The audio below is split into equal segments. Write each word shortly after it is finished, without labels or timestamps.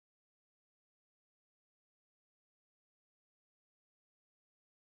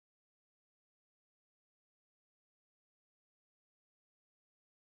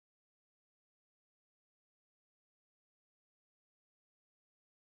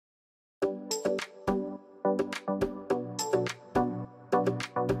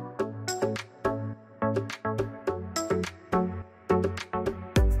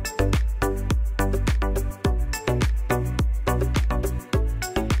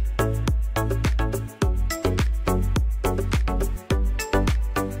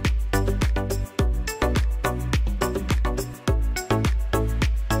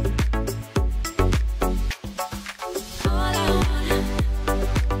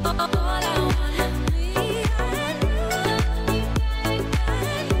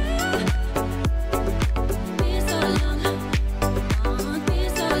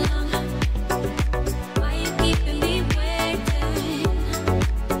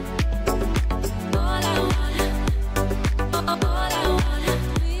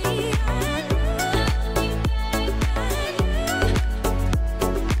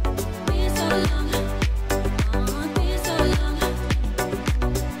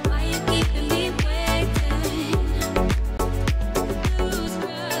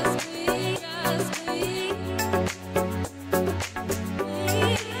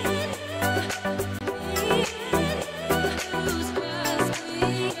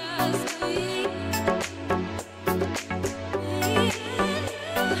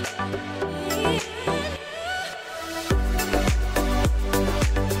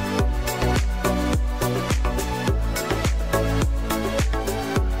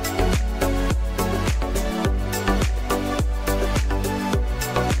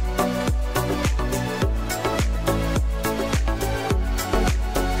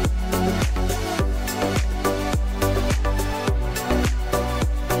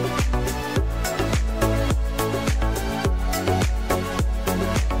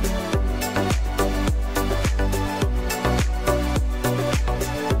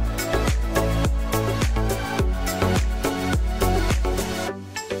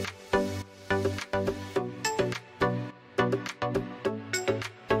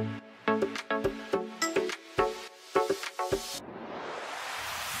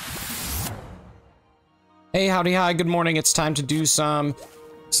Hey, howdy, hi, good morning. It's time to do some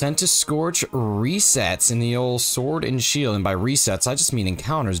Centiskorch resets in the old Sword and Shield. And by resets, I just mean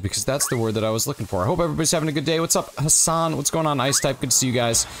encounters because that's the word that I was looking for. I hope everybody's having a good day. What's up, Hassan? What's going on, Ice Type? Good to see you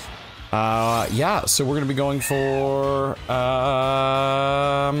guys. Yeah, so we're gonna be going for,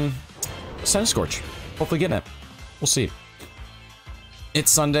 Centiskorch. Hopefully getting it. We'll see. It's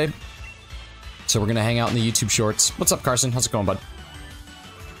Sunday, so we're gonna hang out in the YouTube shorts. What's up, Carson? How's it going, bud?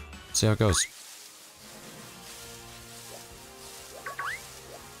 See how it goes.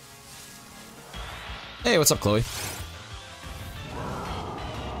 Hey, what's up, Chloe?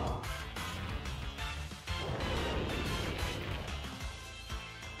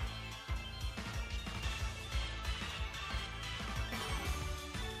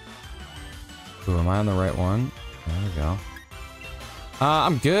 Ooh, am I on the right one? There we go.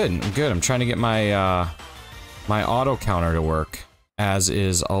 I'm good. I'm good. I'm trying to get my my auto counter to work, as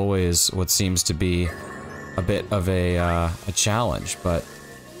is always what seems to be a bit of a challenge, but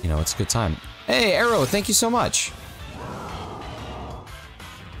you know, it's a good time. Hey, Arrow, thank you so much.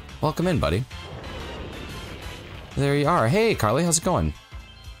 Welcome in, buddy. There you are. Hey, Carly, how's it going?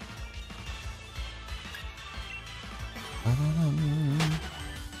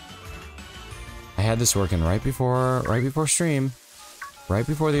 I had this working right before stream. Right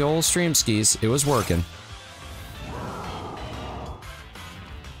before the old stream skis. It was working.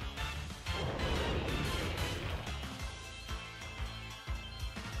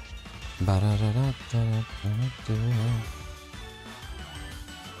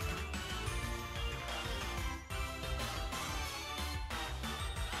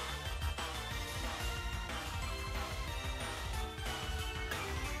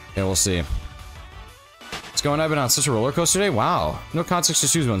 Yeah, we'll see. What's going on? I've been on such a roller coaster today. Wow. No context to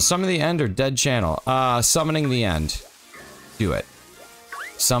choose one. Summon the end or dead channel? Summoning the end. Do it.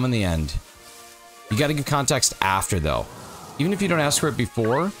 Summon the end. You gotta give context after, though. Even if you don't ask for it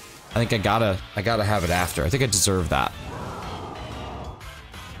before, I think I gotta have it after. I think I deserve that.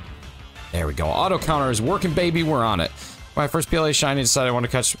 There we go. Auto counter is working, baby. We're on it. My first PLA shiny, decided I want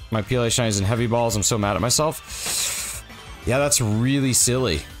to catch my PLA shinies in heavy balls. I'm so mad at myself. Yeah, that's really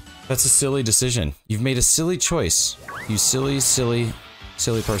silly. That's a silly decision. You've made a silly choice. You silly, silly,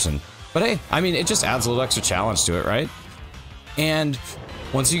 silly person. But hey, I mean, it just adds a little extra challenge to it, right? And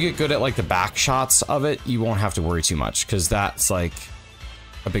once you get good at, like, the back shots of it, you won't have to worry too much, because that's, like,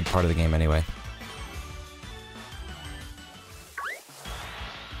 a big part of the game anyway.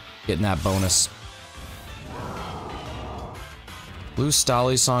 Getting that bonus. Blue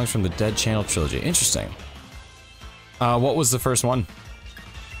Stolly songs from the Dead Channel trilogy. Interesting. What was the first one?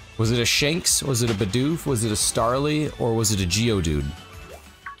 Was it a Shanks? Was it a Bidoof? Was it a Starly? Or was it a Geodude?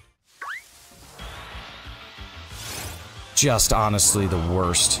 Just honestly the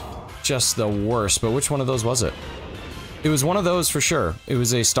worst. Just the worst. But which one of those was it? It was one of those for sure. It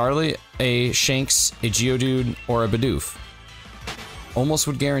was a Starly, a Shanks, a Geodude, or a Bidoof. Almost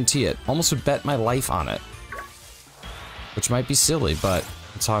would guarantee it. Almost would bet my life on it. Which might be silly, but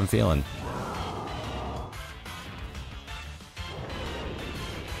that's how I'm feeling.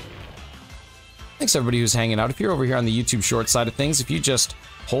 Thanks everybody who's hanging out. If you're over here on the YouTube short side of things, if you just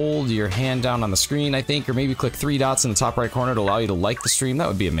hold your hand down on the screen, I think, or maybe click 3 dots in the top right corner to allow you to like the stream, that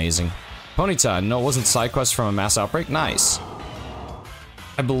would be amazing. Ponyta, no, it wasn't side quest from a mass outbreak. Nice.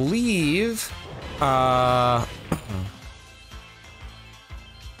 I believe,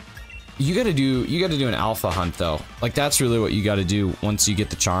 you gotta do an alpha hunt though. Like, that's really what you gotta do once you get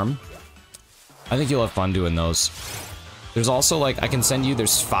the charm. I think you'll have fun doing those. There's also, like, I can send you,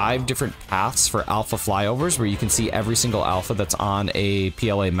 there's 5 different paths for alpha flyovers where you can see every single alpha that's on a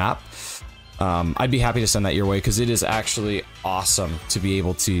PLA map. I'd be happy to send that your way because it is actually awesome to be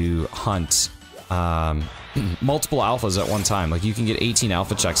able to hunt multiple alphas at one time. Like, you can get 18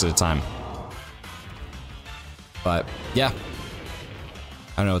 alpha checks at a time. But, yeah.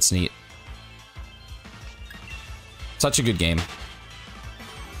 I don't know, it's neat. Such a good game.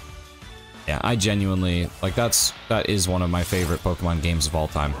 Yeah, I genuinely, like, that is one of my favorite Pokemon games of all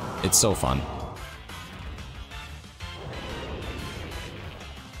time. It's so fun.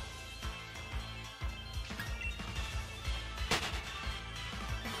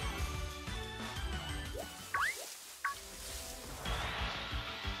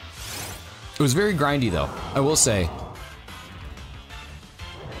 It was very grindy, though, I will say.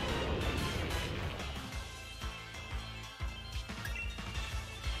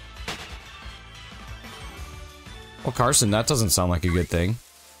 Well, Carson, that doesn't sound like a good thing.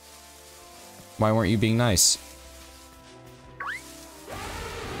 Why weren't you being nice?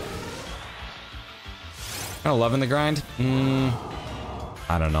 Kind of loving the grind?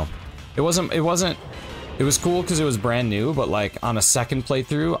 I don't know. It wasn't It was cool because it was brand new, but like on a second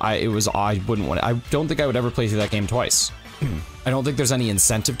playthrough, I wouldn't want it. I don't think I would ever play through that game twice. I don't think there's any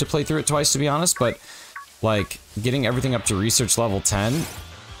incentive to play through it twice, to be honest, but like getting everything up to research level 10,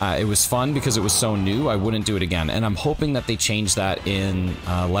 it was fun because it was so new. I wouldn't do it again, and I'm hoping that they change that in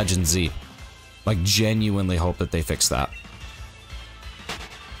Legend Z. Like, genuinely hope that they fix that.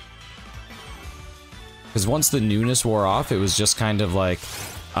 Because once the newness wore off, it was just kind of like,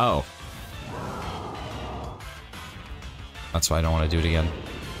 oh. That's why I don't want to do it again.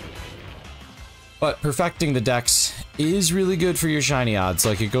 But perfecting the decks is really good for your shiny odds.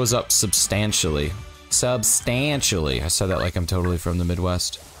 Like, it goes up substantially. Substantially. I said that like I'm totally from the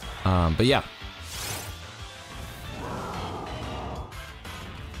Midwest. But yeah.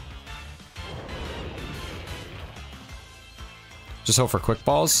 Just hope for quick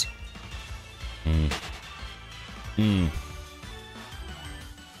balls.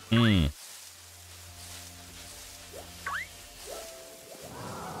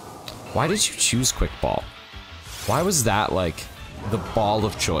 Why did you choose quick ball? Why was that like the ball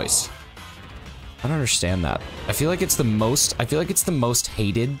of choice? I don't understand that. I feel like it's the most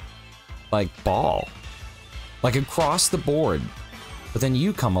hated like ball. Like across the board. But then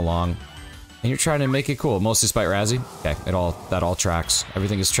you come along and you're trying to make it cool. Mostly despite Razzie. Okay, that all tracks.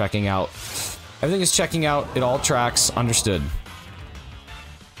 Everything is checking out. Everything is checking out. It all tracks. Understood.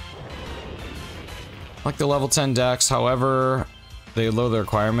 Like the level 10 decks, however, they lower the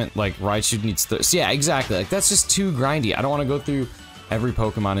requirement. Like Raichu needs to. Yeah, exactly. Like that's just too grindy. I don't want to go through every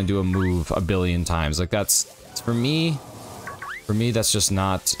Pokemon and do a move a billion times. Like that's for me. For me, that's just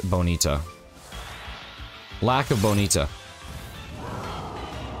not bonita. Lack of bonita.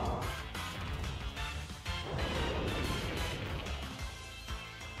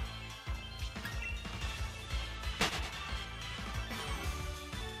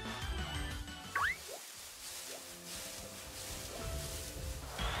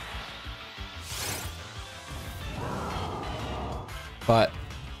 But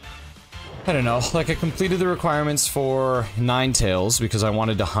I don't know, like I completed the requirements for Ninetales because I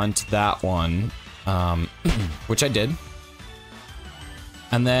wanted to hunt that one, which I did.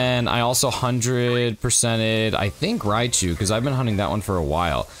 And then I also 100%ed, I think, Raichu, because I've been hunting that one for a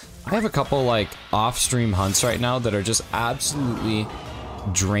while. I have a couple, like, off-stream hunts right now that are just absolutely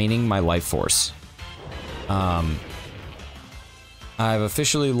draining my life force. I've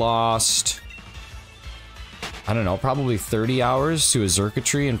officially lost, I don't know, probably 30 hours to a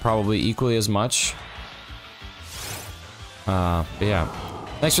Xurkitree and probably equally as much. But yeah.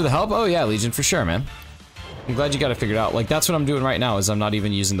 Thanks for the help. Oh yeah, Legion, for sure, man. I'm glad you got it figured out. Like, that's what I'm doing right now, is I'm not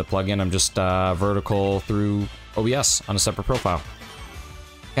even using the plugin. I'm just vertical through OBS on a separate profile.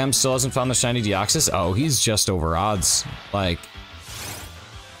 Cam still hasn't found the shiny Deoxys. Oh, he's just over odds. Like,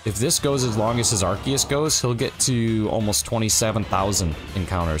 if this goes as long as his Arceus goes, he'll get to almost 27,000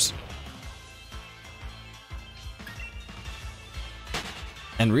 encounters.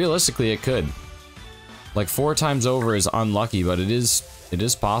 And realistically, it could. Like, 4 times over is unlucky, but it is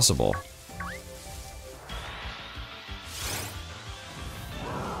possible.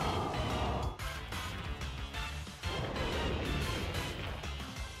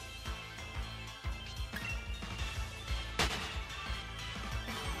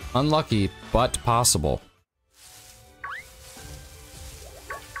 Unlucky, but possible.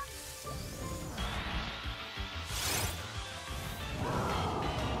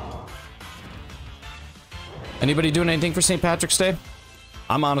 Anybody doing anything for St. Patrick's Day?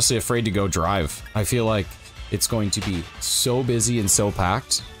 I'm honestly afraid to go drive. I feel like it's going to be so busy and so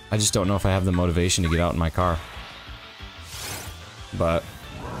packed. I just don't know if I have the motivation to get out in my car. But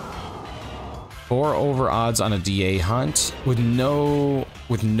 4 over odds on a DA hunt with no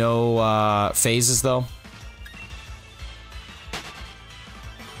phases though.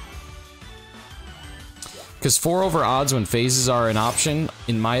 Because 4 over odds when phases are an option,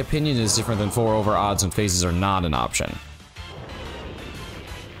 in my opinion, is different than 4 over odds when phases are not an option.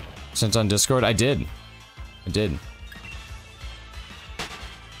 Sent on Discord? I did. I did.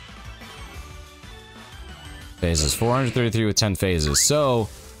 Phases. 433 with 10 phases. So,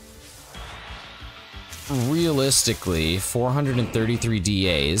 realistically, 433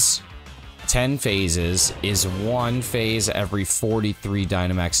 DAs, 10 phases is 1 phase every 43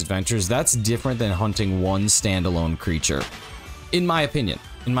 Dynamax adventures. That's different than hunting 1 standalone creature. In my opinion.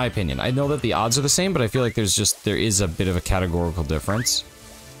 In my opinion. I know that the odds are the same, but I feel like there is a bit of a categorical difference.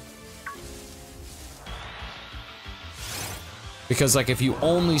 Because, like, if you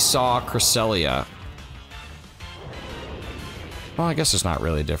only saw Cresselia... Well, I guess there's not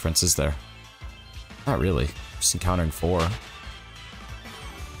really a difference, is there? Not really. Just encountering 4.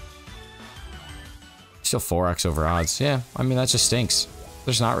 Still 4x over odds. Yeah, I mean, that just stinks.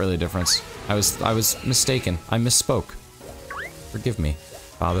 There's not really a difference. I was mistaken. I misspoke. Forgive me,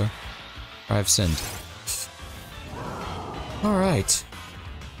 Father. I have sinned. Alright.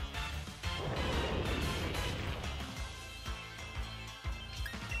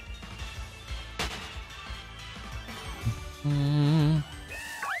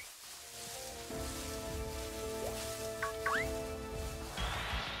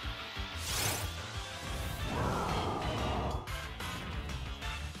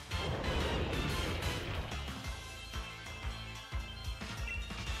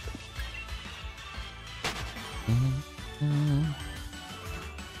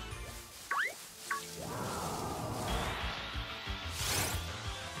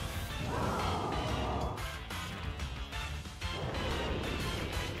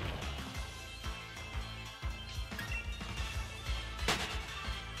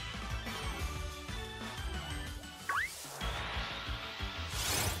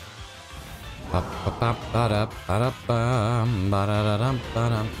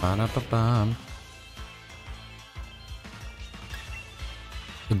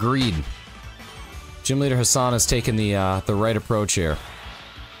 Agreed. Gym leader Hassan has taken the right approach here.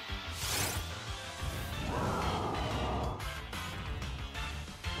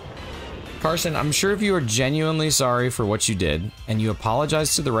 Carson, I'm sure if you are genuinely sorry for what you did, and you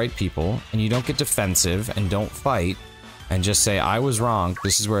apologize to the right people, and you don't get defensive and don't fight, and just say, I was wrong,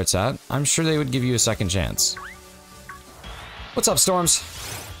 this is where it's at, I'm sure they would give you a second chance. What's up, Storms?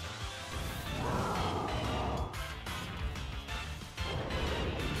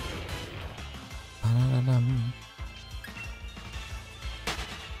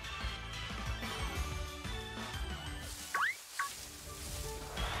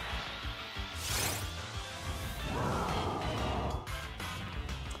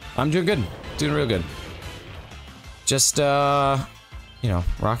 I'm doing good. Doing real good. Just, you know,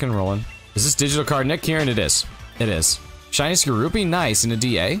 rock and rolling. Is this digital card, Nick? Kieran, it is. It is. Shiny Skorupi, nice. In a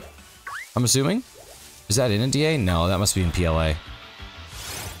DA? I'm assuming? Is that in a DA? No, that must be in PLA.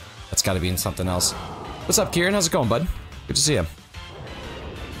 That's gotta be in something else. What's up, Kieran? How's it going, bud? Good to see you.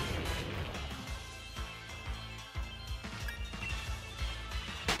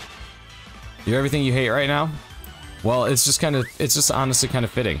 You're everything you hate right now? Well, it's just kind of, it's just honestly kind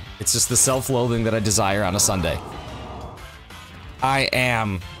of fitting. It's just the self-loathing that I desire on a Sunday. I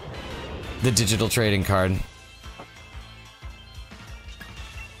am the digital trading card.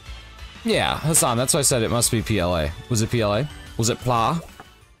 Yeah, Hassan, that's why I said it must be PLA. Was it PLA? Was it PLA?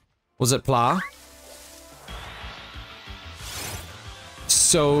 Was it PLA?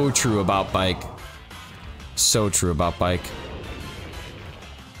 So true about Bike. So true about Bike.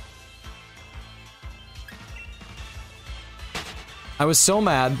 I was so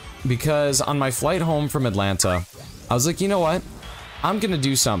mad because on my flight home from Atlanta, I was like, you know what? I'm gonna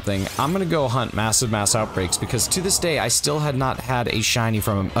do something. I'm gonna go hunt massive mass outbreaks because to this day I still had not had a shiny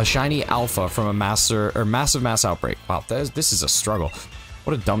from a shiny alpha from a massive mass outbreak. Wow, this is a struggle.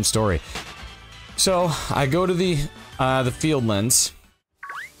 What a dumb story. So I go to the field lens,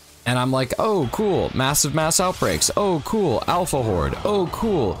 and I'm like, oh cool, massive mass outbreaks. Oh cool, alpha horde. Oh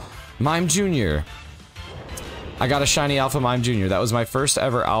cool, Mime Jr. I got a shiny alpha Mime Jr. That was my first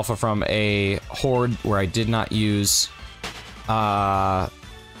ever alpha from a horde where I did not use, what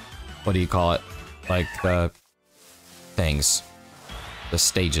do you call it? Like the things. The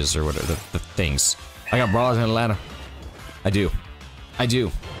stages or whatever, the things. I got brawlers in Atlanta. I do. I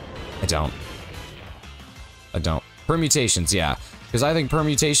do. I don't. I don't. Permutations, yeah. Because I think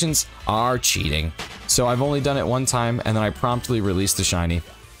permutations are cheating. So I've only done it one time and then I promptly released the shiny.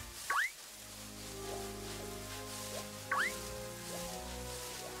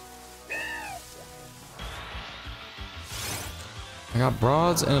 I got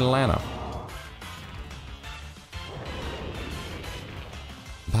broads in Atlanta.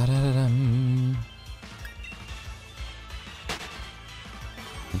 Ba-da-da-dum.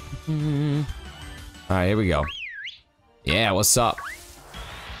 Alright, here we go. Yeah, what's up?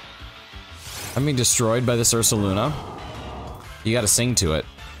 I'm being destroyed by this Ursaluna. You gotta sing to it.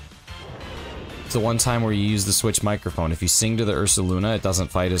 It's the one time where you use the Switch microphone. If you sing to the Ursaluna, it doesn't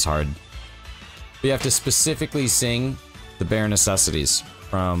fight as hard. But you have to specifically sing the bare necessities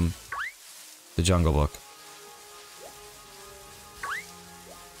from the Jungle Book.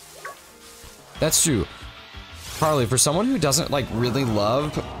 That's true. Harley, for someone who doesn't like really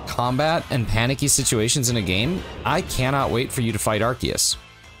love combat and panicky situations in a game, I cannot wait for you to fight Arceus.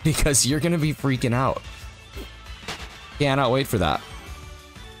 Because you're gonna be freaking out. Cannot wait for that.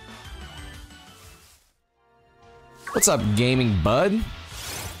 What's up, gaming bud?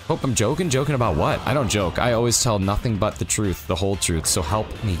 Hope I'm joking. Joking about what? I don't joke. I always tell nothing but the truth, the whole truth, so help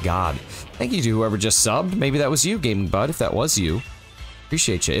me God. Thank you to whoever just subbed. Maybe that was you, Gaming Bud, if that was you.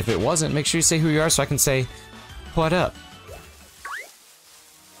 Appreciate you. If it wasn't, make sure you say who you are so I can say, what up?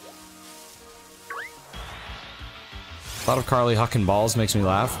 Thought of Carly hucking balls makes me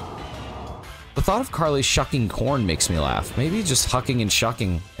laugh. The thought of Carly shucking corn makes me laugh. Maybe just hucking and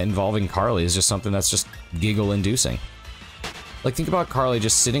shucking involving Carly is just something that's just giggle-inducing. Like, think about Carly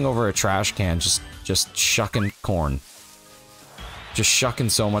just sitting over a trash can, just shucking corn. Just shucking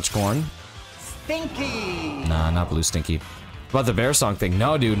so much corn. Stinky! Nah, not Blue Stinky. About the bear song thing.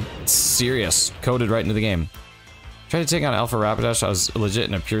 No, dude. It's serious. Coded right into the game. Tried to take on Alpha Rapidash. I was legit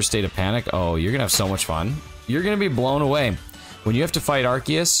in a pure state of panic. Oh, you're gonna have so much fun. You're gonna be blown away. When you have to fight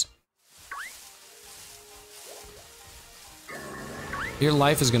Arceus, your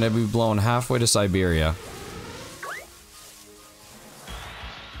life is gonna be blown halfway to Siberia.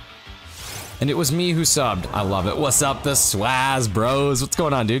 And it was me who subbed. I love it. What's up, the Swaz bros? What's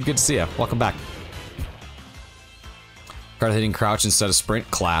going on, dude? Good to see you. Welcome back. Started hitting crouch instead of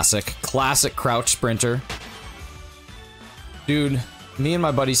sprint. Classic. Classic crouch sprinter. Dude, me and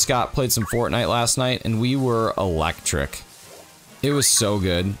my buddy Scott played some Fortnite last night, and we were electric. It was so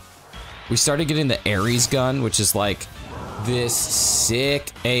good. We started getting the Ares gun, which is like this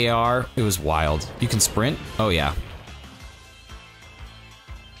sick AR. It was wild. You can sprint? Oh, yeah.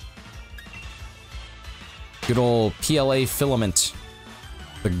 Good old PLA filament.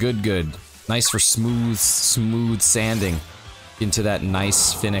 The good. Nice for smooth sanding into that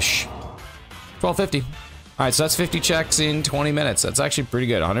nice finish. 1250. Alright, so that's 50 checks in 20 minutes. That's actually pretty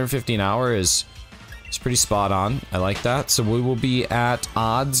good. 150 an hour is pretty spot on. I like that. So we will be at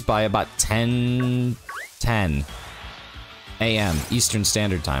odds by about 10 a.m. Eastern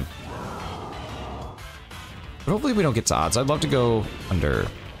Standard Time. But hopefully we don't get to odds. I'd love to go under.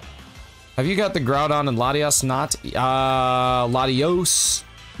 Have you got the Groudon and Latios? Not, Latios?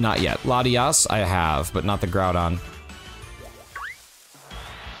 Not yet. Latias, I have, but not the Groudon.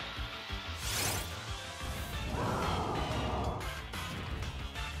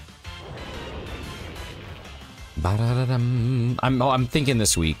 I'm thinking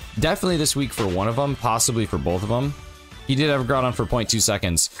this week. Definitely this week for one of them, possibly for both of them. He did have a Groudon for 0.2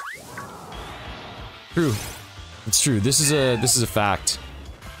 seconds. True. It's true. This is a fact.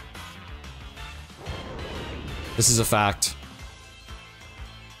 This is a fact.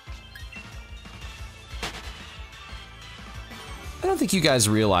 I don't think you guys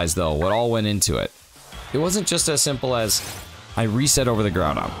realize, though, what all went into it. It wasn't just as simple as I reset over the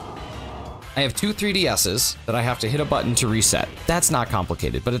Groudon. I have two 3DSs that I have to hit a button to reset. That's not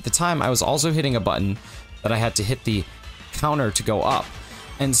complicated, but at the time I was also hitting a button that I had to hit the counter to go up.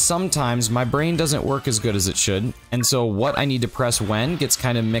 And sometimes my brain doesn't work as good as it should, and so what I need to press when gets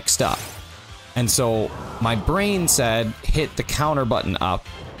kind of mixed up. And so my brain said, hit the counter button up.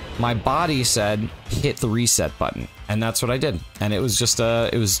 My body said, hit the reset button. And that's what I did. And it was just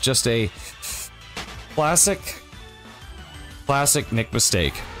a classic Nick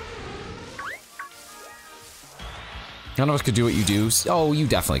mistake. None of us could do what you do. Oh, you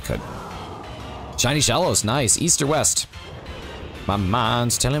definitely could. Shiny Shallows, nice. East or west? My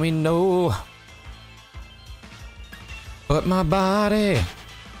mind's telling me no. But my body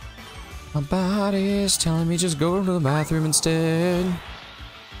is telling me just go to the bathroom instead.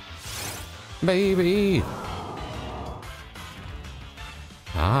 Baby.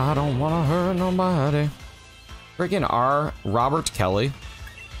 I don't want to hurt nobody. Freaking R. Robert Kelly.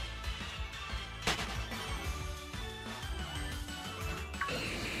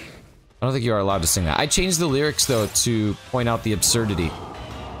 I don't think you are allowed to sing that. I changed the lyrics, though, to point out the absurdity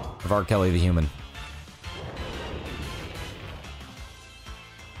of R. Kelly the human.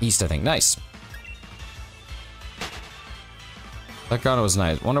 East, I think. Nice. That Groudon was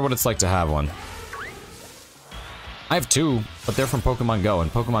nice. Wonder what it's like to have one. I have two, but they're from Pokemon Go,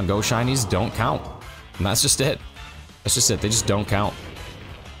 and Pokemon Go shinies don't count. And that's just it. That's just it. They just don't count.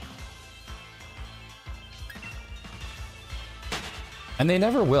 And they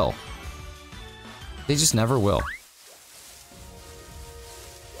never will. They just never will.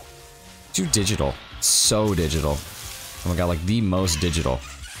 Too digital. So digital. Oh my god, like the most digital.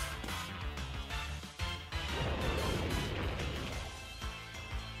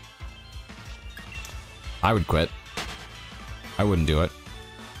 I would quit. I wouldn't do it.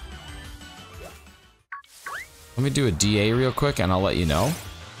 Let me do a DA real quick and I'll let you know.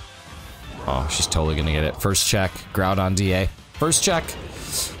 Oh, she's totally gonna get it. First check, Groudon DA. First check.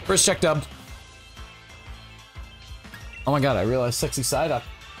 First check, dub. Oh my god, I realized Sexy Side Up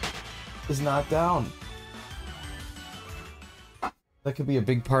is not down. That could be a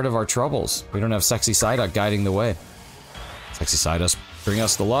big part of our troubles. We don't have Sexy Psyduck guiding the way. Sexy Psyduck bring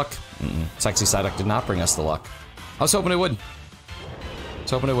us the luck. Sexy Psyduck did not bring us the luck. I was hoping it would. I was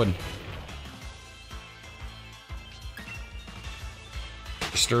hoping it would.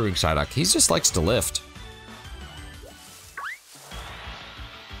 Disturbing Psyduck. He just likes to lift.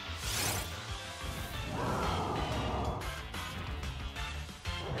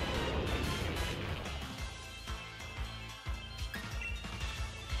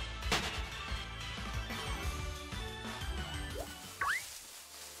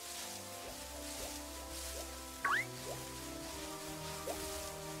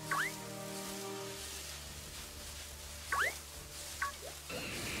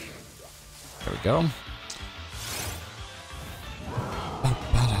 There we go.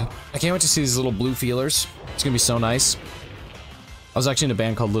 I can't wait to see these little blue feelers. It's gonna be so nice. I was actually in a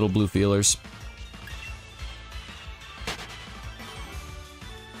band called Little Blue Feelers.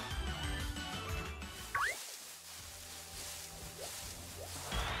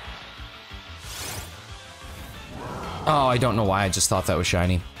 Oh, I don't know why I just thought that was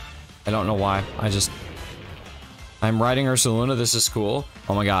shiny. I don't know why. I'm riding Ursaluna, this is cool.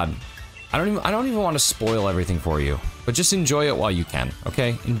 Oh my god. I don't even want to spoil everything for you, but just enjoy it while you can,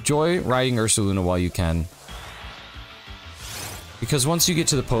 okay? Enjoy riding Ursaluna while you can. Because once you get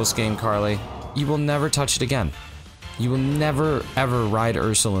to the post game, Carly, you will never touch it again. You will never ever ride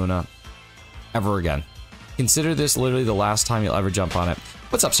Ursaluna ever again. Consider this literally the last time you'll ever jump on it.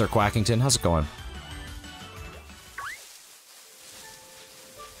 What's up, Sir Quackington? How's it going?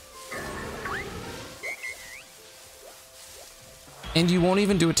 And you won't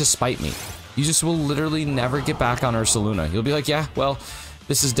even do it to spite me. You just will literally never get back on Ursaluna. You'll be like, yeah, well,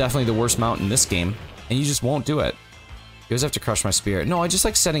 this is definitely the worst mount in this game. And you just won't do it. You always have to crush my spirit. No, I just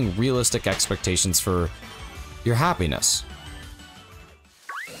like setting realistic expectations for your happiness.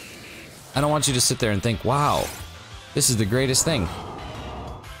 I don't want you to sit there and think, wow, this is the greatest thing.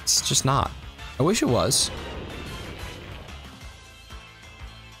 It's just not. I wish it was.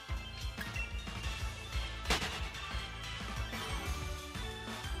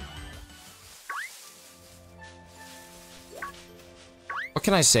 What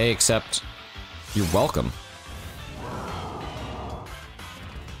can I say except you're welcome?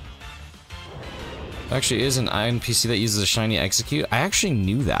 There actually is an NPC that uses a shiny execute. I actually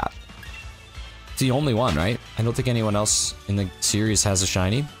knew that. It's the only one, right? I don't think anyone else in the series has a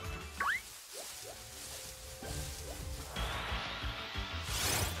shiny.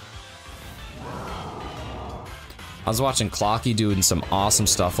 I was watching Clocky doing some awesome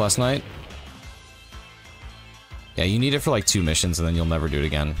stuff last night. Yeah, you need it for like 2 missions and then you'll never do it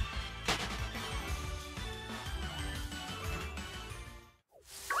again.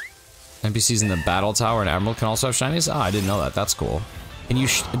 NPCs in the Battle Tower and Emerald can also have shinies? Ah, I didn't know that. That's cool. Can you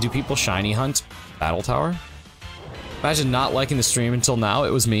do people shiny hunt Battle Tower? Imagine not liking the stream until now.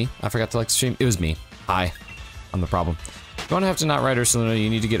 It was me. I forgot to like the stream. It was me. Hi. I'm the problem. You don't have to not ride Ursaluna. You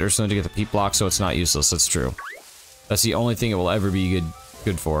need to get Ursaluna to get the peep block so it's not useless. That's true. That's the only thing it will ever be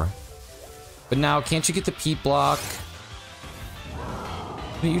good for. But now, can't you get the peep block?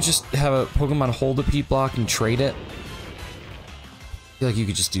 Can't you just have a Pokemon hold a peep block and trade it? I feel like you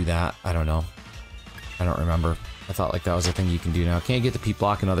could just do that. I don't know. I don't remember. I thought like that was a thing you can do now. Can't you get the peep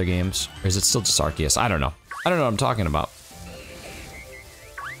block in other games? Or is it still just Arceus? I don't know. I don't know what I'm talking about.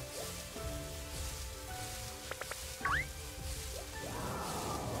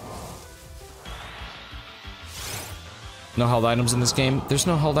 No held items in this game? There's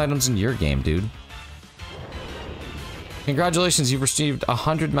no held items in your game, dude. Congratulations, you've received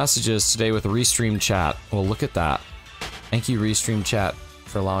 100 messages today with Restream Chat. Well, look at that. Thank you, Restream Chat,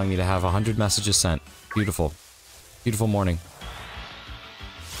 for allowing me to have 100 messages sent. Beautiful. Beautiful morning.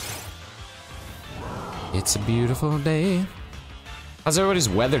 It's a beautiful day. How's everybody's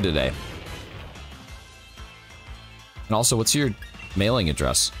weather today? And also, what's your mailing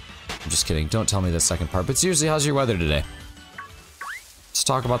address? I'm just kidding. Don't tell me the second part. But seriously, how's your weather today? Let's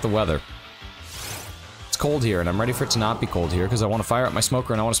talk about the weather. It's cold here, and I'm ready for it to not be cold here because I want to fire up my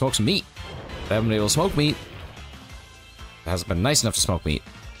smoker and I want to smoke some meat. I haven't been able to smoke meat. It hasn't been nice enough to smoke meat.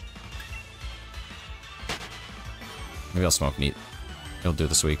 Maybe I'll smoke meat. It'll do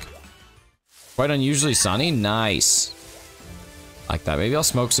this week. Quite unusually sunny? Nice. Like that. Maybe I'll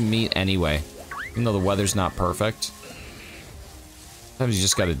smoke some meat anyway. Even though the weather's not perfect. Sometimes you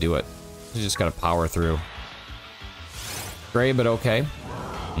just gotta do it. You just gotta power through. Gray, but okay.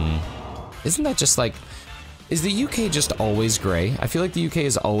 Isn't that just like... Is the UK just always gray? I feel like the UK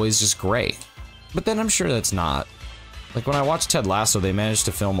is always just gray. But then I'm sure that's not. Like when I watched Ted Lasso, they managed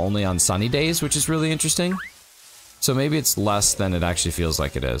to film only on sunny days, which is really interesting. So maybe it's less than it actually feels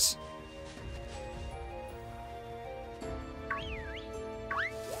like it is.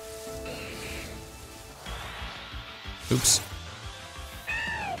 Oops.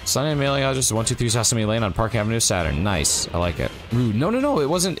 Sunny and mailing address is 123 Sesame Lane on Park Avenue, Saturn. Nice. I like it. Rude. No, no, no. It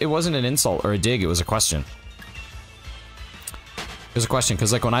wasn't an insult or a dig. It was a question. It was a question,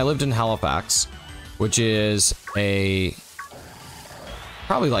 because like when I lived in Halifax, which is a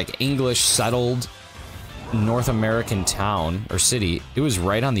probably like English settled North American town or city, it was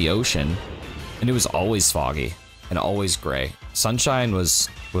right on the ocean, and it was always foggy and always gray. Sunshine was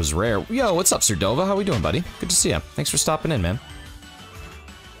rare. Yo, what's up, Serdova? How we doing, buddy? Good to see you. Thanks for stopping in, man.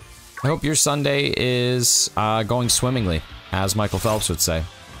 I hope your Sunday is going swimmingly, as Michael Phelps would say.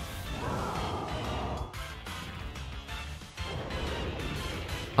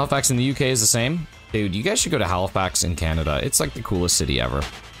 Halifax in the UK is the same. Dude, you guys should go to Halifax in Canada. It's like the coolest city ever.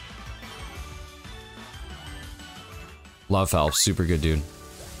 Love Phelps, super good dude.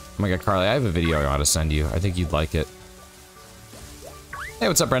 Oh my god, Carly, I have a video I want to send you. I think you'd like it. Hey,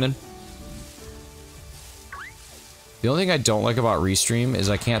 what's up, Brendan? The only thing I don't like about Restream is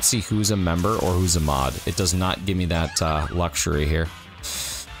I can't see who's a member or who's a mod. It does not give me that luxury here.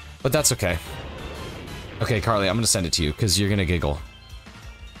 But that's okay. Okay, Carly, I'm gonna send it to you, because you're gonna giggle.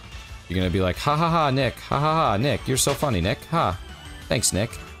 You're gonna be like, ha ha ha, Nick, ha ha ha, Nick, you're so funny, Nick, ha. Thanks,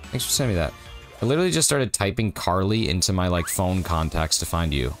 Nick. Thanks for sending me that. I literally just started typing Carly into my, like, phone contacts to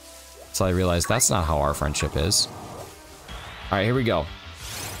find you. So I realized that's not how our friendship is. Alright, here we go.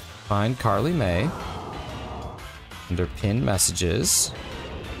 Find Carly May. Under pinned messages.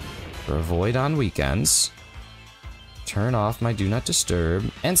 For avoid on weekends. Turn off my do not disturb.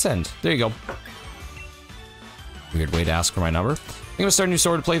 And send. There you go. Weird way to ask for my number. I'm gonna start a new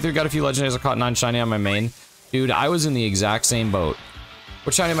sword playthrough. Got a few legendaries. I caught 9 shiny on my main. Dude, I was in the exact same boat.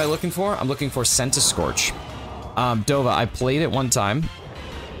 What shiny am I looking for? I'm looking for Centiskorch. Dova, I played it one time.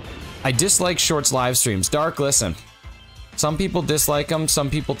 I dislike Short's live streams. Dark, listen. Some people dislike them, some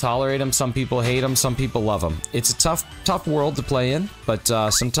people tolerate them, some people hate them, some people love them. It's a tough world to play in, but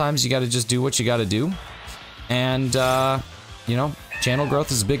sometimes you gotta just do what you gotta do. And, you know, channel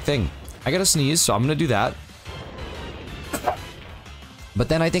growth is a big thing. I gotta sneeze, so I'm gonna do that. But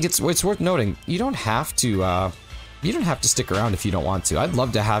then I think it's worth noting, you don't have to stick around if you don't want to. I'd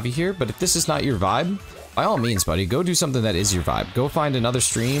love to have you here, but if this is not your vibe, by all means, buddy, go do something that is your vibe. Go find another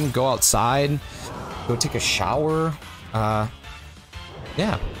stream, go outside, go take a shower. Yeah.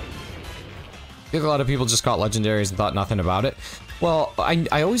 I think a lot of people just caught legendaries and thought nothing about it. Well,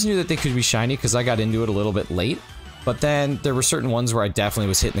 I always knew that they could be shiny because I got into it a little bit late. But then there were certain ones where I definitely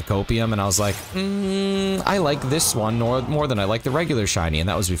was hitting the copium and I was like, I like this one more than I like the regular shiny, and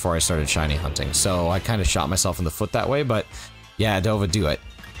that was before I started shiny hunting. So I kind of shot myself in the foot that way, but yeah, Dova, do it.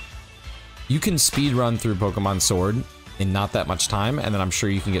 You can speed run through Pokemon Sword in not that much time, and then I'm sure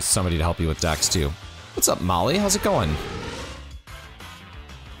you can get somebody to help you with Dex too. What's up, Molly? How's it going?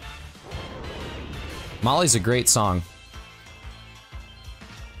 Molly's a great song.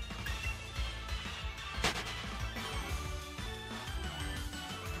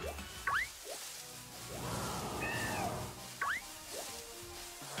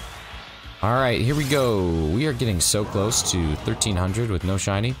 Alright, here we go. We are getting so close to 1300 with no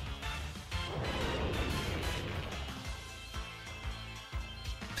shiny.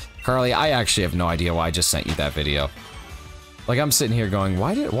 Carly, I actually have no idea why I just sent you that video. Like, I'm sitting here going,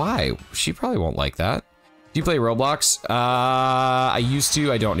 why? She probably won't like that. Do you play Roblox? I used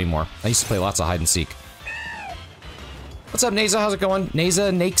to, I don't anymore. I used to play lots of hide and seek. What's up, Naza? How's it going?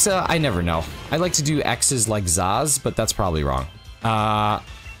 Naza, Naxa? I never know. I like to do X's like Zaz, but that's probably wrong.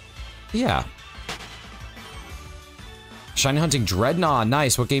 Yeah. Shiny hunting Dreadnought.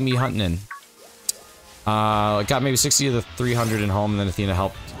 Nice. What game are you hunting in? Got maybe 60 of the 300 in home, and then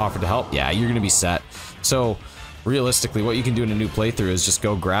Athena offered to help. Yeah, you're gonna be set. So, realistically, what you can do in a new playthrough is just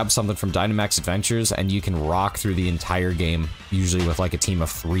go grab something from Dynamax Adventures, and you can rock through the entire game, usually with like a team of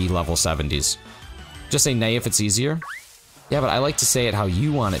 3 level 70s. Just say nay if it's easier. Yeah, but I like to say it how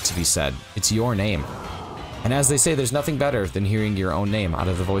you want it to be said. It's your name. And as they say, there's nothing better than hearing your own name out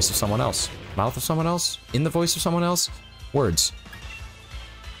of the voice of someone else. Mouth of someone else? In the voice of someone else? Words.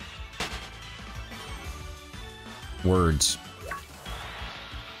 Words.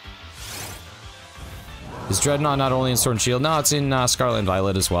 Is Dreadnought not only in Sword and Shield? No, it's in Scarlet and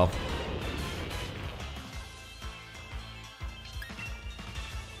Violet as well.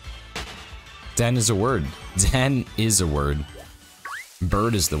 Den is a word. Den is a word.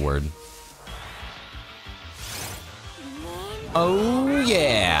 Bird is the word. Oh,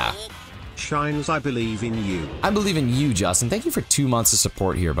 yeah. Shines, I believe in you. I believe in you, Justin. Thank you for 2 months of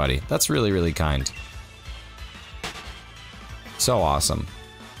support here, buddy. That's really, really kind. So awesome.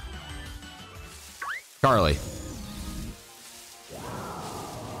 Carly.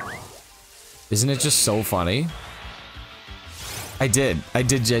 Isn't it just so funny? I did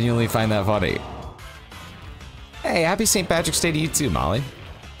genuinely find that funny. Hey, happy St. Patrick's Day to you too, Molly.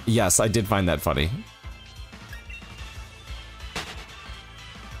 Yes, I did find that funny.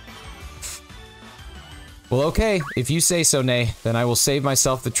 Well, okay, if you say so, Nay, then I will save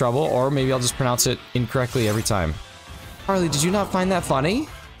myself the trouble, or maybe I'll just pronounce it incorrectly every time. Harley, did you not find that funny?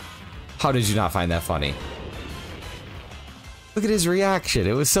 How did you not find that funny? Look at his reaction,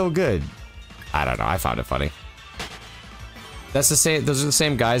 it was so good. I don't know, I found it funny. That's the same, those are the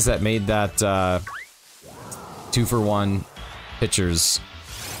same guys that made that, 2-for-1 pictures,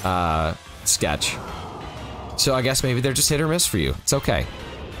 sketch. So I guess maybe they're just hit or miss for you. It's okay.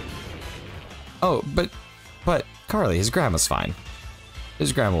 Oh, but Carly, his grandma's fine.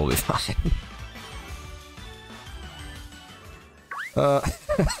 His grandma will be fine.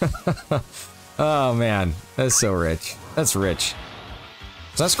 Oh man, that's so rich. That's rich.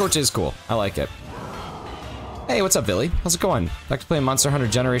 Centiskorch is cool. I like it. Hey, what's up, Billy? How's it going? Back to playing Monster Hunter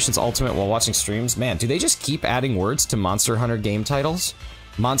Generations Ultimate while watching streams. Man, do they just keep adding words to Monster Hunter game titles?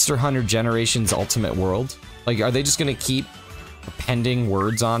 Monster Hunter Generations Ultimate World? Like, are they just gonna keep appending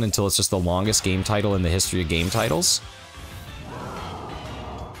words on until it's just the longest game title in the history of game titles?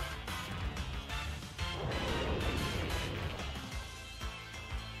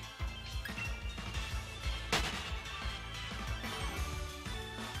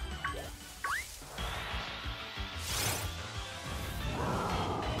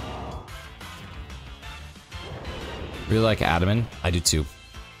 Really like Adaman? I do too.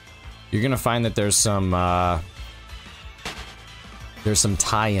 You're gonna find that there's some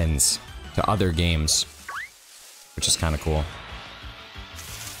tie-ins to other games, which is kind of cool.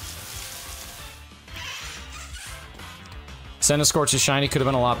 Centiskorch's shiny could have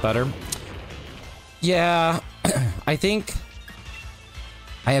been a lot better. Yeah, I think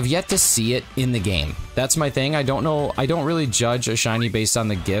I have yet to see it in the game. That's my thing. I don't know. I don't really judge a shiny based on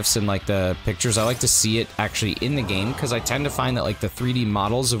the GIFs and like the pictures. I like to see it actually in the game because I tend to find that like the 3D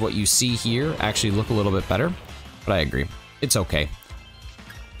models of what you see here actually look a little bit better. But I agree. It's okay.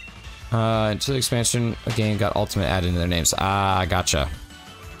 Into the expansion, a game got Ultimate added into their names. Ah, gotcha.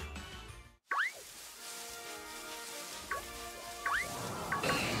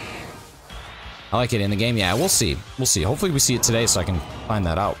 I like it in the game. Yeah, we'll see. We'll see. Hopefully we see it today so I can find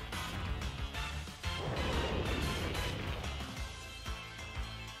that out.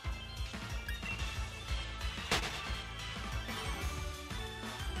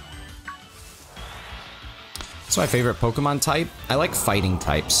 What's my favorite Pokemon type? I like fighting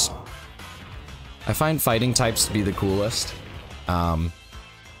types. I find fighting types to be the coolest.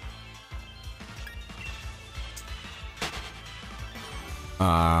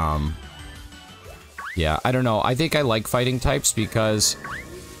 Yeah, I don't know. I think I like fighting types because...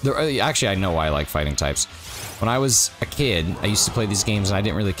 Actually, I know why I like fighting types. When I was a kid, I used to play these games and I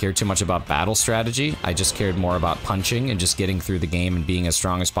didn't really care too much about battle strategy. I just cared more about punching and just getting through the game and being as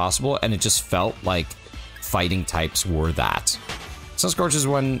strong as possible, and it just felt like fighting types were that. Centiskorch's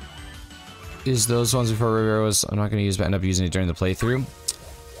one is those ones before Rivera was... I'm not going to use, but end up using it during the playthrough.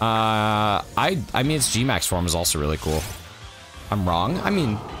 I mean, its G-Max form is also really cool. I'm wrong? I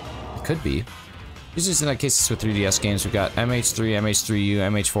mean, it could be. Usually in that case, it's with 3DS games. We've got MH3, MH3U,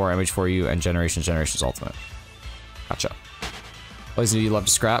 MH4, MH4U, and Generations Ultimate. Gotcha. Lazy, do you love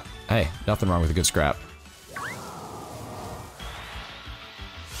to scrap? Hey, nothing wrong with a good scrap.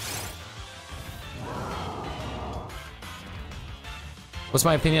 What's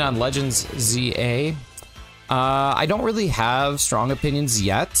my opinion on Legends ZA? I don't really have strong opinions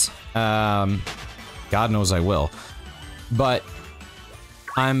yet. God knows I will. But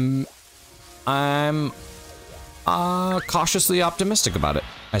I'm cautiously optimistic about it,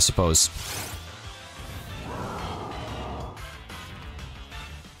 I suppose.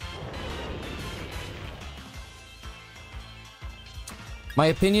 My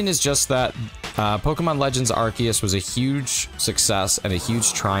opinion is just that Pokemon Legends Arceus was a huge success and a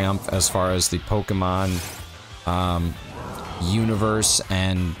huge triumph as far as the Pokemon universe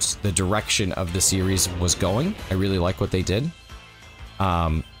and the direction of the series was going. I really like what they did.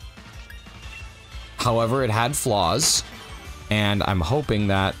 However, it had flaws, and I'm hoping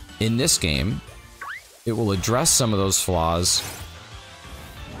that in this game, it will address some of those flaws,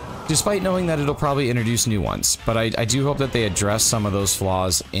 despite knowing that it'll probably introduce new ones. But I do hope that they address some of those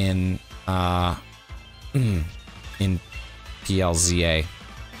flaws in PLZA.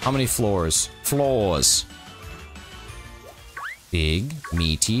 How many floors? Floors. Big,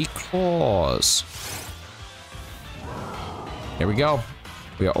 meaty claws. Here we go.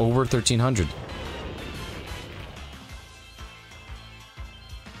 We are over 1,300.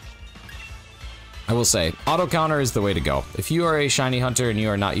 I will say, auto counter is the way to go. If you are a shiny hunter and you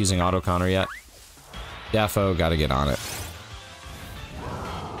are not using auto counter yet, defo gotta get on it.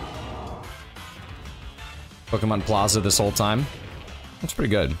 Pokemon Plaza this whole time. That's pretty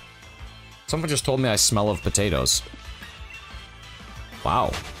good. Someone just told me I smell of potatoes.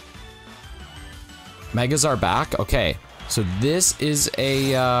 Wow. Megas are back? Okay. So this is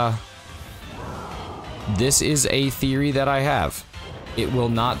a theory that I have. It will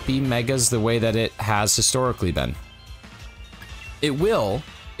not be Megas the way that it has historically been. It will,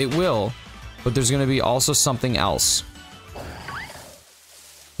 but there's going to be also something else.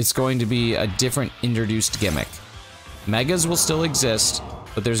 It's going to be a different introduced gimmick. Megas will still exist,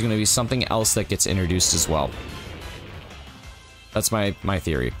 but there's going to be something else that gets introduced as well. That's my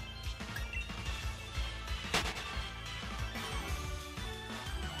theory.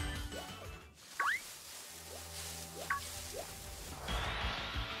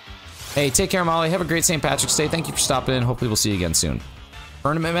 Hey, take care, Molly. Have a great St. Patrick's Day. Thank you for stopping in. Hopefully we'll see you again soon.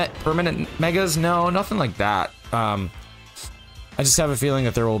 Permanent Megas? No, nothing like that. I just have a feeling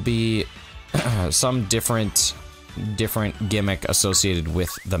that there will be some different gimmick associated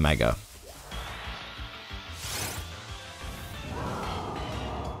with the Mega.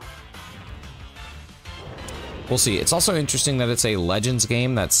 We'll see. It's also interesting that it's a Legends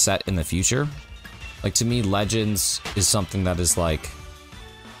game that's set in the future. Like, to me, Legends is something that is, like,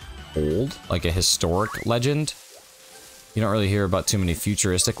 old, like a historic legend. You don't really hear about too many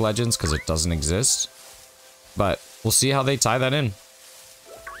futuristic legends because it doesn't exist. But we'll see how they tie that in.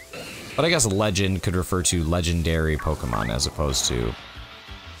 But I guess legend could refer to legendary Pokemon as opposed to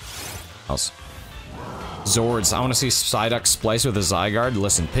else. Zords. I want to see Psyduck splice with a Zygarde.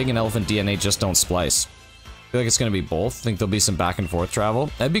 Listen, pig and elephant DNA just don't splice. I feel like it's going to be both. I think there'll be some back and forth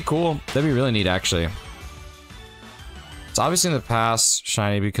travel. That'd be cool. That'd be really neat, actually. It's obviously in the past,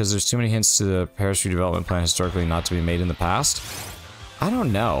 shiny, because there's too many hints to the Paris redevelopment plan historically not to be made in the past. I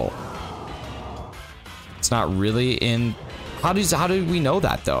don't know. It's not really in... How do we know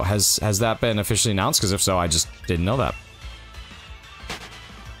that, though? Has that been officially announced? Because if so, I just didn't know that.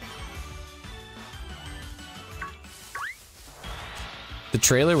 The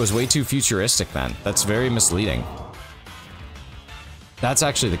trailer was way too futuristic, then. That's very misleading. That's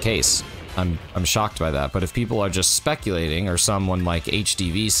actually the case. I'm shocked by that, but if people are just speculating, or someone like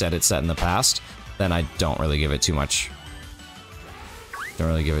HDV said it's set in the past, then I don't really give it too much. Don't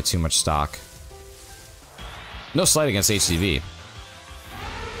really give it too much stock. No slight against HDV.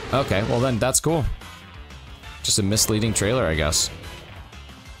 Okay, well then that's cool. Just a misleading trailer, I guess.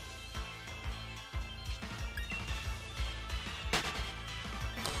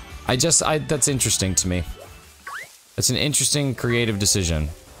 That's interesting to me. It's an interesting creative decision.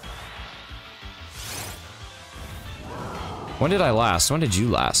 When did I last? When did you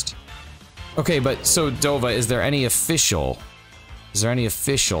last? Okay, but so Dova, is there any official? Is there any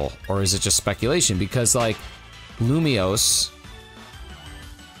official, or is it just speculation? Because like Lumiose,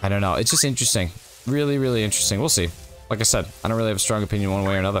 I don't know. It's just interesting, really, really interesting. We'll see. Like I said, I don't really have a strong opinion one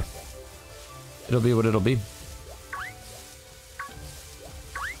way or another. It'll be what it'll be.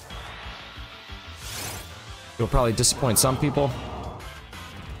 It'll probably disappoint some people.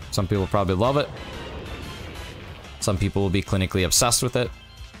 Some people probably love it. Some people will be clinically obsessed with it.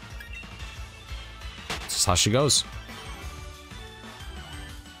 It's just how she goes.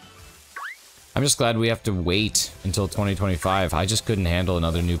 I'm just glad we have to wait until 2025. I just couldn't handle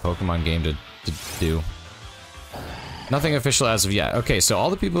another new Pokemon game to do. Nothing official as of yet. Okay, so all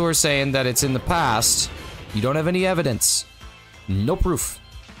the people who are saying that it's in the past, you don't have any evidence. No proof.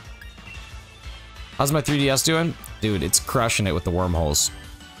 How's my 3DS doing? Dude, it's crushing it with the wormholes.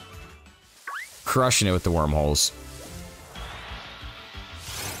 Crushing it with the wormholes.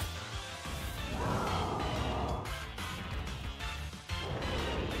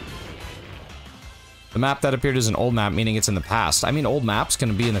 The map that appeared is an old map, meaning it's in the past. I mean, old maps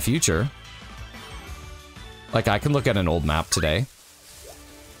can be in the future. Like, I can look at an old map today.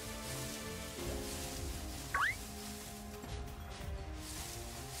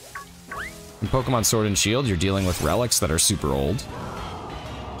 In Pokemon Sword and Shield, you're dealing with relics that are super old.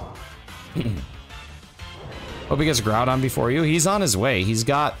 Hope he gets Groudon before you. He's on his way. He's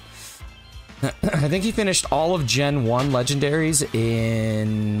got... I think he finished all of Gen 1 legendaries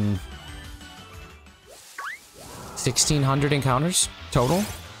in... 1,600 encounters total,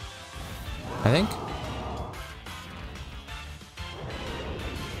 I think.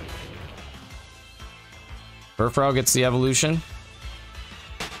 Furfrou gets the evolution.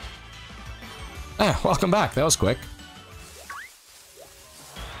 Welcome back. That was quick.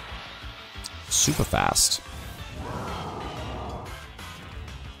 super fast.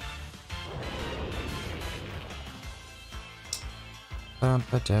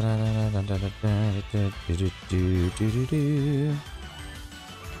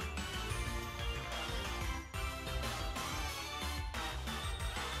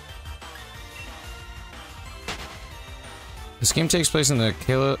 This game takes place in the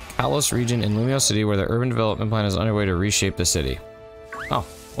Kalos region in Lumio City, where the urban development plan is underway to reshape the city. Oh,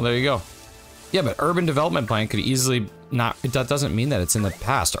 well, there you go. Yeah, but urban development plan could easily not... That doesn't mean that it's in the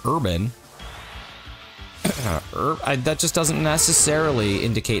past. Urban... that just doesn't necessarily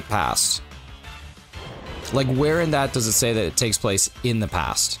indicate past. Like, where in that does it say that it takes place in the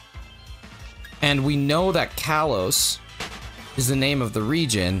past? And we know that Kalos is the name of the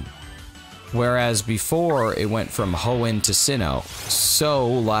region, whereas before it went from Hoenn to Sinnoh. So,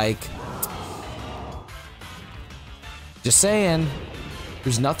 like... Just saying,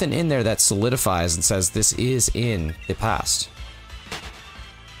 there's nothing in there that solidifies and says this is in the past.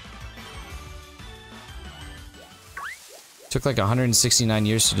 Took like 169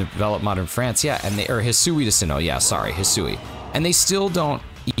 years to develop modern France. Yeah, and they... Or Hisui to Sinnoh. Yeah, sorry, Hisui. And they still don't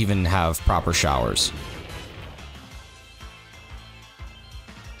even have proper showers.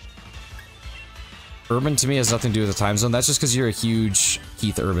 Urban to me has nothing to do with the time zone. That's just because you're a huge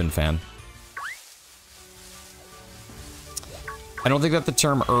Keith Urban fan. I don't think that the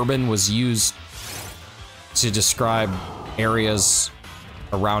term urban was used to describe areas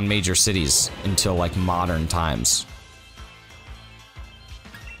around major cities until like modern times.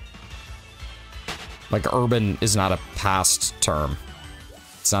 Like urban is not a past term.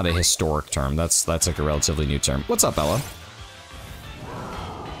 It's not a historic term. That's like a relatively new term. What's up, Ella?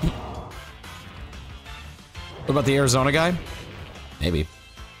 What about the Arizona guy? Maybe.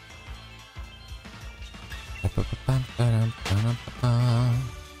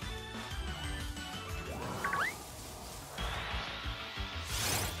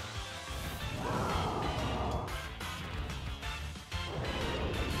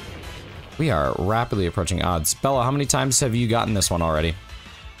 We are rapidly approaching odds. Bella, how many times have you gotten this one already?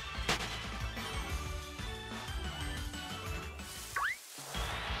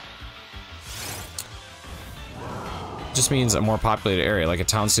 Just means a more populated area, like a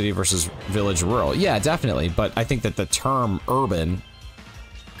town city versus village rural. Yeah, definitely, but I think that the term urban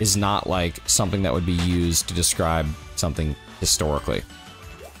is not like something that would be used to describe something historically.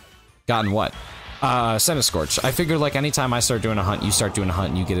 Gotten what? Centiskorch. I figured like anytime I start doing a hunt, you start doing a hunt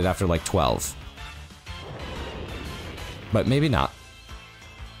and you get it after like 12. But maybe not.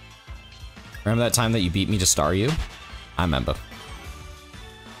 Remember that time that you beat me to Star You? I remember.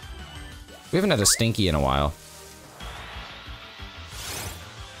 We haven't had a Stinky in a while.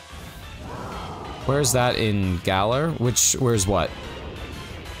 Where's that in Galar? Where's what?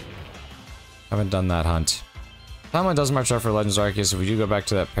 Haven't done that hunt. Timeline doesn't march out for Legends Arceus if we do go back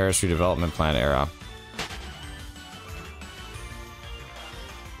to that Paris redevelopment plan era.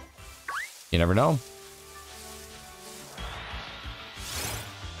 You never know.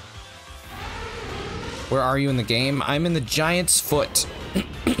 Where are you in the game? I'm in the Giant's Foot.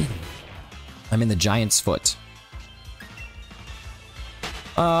 I'm in the Giant's Foot.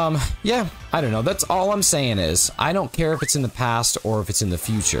 Yeah, I don't know. That's all I'm saying is, I don't care if it's in the past or if it's in the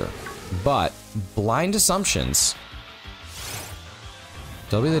future. But, blind assumptions,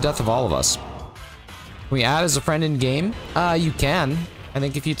 they'll be the death of all of us. Can we add as a friend in game? You can. I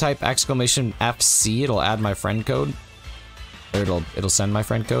think if you type !FC, it'll add my friend code. Or it'll send my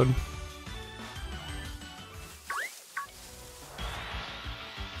friend code.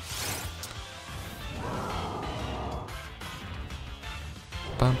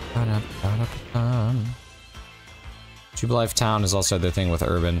 Jubilife Town is also their thing with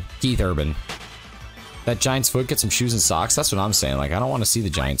Urban. Keith Urban. That Giant's Foot, get some shoes and socks? That's what I'm saying. Like, I don't want to see the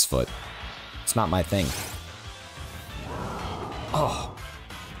Giant's Foot. It's not my thing. Oh.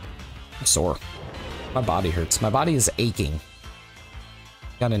 I'm sore. My body hurts. My body is aching.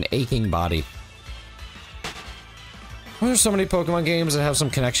 Got an aching body. Well, there's so many Pokemon games that have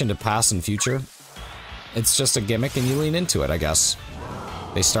some connection to past and future. It's just a gimmick and you lean into it, I guess.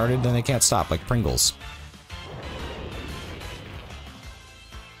 They started, then they can't stop, like Pringles.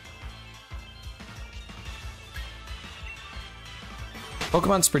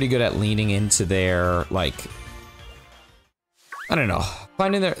 Pokemon's pretty good at leaning into their, like, I don't know,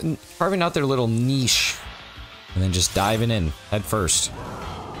 carving out their little niche, and then just diving in, head first.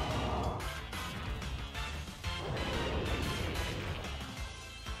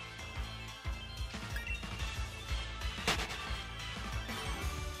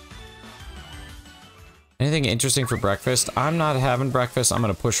 Anything interesting for breakfast? I'm not having breakfast. I'm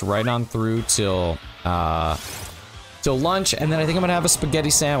gonna push right on through till lunch, and then I think I'm gonna have a spaghetti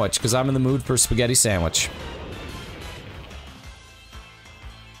sandwich because I'm in the mood for a spaghetti sandwich.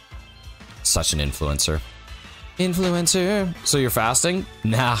 Such an influencer. Influencer. So you're fasting?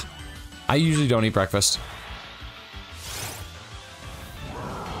 Nah. I usually don't eat breakfast.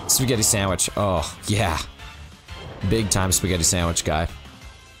 Spaghetti sandwich. Oh, yeah. Big time spaghetti sandwich guy.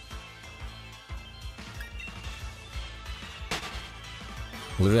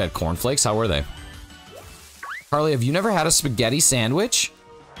 Literally had cornflakes? How were they? Carly, have you never had a spaghetti sandwich?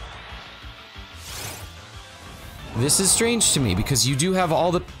 This is strange to me because you do have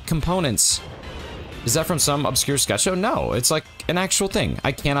all the components. Is that from some obscure sketch show? No, it's like an actual thing.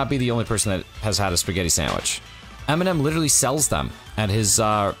 I cannot be the only person that has had a spaghetti sandwich. Eminem literally sells them at his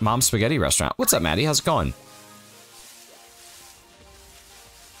mom's spaghetti restaurant. What's up, Maddie? How's it going?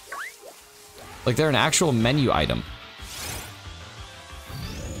 Like, they're an actual menu item.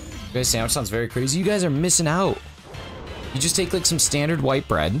 Spaghetti sandwich sounds very crazy. You guys are missing out. You just take like some standard white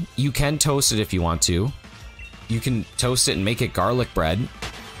bread. You can toast it if you want to. You can toast it and make it garlic bread.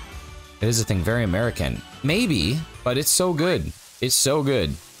 It is a thing, very American. Maybe, but it's so good. It's so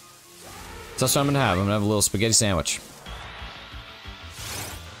good. So that's what I'm gonna have. I'm gonna have a little spaghetti sandwich.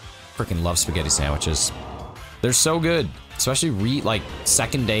 Freaking love spaghetti sandwiches. They're so good. Especially like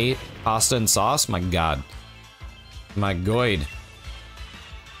second day pasta and sauce. My god. My god.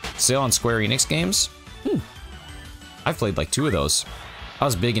 Sale on Square Enix games? I've played like 2 of those. I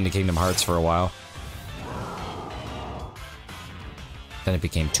was big into Kingdom Hearts for a while. Then it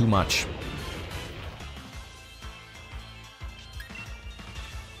became too much.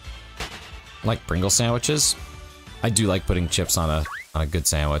 I like Pringle sandwiches. I do like putting chips on a good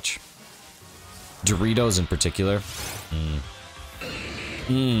sandwich. Doritos in particular.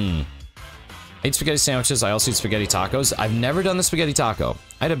 I eat spaghetti sandwiches. I also eat spaghetti tacos. I've never done the spaghetti taco.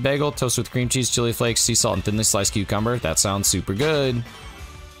 I had a bagel, toast with cream cheese, chili flakes, sea salt, and thinly sliced cucumber. That sounds super good.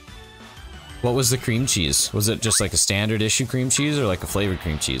 What was the cream cheese? Was it just like a standard issue cream cheese or like a flavored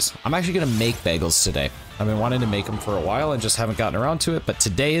cream cheese? I'm actually gonna make bagels today. I've been wanting to make them for a while and just haven't gotten around to it, but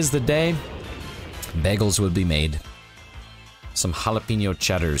today is the day bagels would be made. Some jalapeno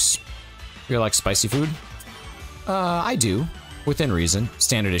cheddars. You like spicy food? I do, within reason.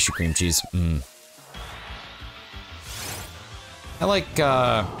 Standard issue cream cheese. I like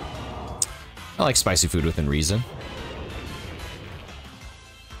spicy food within reason.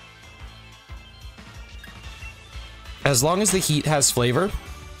 As long as the heat has flavor,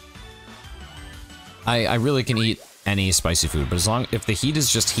 I really can eat any spicy food, but if the heat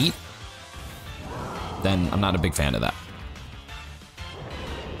is just heat, then I'm not a big fan of that.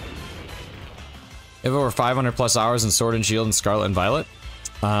 If over 500 plus hours in Sword and Shield and Scarlet and Violet,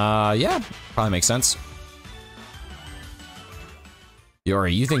 yeah, probably makes sense.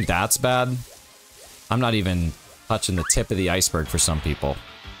 Yori, you think that's bad? I'm not even touching the tip of the iceberg for some people.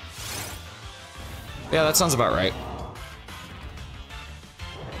 Yeah, that sounds about right.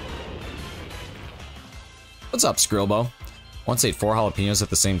 What's up, Skrillbo? Once ate 4 jalapenos at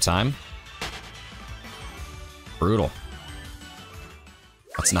the same time? Brutal.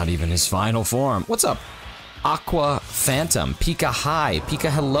 That's not even his final form. What's up? Aqua Phantom. Pika hi. Pika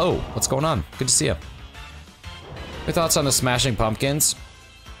hello. What's going on? Good to see you. Your thoughts on the Smashing Pumpkins?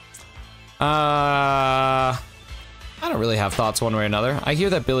 I don't really have thoughts one way or another. I hear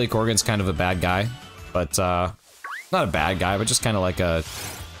that Billy Corgan's kind of a bad guy, but not a bad guy, but just kind of like a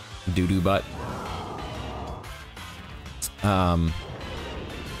doo-doo butt.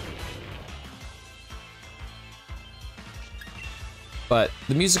 But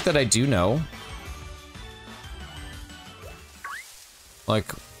the music that I do know,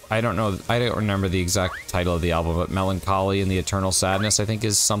 like, I don't remember the exact title of the album, but Melancholy and the Eternal Sadness, I think,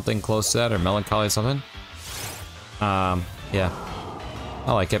 is something close to that, or Melancholy something. Yeah.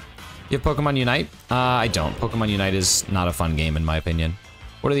 I like it. You have Pokemon Unite? I don't. Pokemon Unite is not a fun game, in my opinion.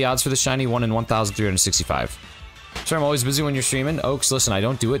 What are the odds for the shiny? 1 in 1,365. Sure, I'm always busy when you're streaming. Oaks, listen, I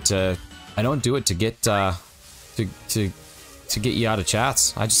don't do it to get, to get you out of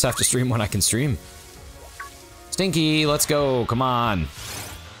chats. I just have to stream when I can stream. Stinky, let's go, come on.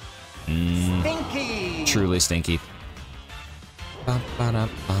 Stinky! Truly stinky.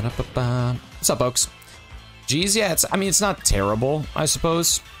 What's up, Oaks? Geez, yeah, I mean, it's not terrible, I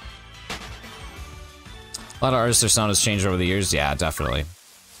suppose. A lot of artists, their sound has changed over the years. Yeah, definitely.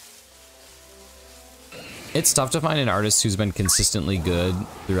 It's tough to find an artist who's been consistently good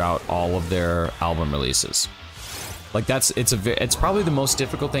throughout all of their album releases. Like it's probably the most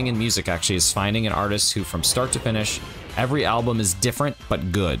difficult thing in music, actually, is finding an artist who from start to finish, every album is different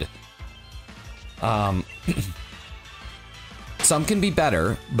but good. Some can be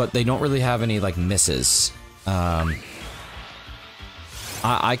better, but they don't really have any, like, misses.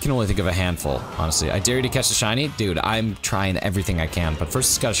 I can only think of a handful, honestly. I dare you to catch the shiny? Dude, I'm trying everything I can, but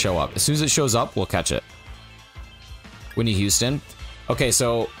first it's gotta show up. As soon as it shows up, we'll catch it. Whitney Houston. Okay,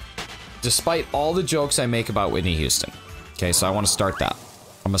 so, despite all the jokes I make about Whitney Houston, okay, so I want to start that.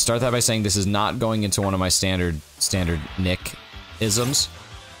 I'm gonna start that by saying this is not going into one of my standard Nick-isms.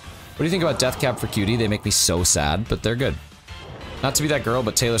 What do you think about Death Cab for Cutie? They make me so sad, but they're good. Not to be that girl,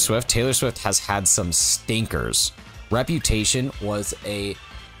 but Taylor Swift. Taylor Swift has had some stinkers. Reputation was a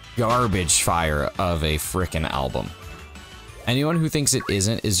garbage fire of a frickin' album. Anyone who thinks it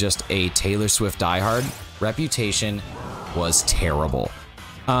isn't is just a Taylor Swift diehard. Reputation was terrible.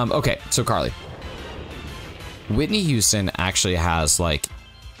 Okay, so Carly. Whitney Houston actually has, like,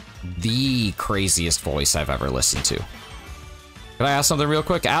 the craziest voice I've ever listened to. Can I ask something real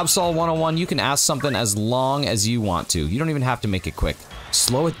quick? Absol 101, you can ask something as long as you want to. You don't even have to make it quick.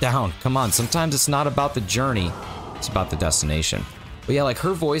 Slow it down. Come on, sometimes it's not about the journey, it's about the destination. But yeah, like,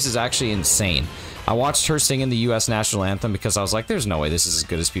 her voice is actually insane. I watched her sing in the US National Anthem because I was like, there's no way this is as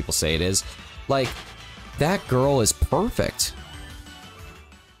good as people say it is. Like, that girl is perfect.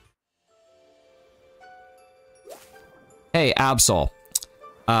 Hey, Absol.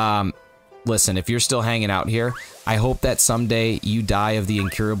 Listen, if you're still hanging out here, I hope that someday you die of the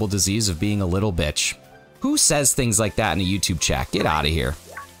incurable disease of being a little bitch. Who says things like that in a YouTube chat? Get out of here.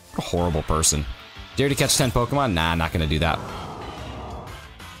 What a horrible person. Dare to catch 10 Pokemon? Nah, not gonna do that.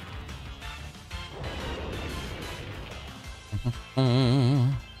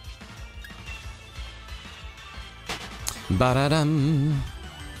 Ba-da-dum.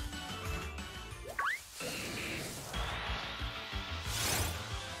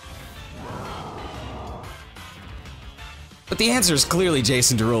 But the answer is clearly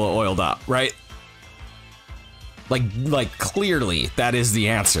Jason Derulo oiled up, right? Like clearly that is the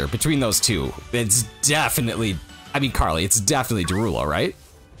answer between those two. It's definitely, I mean, Carly, it's definitely Derulo, right?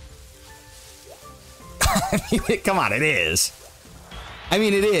 I mean, come on, it is. I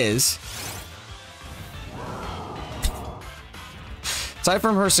mean, it is. Aside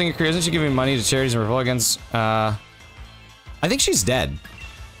from her singing career, isn't she giving money to charities and Republicans? I think she's dead.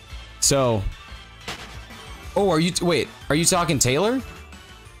 So. Oh, are you, wait, are you talking Taylor?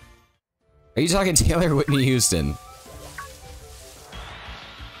 Are you talking Taylor or Whitney Houston?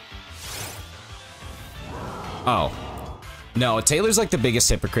 Oh. No, Taylor's like the biggest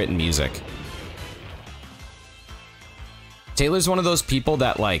hypocrite in music. Taylor's one of those people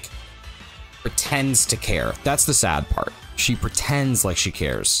that, like, pretends to care. That's the sad part. She pretends like she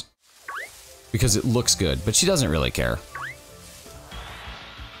cares. Because it looks good, but she doesn't really care.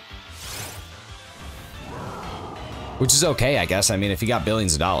 Which is okay, I guess. I mean, if you got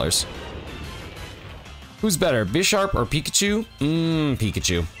billions of dollars. Who's better, Bisharp or Pikachu?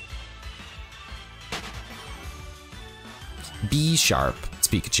 Pikachu. B-Sharp. It's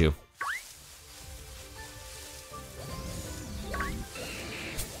Pikachu.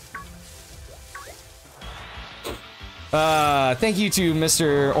 Thank you to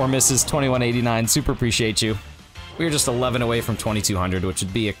Mr. or Mrs. 2189. Super appreciate you. We are just 11 away from 2200, which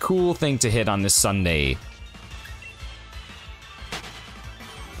would be a cool thing to hit on this Sunday.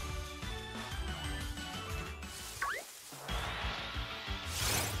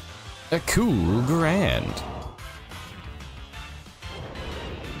 A cool grand.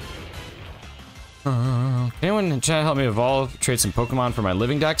 Can anyone in chat help me evolve, trade some Pokemon for my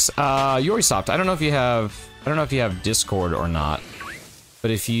living decks? You already stopped. I don't know if you have Discord or not.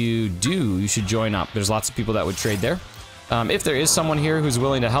 But if you do, you should join up. There's lots of people that would trade there. If there is someone here who's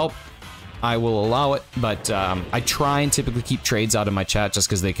willing to help, I will allow it. But I try and typically keep trades out of my chat just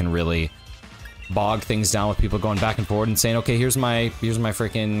because they can really bog things down with people going back and forth and saying, okay, here's my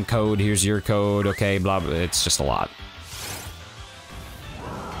freaking code, here's your code, okay, blah, blah. It's just a lot.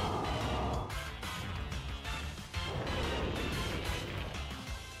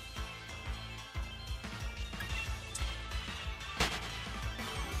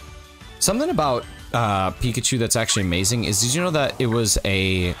 Something about Pikachu that's actually amazing is, did you know that it was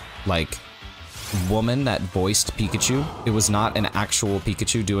a, like, woman that voiced Pikachu? It was not an actual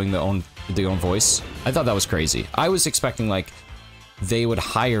Pikachu doing the own voice. I thought that was crazy. I was expecting, like, they would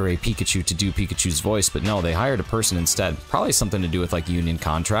hire a Pikachu to do Pikachu's voice, but no, they hired a person instead. Probably something to do with, like, union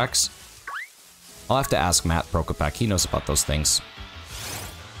contracts. I'll have to ask Matt Prokopek. He knows about those things.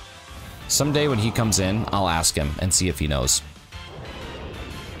 Someday when he comes in, I'll ask him and see if he knows.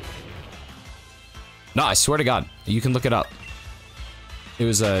 No, I swear to God, you can look it up. It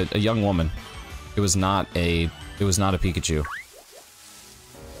was a young woman. It was not a Pikachu.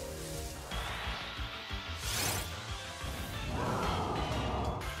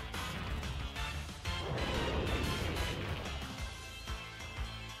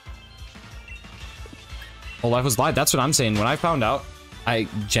 Whole life was lied. That's what I'm saying. When I found out, I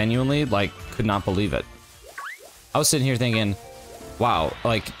genuinely, like, could not believe it. I was sitting here thinking, wow,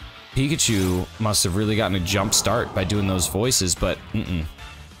 like, Pikachu must have really gotten a jump start by doing those voices, but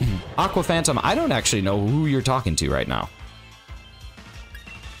Aqua Phantom, I don't actually know who you're talking to right now.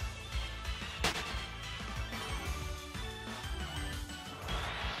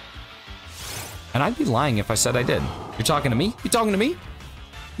 And I'd be lying if I said I did. You're talking to me? You talking to me?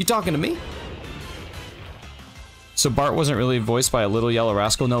 You talking to me? So Bart wasn't really voiced by a little yellow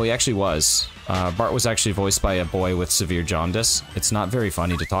rascal? No, he actually was. Bart was actually voiced by a boy with severe jaundice. It's not very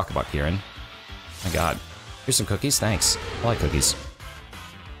funny to talk about, Kieran. My god. Here's some cookies, thanks. I like cookies.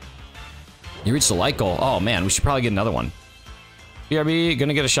 You reached the light goal. Oh man, we should probably get another one. BRB,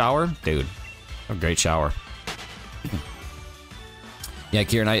 gonna get a shower? Dude, a great shower. Yeah,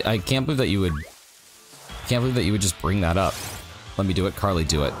 Kieran, I can't believe that you would... Can't believe that you would just bring that up. Let me do it. Carly,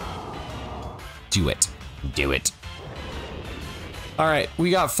 do it. Do it. Do it. Alright,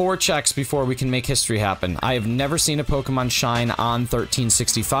 we got 4 checks before we can make history happen. I have never seen a Pokemon shine on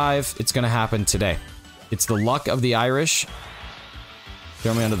 1365. It's gonna happen today. It's the luck of the Irish.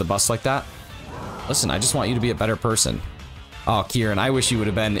 Throw me under the bus like that. Listen, I just want you to be a better person. Oh, Kieran, I wish you would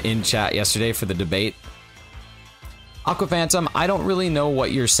have been in chat yesterday for the debate. Aqua Phantom, I don't really know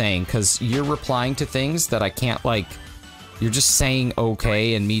what you're saying, because you're replying to things that I can't, like... You're just saying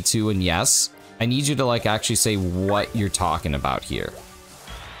okay and me too and yes. I need you to, like, actually say what you're talking about here.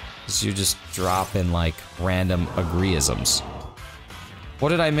 Because you're just dropping, like, random agreeisms. What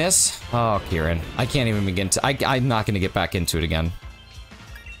did I miss? Oh, Kieran. I can't even begin to... I'm not going to get back into it again.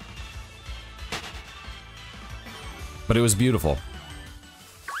 But it was beautiful.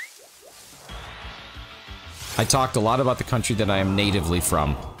 I talked a lot about the country that I am natively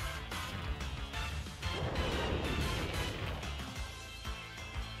from.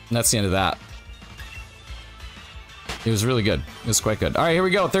 And that's the end of that. It was really good. It was quite good. Alright, here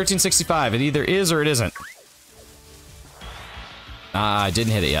we go. 1365. It either is or it isn't. I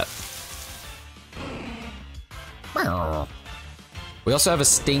didn't hit it yet. We also have a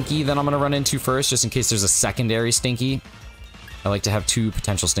Stinky that I'm going to run into first, just in case there's a secondary Stinky. I like to have 2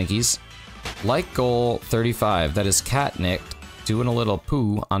 potential Stinkies. Like goal 35. That is Catnick doing a little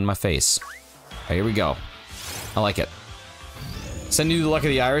poo on my face. Alright, here we go. I like it. Send you the luck of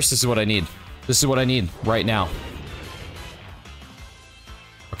the Irish. This is what I need. This is what I need right now.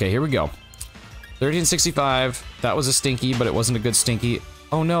 Okay, here we go. 1365. That was a Stinky, but it wasn't a good Stinky.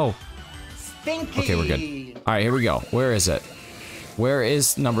 Oh no. Stinky. Okay, we're good. Alright, here we go. Where is it? Where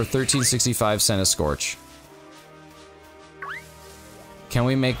is number 1365 Centiskorch? Can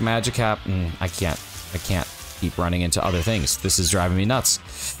we make Magikarp? I can't. I can't keep running into other things. This is driving me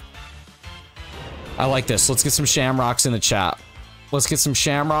nuts. I like this. Let's get some Shamrocks in the chat. Let's get some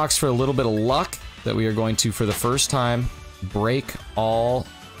Shamrocks for a little bit of luck that we are going to, for the first time, break all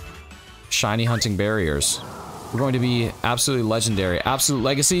shiny hunting barriers. We're going to be absolutely legendary. Absolute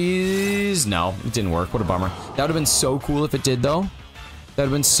legacies? No, it didn't work. What a bummer. That would have been so cool if it did, though. That would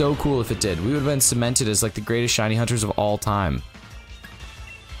have been so cool if it did. We would have been cemented as like the greatest shiny hunters of all time.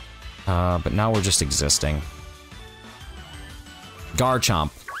 But now we're just existing.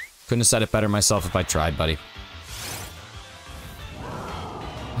 Garchomp. Couldn't have said it better myself if I tried, buddy.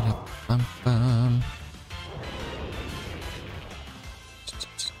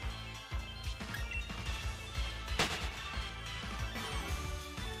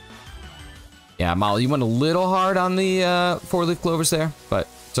 Yeah, Molly, you went a little hard on the 4-leaf clovers there, but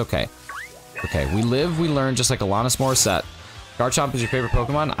it's okay. Okay, we live, we learn, just like Alanis Morissette. Garchomp is your favorite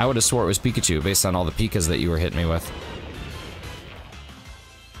Pokemon? I would have swore it was Pikachu, based on all the Pikas that you were hitting me with.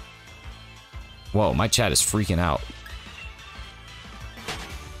 Whoa, my chat is freaking out.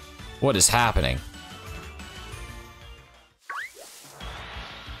 What is happening?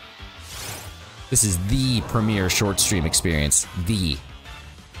 This is the premier short stream experience. The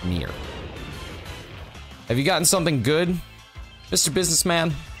premier. Have you gotten something good, Mr.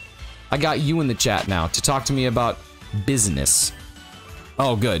 Businessman? I got you in the chat now to talk to me about business.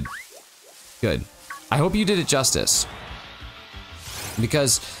 Oh, good. Good. I hope you did it justice.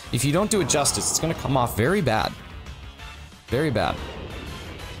 Because if you don't do it justice, it's going to come off very bad. Very bad.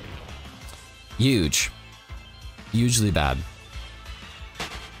 Huge. Hugely bad.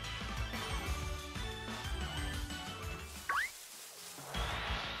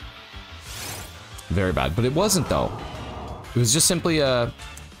 Very bad. But it wasn't, though. It was just simply a...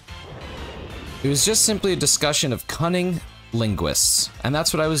 It was just simply a discussion of cunning linguists. And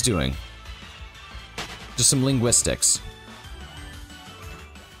that's what I was doing. Just some linguistics.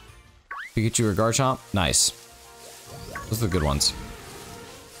 Pikachu or Garchomp? Nice. Those are the good ones.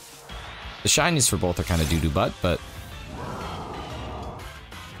 The shinies for both are kind of doo-doo butt, but...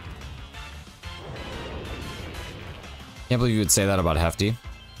 Can't believe you would say that about Hefty.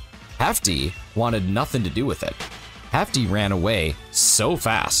 Hefty wanted nothing to do with it. Hefty ran away so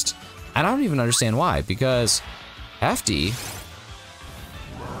fast. And I don't even understand why, because Hefty,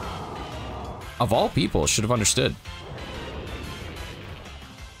 of all people, should have understood.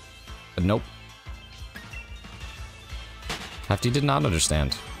 But nope. Hefty did not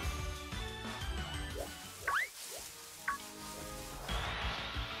understand.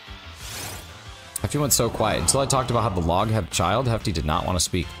 Hefty went so quiet. Until I talked about how the log had a child, Hefty did not want to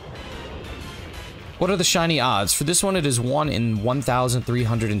speak. What are the shiny odds? For this one, it is 1 in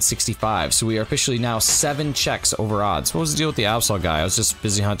 1,365, so we are officially now 7 checks over odds. What was the deal with the Absol guy? I was just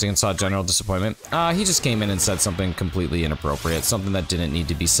busy hunting and saw general disappointment. He just came in and said something completely inappropriate, something that didn't need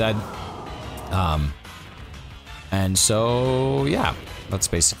to be said. And so, yeah, that's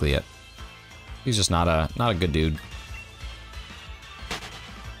basically it. He's just not a good dude.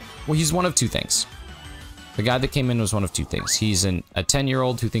 Well, he's one of two things. The guy that came in was one of two things. He's a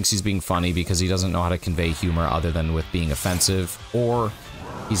 10-year-old who thinks he's being funny because he doesn't know how to convey humor other than with being offensive, or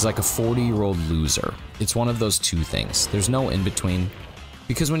he's like a 40-year-old loser. It's one of those two things. There's no in-between.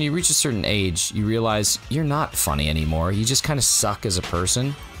 Because when you reach a certain age, you realize you're not funny anymore. You just kind of suck as a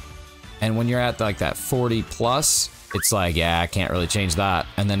person. And when you're at like that 40 plus, it's like, yeah, I can't really change that.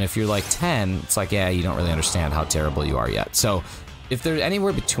 And then if you're like 10, it's like, yeah, you don't really understand how terrible you are yet. So if they're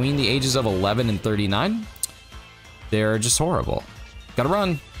anywhere between the ages of 11 and 39, they're just horrible. Gotta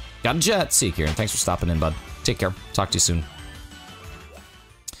run. Got a jet. See you, Kieran. Thanks for stopping in, bud. Take care. Talk to you soon.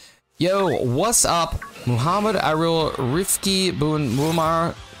 Yo, what's up? Muhammad Arul Rifki Bun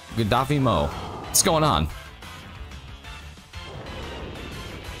Muammar Gaddafi Mo. What's going on?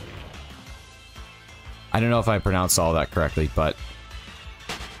 I don't know if I pronounced all that correctly, but...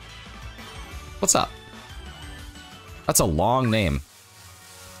 What's up? That's a long name.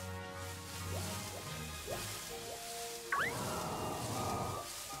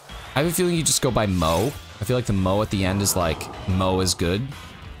 I have a feeling you just go by Mo. I feel like the Mo at the end is like, Mo is good.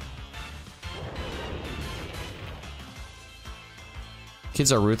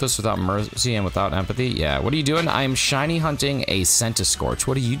 Kids are ruthless without mercy and without empathy. Yeah, what are you doing? I'm shiny hunting a Centiskorch.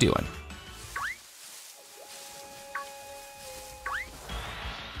 What are you doing?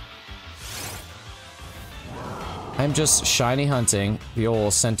 I'm just shiny hunting the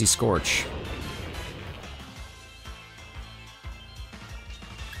old Centiskorch.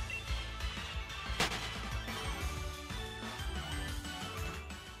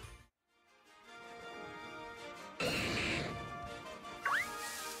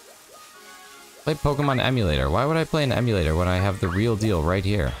 Play Pokemon emulator. Why would I play an emulator when I have the real deal right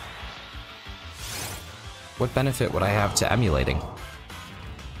here? What benefit would I have to emulating?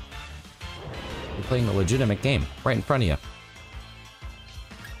 You're playing a legitimate game right in front of you.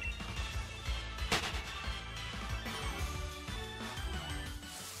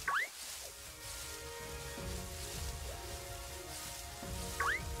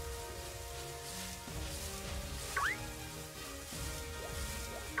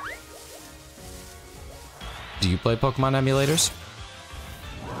 Do you play Pokemon emulators?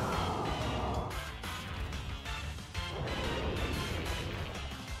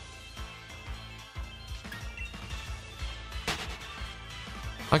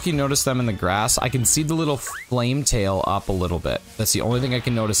 How can you notice them in the grass? I can see the little flame tail up a little bit. That's the only thing I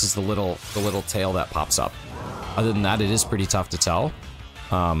can notice is the little tail that pops up. Other than that, it is pretty tough to tell.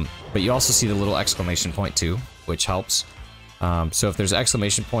 But you also see the little exclamation point too, which helps. So if there's an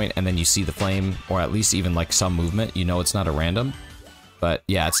exclamation point and then you see the flame, or at least even like some movement, you know it's not a random. But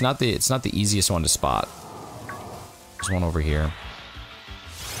yeah, it's not the easiest one to spot. There's one over here.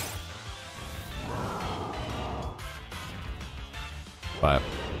 But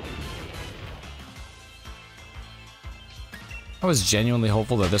I was genuinely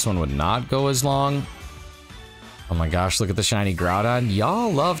hopeful that this one would not go as long. Oh my gosh, look at the shiny Groudon.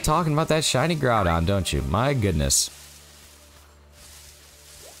 Y'all love talking about that shiny Groudon, don't you? My goodness.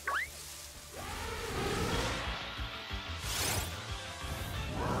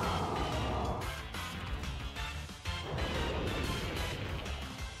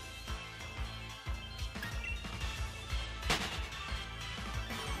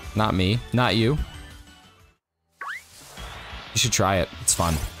 Not me. Not you. You should try it. It's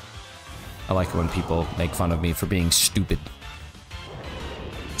fun. I like it when people make fun of me for being stupid.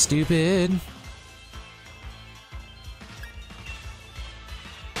 Stupid.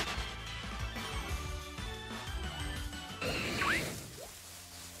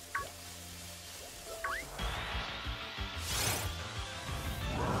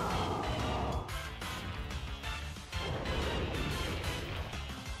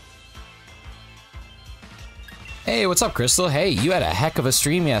 Hey, what's up, Crystal? Hey, you had a heck of a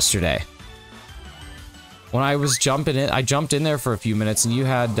stream yesterday. When I was jumping in, I jumped in there for a few minutes, and you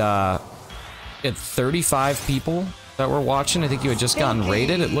had 35 people that were watching. I think you had just gotten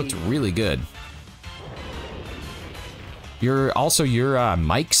rated. It looked really good. Your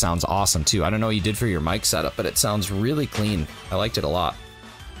mic sounds awesome too. I don't know what you did for your mic setup, but it sounds really clean. I liked it a lot.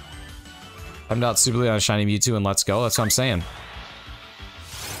 I'm not stupidly on a shiny Mewtwo and let's go. That's what I'm saying.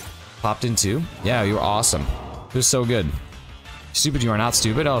 Popped in too. Yeah, you were awesome. It was so good. Stupid, you are not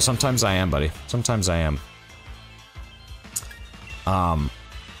stupid. Oh, sometimes I am, buddy. Sometimes I am.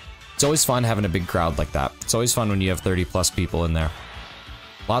 It's always fun having a big crowd like that. It's always fun when you have 30 plus people in there.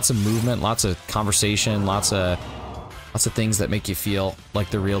 Lots of movement, lots of conversation, lots of things that make you feel like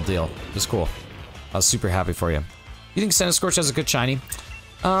the real deal. It was cool. I was super happy for you. You think Centiskorch has a good shiny?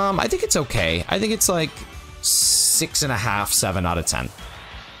 I think it's okay. I think it's like 6.5, 7 out of 10.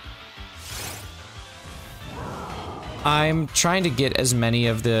 I'm trying to get as many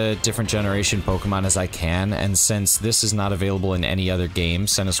of the different generation Pokemon as I can, and since this is not available in any other game,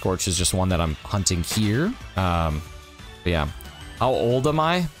 Centiskorch is just one that I'm hunting here. But yeah. How old am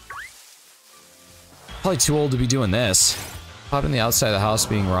I? Probably too old to be doing this. Popping the outside of the house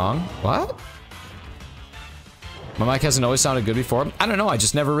being wrong. What? My mic hasn't always sounded good before. I don't know, I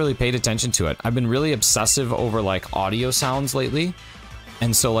just never really paid attention to it. I've been really obsessive over like audio sounds lately.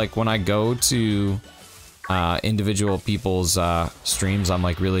 And so like when I go to individual people's streams, I'm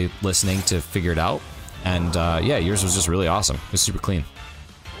like really listening to figure it out. And yeah, yours was just really awesome. It was super clean.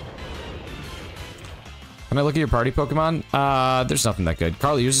 Can I look at your party Pokemon? There's nothing that good.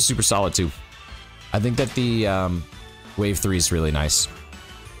 Carly, yours is super solid too. I think that the Wave 3 is really nice.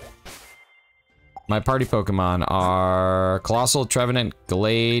 My party Pokemon are Colossal, Trevenant,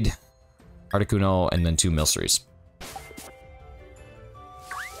 Glade, Articuno, and then 2 Milceries.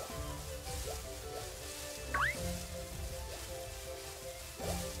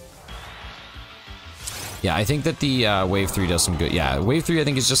 Yeah, I think that the Wave 3 does some good. Yeah, Wave 3 I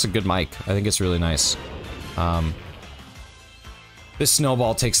think is just a good mic. I think it's really nice. This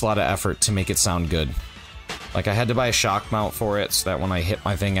snowball takes a lot of effort to make it sound good. Like, I had to buy a shock mount for it so that when I hit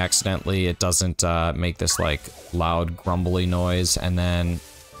my thing accidentally, it doesn't make this, like, loud, grumbly noise. And then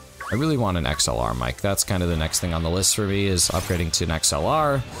I really want an XLR mic. That's kind of the next thing on the list for me, is upgrading to an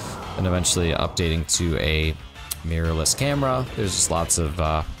XLR and eventually updating to a mirrorless camera. There's just lots of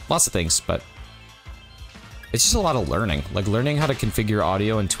things, but it's just a lot of learning. Like, learning how to configure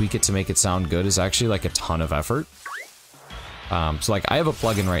audio and tweak it to make it sound good is actually, like, a ton of effort. So, like, I have a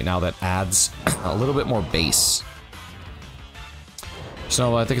plugin right now that adds a little bit more bass.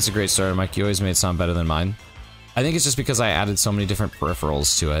 So, I think it's a great starter mic. You always made it sound better than mine. I think it's just because I added so many different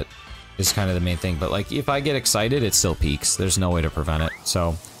peripherals to it, is kind of the main thing. But, like, if I get excited, it still peaks. There's no way to prevent it.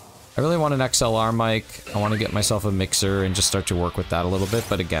 So, I really want an XLR mic. I want to get myself a mixer and just start to work with that a little bit.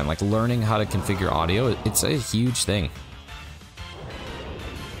 But again, like, learning how to configure audio, it's a huge thing.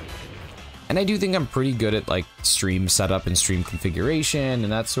 And I do think I'm pretty good at, like, stream setup and stream configuration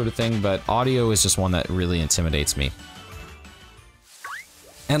and that sort of thing, but audio is just one that really intimidates me.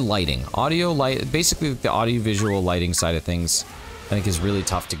 And lighting. Basically the audio-visual lighting side of things, I think is really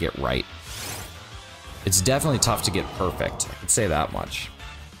tough to get right. It's definitely tough to get perfect, I can say that much.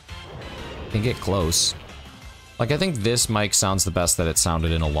 Can get close. Like, I think this mic sounds the best that it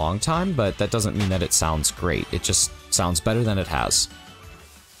sounded in a long time, but that doesn't mean that it sounds great. It just sounds better than it has.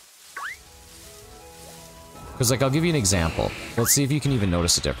 Because, like, I'll give you an example. Let's see if you can even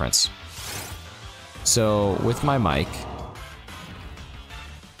notice a difference. So, with my mic,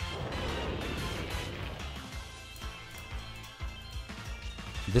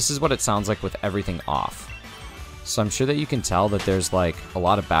 this is what it sounds like with everything off. So I'm sure that you can tell that there's, like, a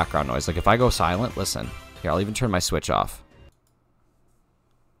lot of background noise. Like, if I go silent, listen. Here, I'll even turn my switch off.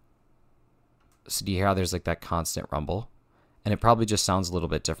 So do you hear how there's, like, that constant rumble? And it probably just sounds a little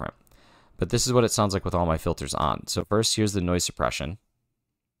bit different. But this is what it sounds like with all my filters on. So first, here's the noise suppression.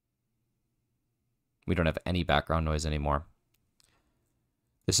 We don't have any background noise anymore.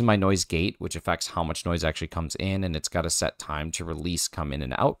 This is my noise gate, which affects how much noise actually comes in, and it's got a set time to release, come in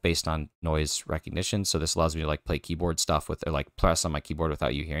and out based on noise recognition. So this allows me to, like, play keyboard stuff with, or, like, press on my keyboard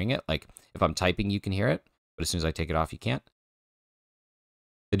without you hearing it. Like, if I'm typing, you can hear it, but as soon as I take it off, you can't.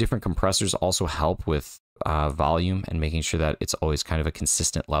 The different compressors also help with volume and making sure that it's always kind of a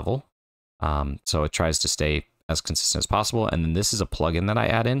consistent level. So it tries to stay as consistent as possible. And then this is a plugin that I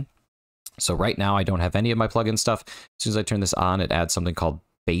add in. So right now I don't have any of my plugin stuff. As soon as I turn this on, it adds something called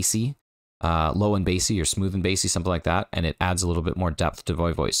bassy, low and bassy, or smooth and bassy, something like that. And it adds a little bit more depth to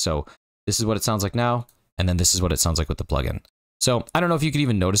voice. So this is what it sounds like now. And then this is what it sounds like with the plugin. So I don't know if you could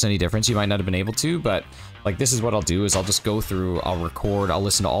even notice any difference. You might not have been able to, but like this is what I'll do is I'll just go through, I'll record, I'll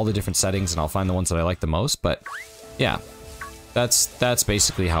listen to all the different settings and I'll find the ones that I like the most. But yeah, that's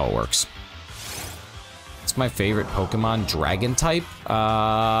basically how it works. It's my favorite Pokemon, Dragon type.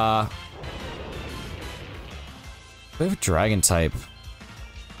 Favorite Dragon type.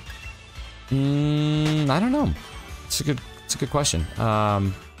 I don't know. It's a good question.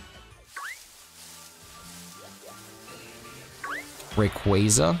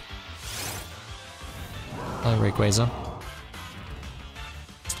 Rayquaza. I like Rayquaza.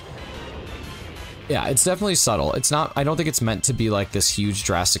 Yeah, it's definitely subtle. It's not, I don't think it's meant to be like this huge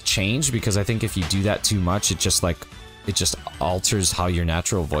drastic change, because I think if you do that too much, it just alters how your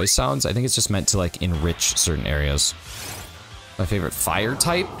natural voice sounds. I think it's just meant to like enrich certain areas. My favorite fire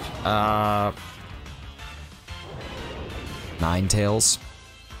type, Ninetales.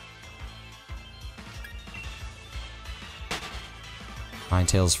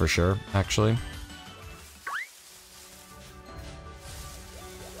 Ninetales for sure, actually.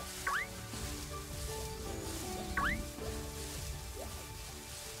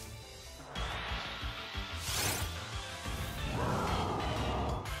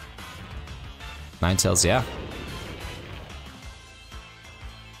 Ninetales, yeah.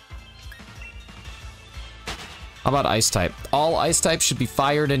 How about Ice type? All Ice types should be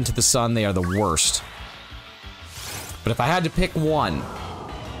fired into the sun. They are the worst. But if I had to pick one,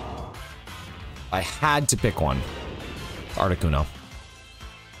 Articuno.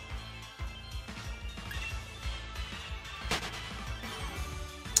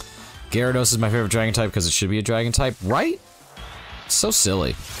 Gyarados is my favorite dragon type because it should be a dragon type, right? So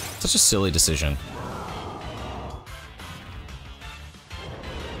silly. Such a silly decision.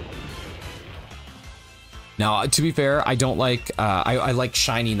 Now, to be fair, I don't like, I like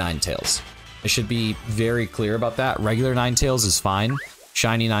shiny Ninetales. I should be very clear about that. Regular Ninetales is fine.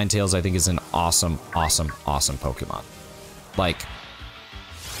 Shiny Ninetales, I think, is an awesome, awesome, awesome Pokemon. Like,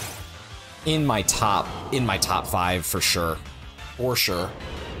 in my top 5 for sure. For sure.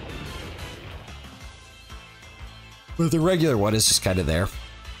 But the regular one is just kind of there.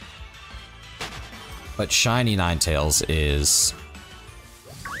 But shiny Ninetales is...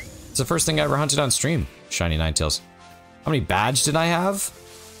 It's the first thing I ever hunted on stream. Shiny Ninetales. How many badges did I have?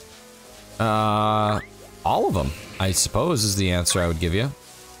 All of them, I suppose, is the answer I would give you.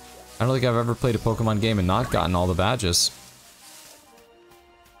 I don't think I've ever played a Pokemon game and not gotten all the badges.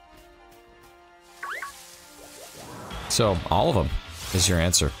 So, all of them is your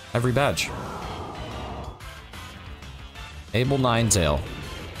answer. Every badge. Able Ninetail.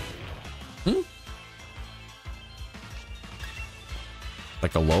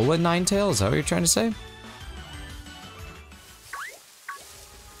 Like a Lola Ninetail? Is that what you're trying to say?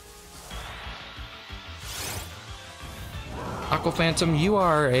 Aqua Phantom, you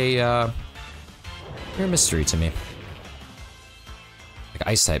are a, you're a mystery to me. Like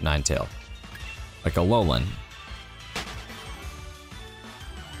Ice-type Ninetail. Like a Alolan.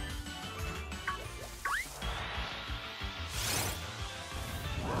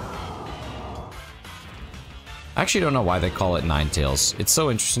 I actually don't know why they call it Ninetales. It's so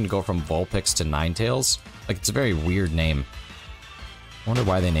interesting to go from Vulpix to Ninetales. Like, it's a very weird name. I wonder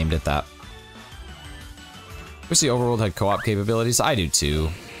why they named it that. Wish the overworld had co-op capabilities. I do too.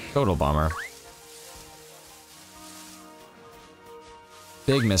 Total bummer.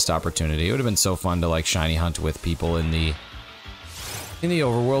 Big missed opportunity. It would have been so fun to like shiny hunt with people in the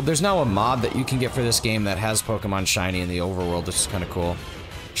overworld. There's now a mod that you can get for this game that has Pokemon shiny in the overworld, which is kind of cool.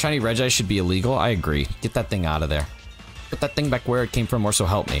 Shiny Reggie should be illegal. I agree. Get that thing out of there. Put that thing back where it came from, or so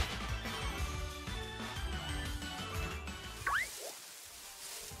help me.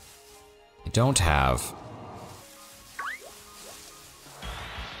 I don't have.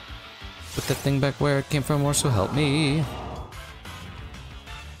 Put that thing back where it came from, or so help me.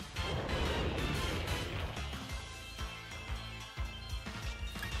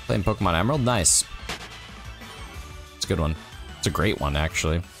 Playing Pokemon Emerald? Nice. It's a good one. It's a great one,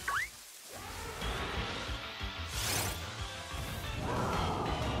 actually.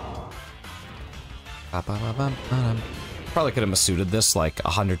 Probably could have Masuda this like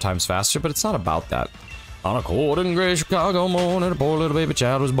 100 times faster, but it's not about that. On a cold and gray Chicago morning, a poor little baby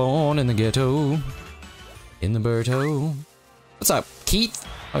child was born in the ghetto. In the Berto. What's up, Keith?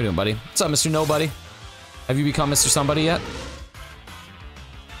 How you doing, buddy? What's up, Mr. Nobody? Have you become Mr. Somebody yet?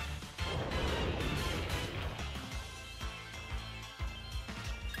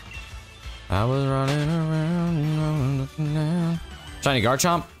 I was running around looking down. Shiny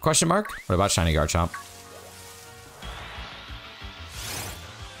Garchomp? Question mark? What about Shiny Garchomp?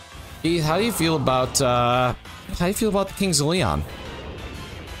 Keith, how do you feel about How do you feel about the Kings of Leon?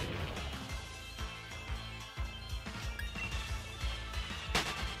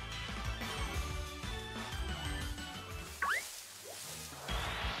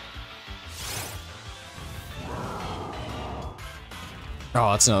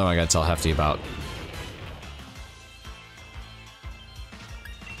 Oh, that's another one I gotta tell Hefty about.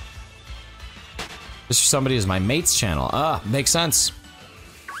 This for somebody is my mate's channel. Ah, makes sense.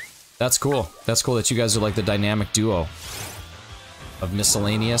 That's cool. That's cool that you guys are like the dynamic duo of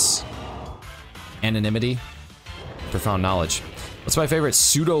miscellaneous anonymity, profound knowledge. What's my favorite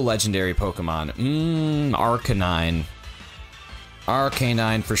pseudo-legendary Pokemon? Arcanine.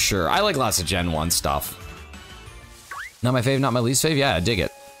 Arcanine for sure. I like lots of Gen 1 stuff. Not my fave, not my least fave? Yeah, I dig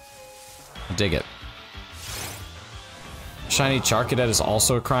it. I dig it. Shiny Charcadet is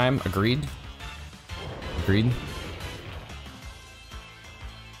also a crime. Agreed. Agreed.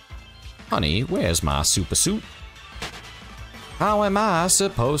 Honey, where's my super suit? How am I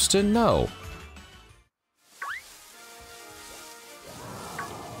supposed to know?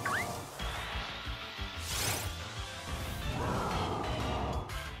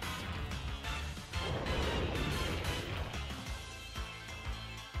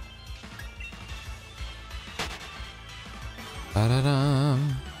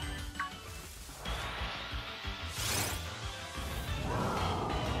 Ba-da-dum.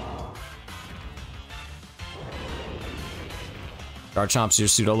 Garchomp's your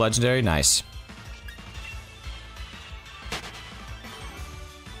pseudo-legendary? Nice.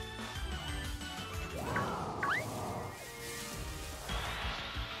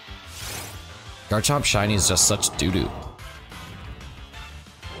 Garchomp shiny is just such doo-doo.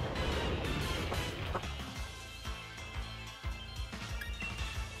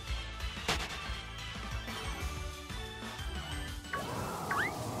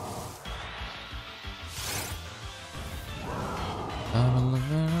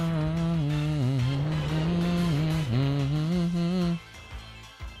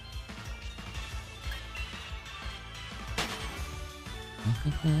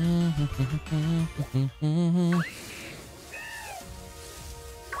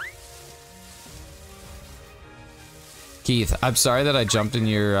 Keith, I'm sorry that I jumped in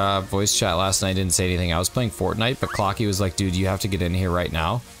your voice chat last night and didn't say anything. I was playing Fortnite, but Clocky was like, dude, you have to get in here right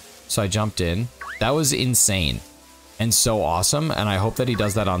now. So I jumped in. That was insane and so awesome, and I hope that he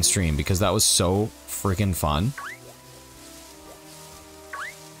does that on stream because that was so freaking fun.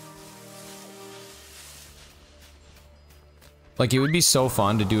 Like, it would be so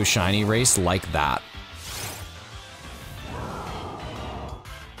fun to do a shiny race like that.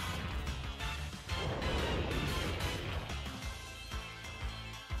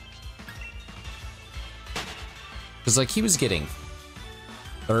 Because, like, he was getting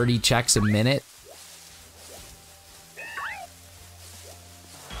 30 checks a minute.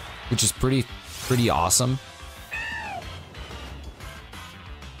 Which is pretty awesome.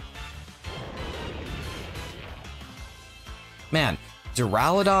 Man,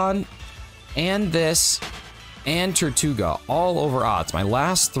 Duraludon, and this, and Tortuga, all over odds. My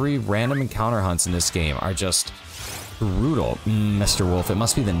last 3 random encounter hunts in this game are just brutal. Mr. Wolf, it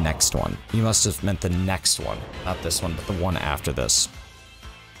must be the next one. You must have meant the next one. Not this one, but the one after this.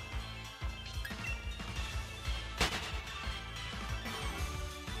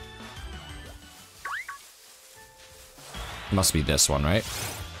 It must be this one, right?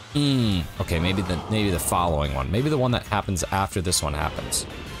 Okay, maybe the following one. Maybe the one that happens after this one happens.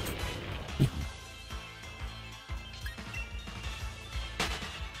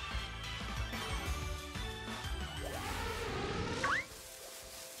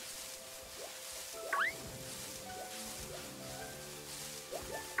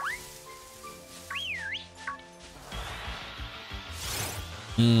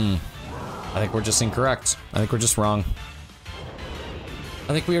 I think we're just incorrect. I think we're just wrong.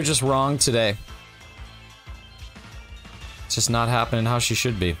 I think we are just wrong today. It's just not happening how she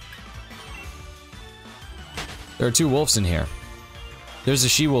should be. There are 2 wolves in here. There's a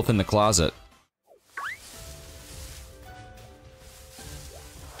she-wolf in the closet.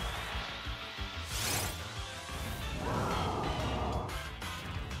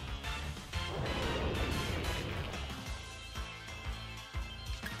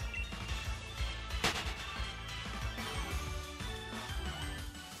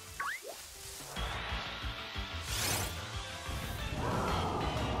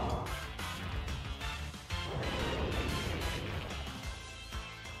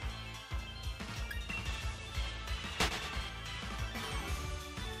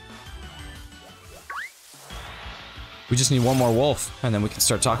 We just need one more wolf, and then we can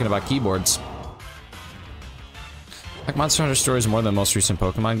start talking about keyboards. Like Monster Hunter Stories more than most recent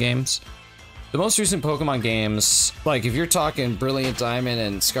Pokemon games. The most recent Pokemon games, like if you're talking Brilliant Diamond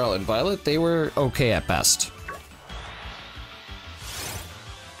and Scarlet and Violet, they were okay at best.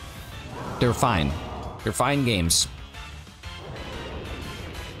 They're fine. They're fine games.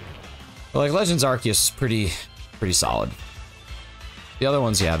 But like Legends Arceus is pretty solid. The other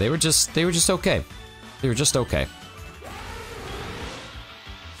ones, yeah, they were just okay. They were just okay.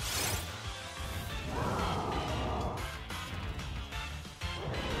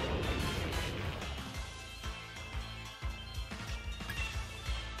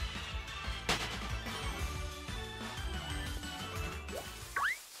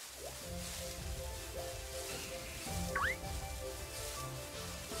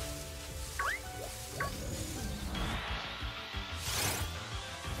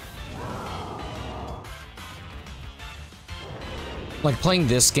 Like, playing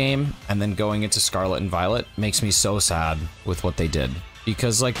this game and then going into Scarlet and Violet makes me so sad with what they did.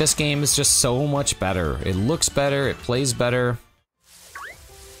 Because, like, this game is just so much better. It looks better, it plays better.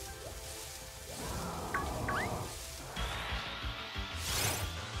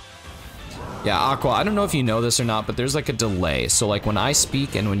 Yeah, Aqua, I don't know if you know this or not, but there's like a delay. So, like, when I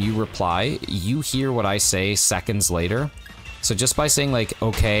speak and when you reply, you hear what I say seconds later. So just by saying, like,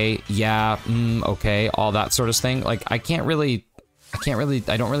 okay, yeah, okay, all that sort of thing, like, I don't really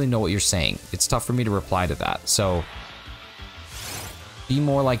know what you're saying. It's tough for me to reply to that. So be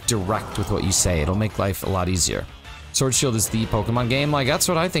more like direct with what you say. It'll make life a lot easier. Sword Shield is the Pokemon game. Like, that's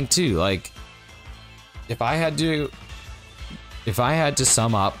what I think too. Like, if I had to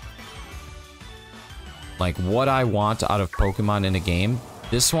sum up like what I want out of Pokemon in a game,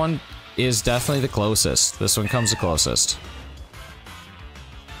 this one is definitely the closest. This one comes the closest.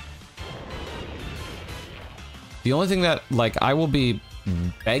 The only thing that, like, I will be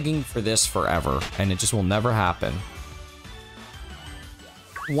begging for this forever, and it just will never happen.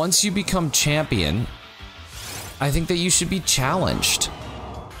 Once you become champion, I think that you should be challenged.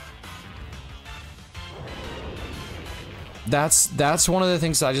 That's one of the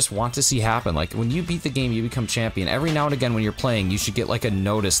things that I just want to see happen. Like, when you beat the game, you become champion. Every now and again when you're playing, you should get, like, a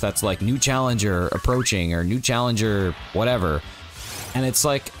notice that's like, new challenger approaching, or new challenger whatever. And it's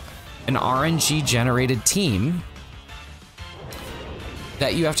like an RNG generated team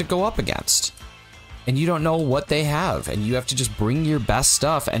that you have to go up against. And you don't know what they have, and you have to just bring your best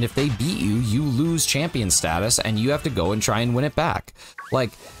stuff, and if they beat you, you lose champion status, and you have to go and try and win it back. Like,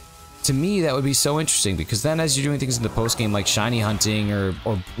 to me, that would be so interesting, because then as you're doing things in the post-game, like shiny hunting, or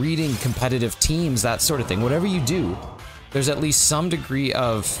breeding competitive teams, that sort of thing, whatever you do, there's at least some degree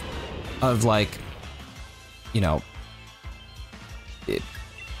of like, you know,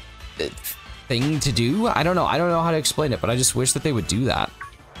 thing to do? I don't know how to explain it, but I just wish that they would do that.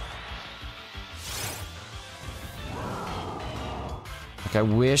 Like, I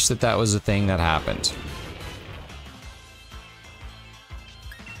wish that that was a thing that happened.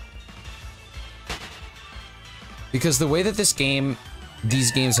 Because the way that these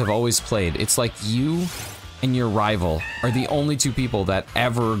games have always played, it's like you and your rival are the only two people that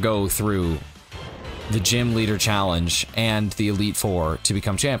ever go through the Gym Leader Challenge and the Elite Four to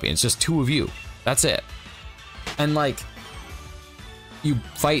become champions. Just two of you. That's it. And, like, you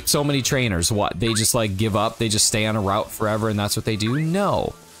fight so many trainers. What? They just, like, give up? They just stay on a route forever and that's what they do?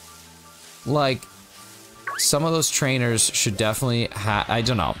 No. Like, some of those trainers should definitely I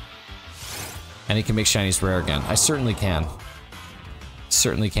don't know. And he can make shinies rare again. I certainly can.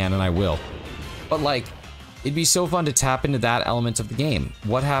 Certainly can, and I will. But, like, it'd be so fun to tap into that element of the game.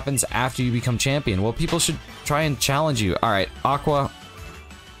 What happens after you become champion? Well, people should try and challenge you. Alright, Aqua,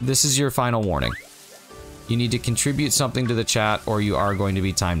 this is your final warning. You need to contribute something to the chat, or you are going to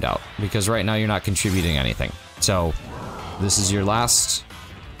be timed out. Because right now you're not contributing anything. So, this is your last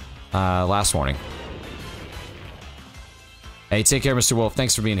warning. Hey, take care, Mr. Wolf.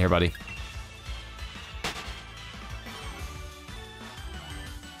 Thanks for being here, buddy.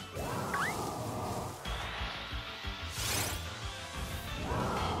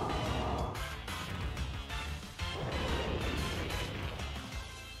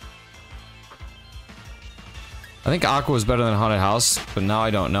 I think Aqua is better than Haunted House, but now I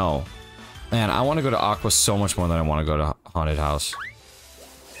don't know. Man, I want to go to Aqua so much more than I want to go to Haunted House.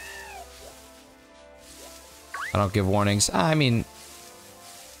 I don't give warnings. I mean,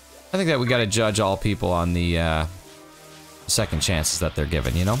 I think that we gotta judge all people on the second chances that they're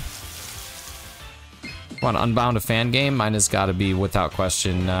given, you know? Come on, Unbound a fan game? Mine has got to be, without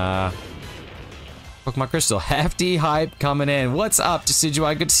question, Pokemon Crystal. Hefty hype coming in. What's up,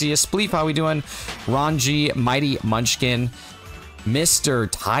 Decidueye? Good to see you. Spleef, how we doing? Ron G, Mighty Munchkin, Mr.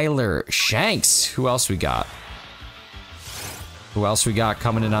 Tyler Shanks. Who else we got? Who else we got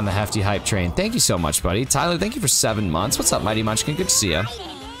coming in on the hefty hype train? Thank you so much, buddy. Tyler, thank you for 7 months. What's up, Mighty Munchkin? Good to see ya.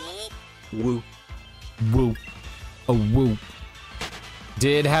 Woo. Woo. Oh, woo.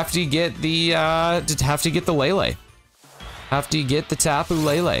 Did Hefty get the, Lele? Hefty get the Tapu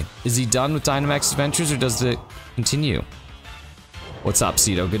Lele? Is he done with Dynamax Adventures or does it continue? What's up,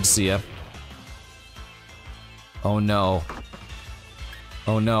 Cito? Good to see ya. Oh no.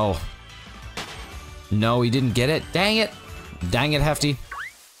 Oh no. No, he didn't get it. Dang it. Dang it, Hefty.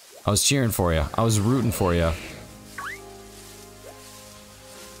 I was cheering for you. I was rooting for you.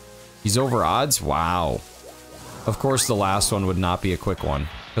 He's over odds? Wow. Of course the last one would not be a quick one.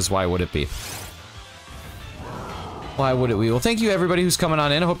 Because why would it be? Why would it be? Well, thank you everybody who's coming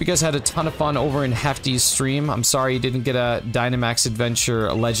on in. I hope you guys had a ton of fun over in Hefty's stream. I'm sorry you didn't get a Dynamax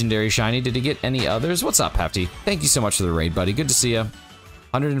Adventure Legendary Shiny. Did he get any others? What's up, Hefty? Thank you so much for the raid, buddy. Good to see you.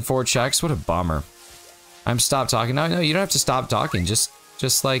 104 checks. What a bummer. I'm stopped talking. No, you don't have to stop talking. Just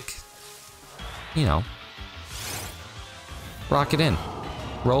like, you know, rock it in.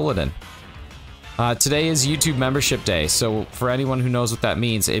 Roll it in. Today is YouTube membership day, so for anyone who knows what that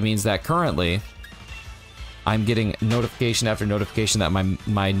means, it means that currently I'm getting notification after notification that my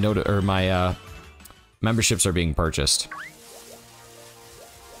memberships are being purchased.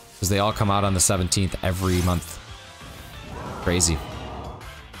 Because they all come out on the 17th every month. Crazy.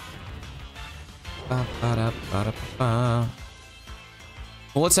 Well,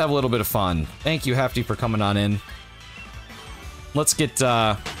 let's have a little bit of fun. Thank you, Hefty, for coming on in. Let's get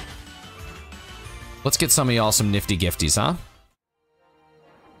some of y'all some nifty gifties, huh?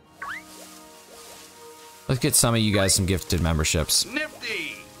 Let's get some of you guys some gifted memberships.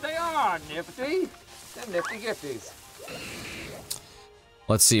 Nifty! They are nifty. They're nifty gifties.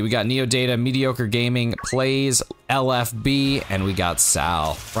 Let's see, we got Neo Data, Mediocre Gaming, Plays, LFB, and we got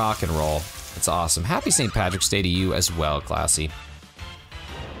Sal. Rock and roll. That's awesome. Happy St. Patrick's Day to you as well, Classy.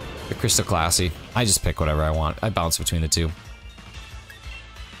 The Crystal Classy. I just pick whatever I want. I bounce between the two.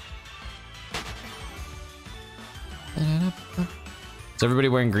 Is everybody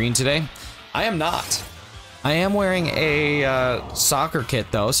wearing green today? I am not. I am wearing a soccer kit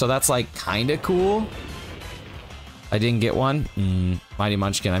though, so that's like kinda cool. I didn't get one. Mighty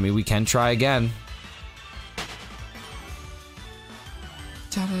Munchkin. I mean, we can try again.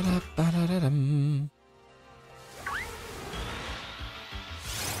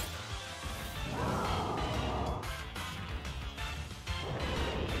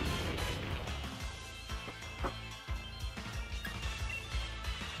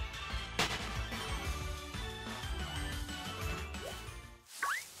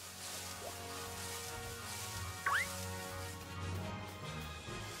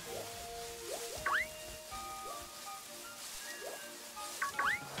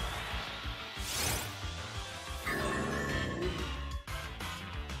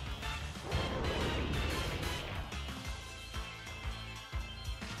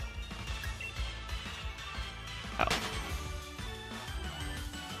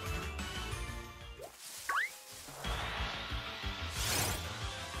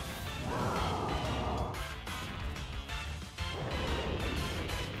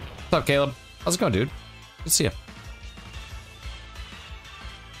 What's up, Caleb? How's it going, dude? Good to see you.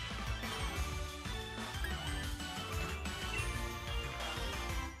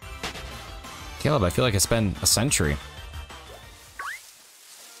 Caleb, I feel like it's been a century.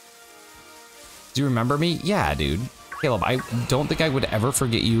 Do you remember me? Yeah, dude. Caleb, I don't think I would ever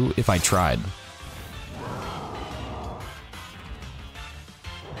forget you if I tried.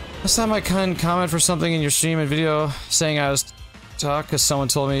 Last time I couldn't comment for something in your stream and video saying I was talk because someone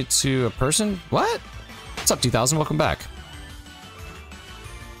told me to a person. What? What's up, 2000? Welcome back.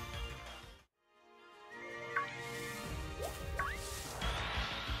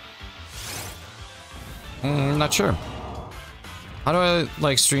 Not sure. How do I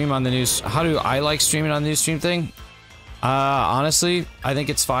like stream on the news? How do I like streaming on the new stream thing? Honestly, I think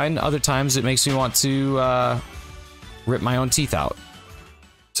it's fine. Other times it makes me want to rip my own teeth out.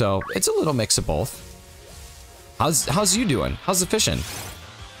 So it's a little mix of both. How's you doing? How's the fishing?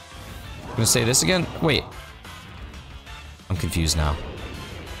 I'm gonna say this again? Wait. I'm confused now.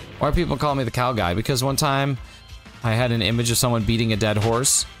 Why are people calling me the cow guy? Because one time I had an image of someone beating a dead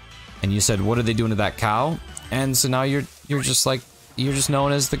horse and you said, what are they doing to that cow? And so now you're just like, you're just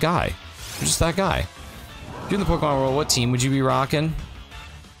known as the guy. You're just that guy. If you're in the Pokemon world, what team would you be rocking?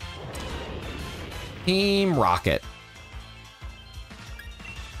 Team Rocket.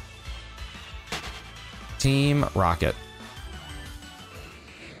 Team Rocket.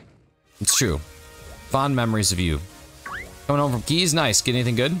 It's true. Fond memories of you. Coming home from Keys? Nice. Get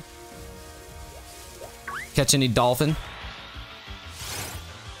anything good? Catch any dolphin?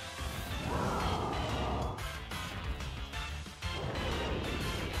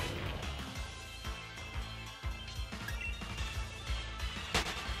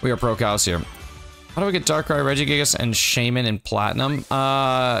 We are pro cows here. How do I get Darkrai, Regigigas, and Shaman in Platinum?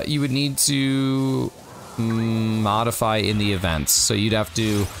 You would need to modify in the events. So you'd have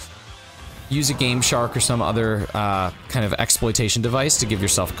to use a Game Shark or some other kind of exploitation device to give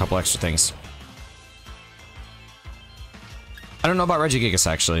yourself a couple extra things. I don't know about Regigigas,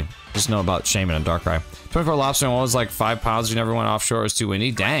 actually. Just know about Shaman and Darkrai. 24 lobster and one was like 5 pounds. You never went offshore. It was too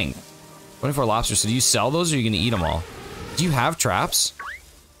windy. Dang. 24 lobsters. So do you sell those or are you going to eat them all? Do you have traps? I'm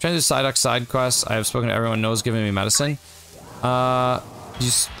trying to do Psyduck side quests. I have spoken to everyone knows giving me medicine.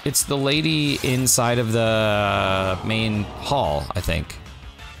 It's the lady inside of the main hall, I think.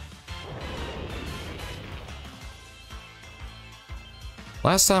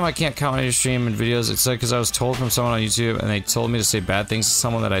 Last time I can't count on your stream and videos, it's like because I was told from someone on YouTube and they told me to say bad things to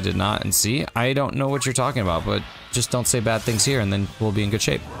someone that I did not and see. I don't know what you're talking about, but just don't say bad things here and then we'll be in good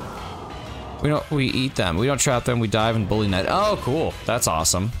shape. We eat them. We don't trap them. We dive and bully net. Oh, cool. That's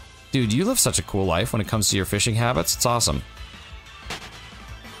awesome. Dude, you live such a cool life when it comes to your fishing habits. It's awesome.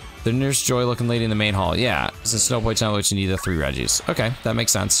 The Nurse Joy looking lady in the main hall. Yeah, it's a Snowboy Tunnel, which you need the 3 Reggies. Okay, that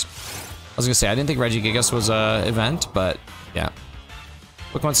makes sense. I was gonna say, I didn't think Regigigas was a event, but yeah.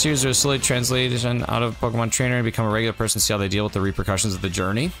 Pokemon series are a silly translation out of Pokemon Trainer and become a regular person, see how they deal with the repercussions of the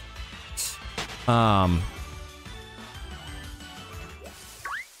journey. I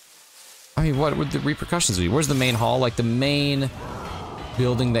mean, what would the repercussions be? Where's the main hall? Like, the main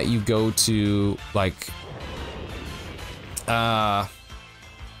building that you go to, like that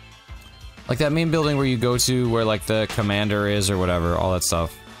main building where you go to where, like, the commander is or whatever, all that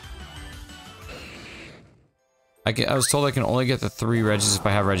stuff. I was told I can only get the 3 Reggies if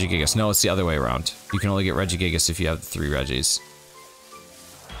I have Regigigas. No, it's the other way around. You can only get Regigigas if you have the 3 Reggies.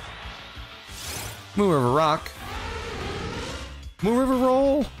 Moo River Rock. Moo River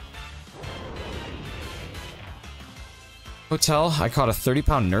Roll. Hotel. I caught a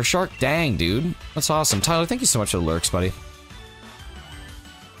 30-pound Nurse Shark. Dang, dude. That's awesome. Tyler, thank you so much for the lurks, buddy.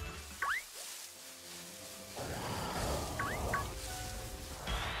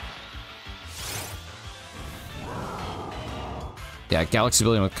 Yeah, Galaxy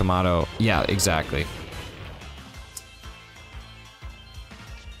Building with Kamado. Yeah, exactly.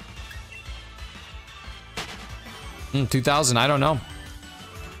 Hmm, 2000, I don't know.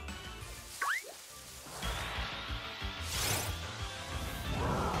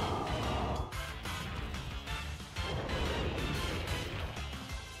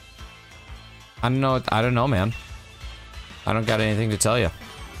 I don't know, man. I don't got anything to tell you.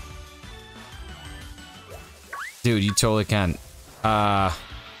 Dude, you totally can.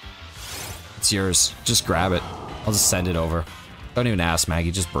 It's yours. Just grab it. I'll just send it over. Don't even ask,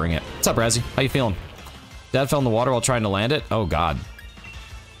 Maggie. Just bring it. What's up, Razzie? How you feeling? Dad fell in the water while trying to land it? Oh, God.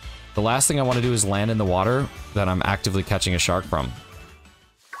 The last thing I want to do is land in the water that I'm actively catching a shark from.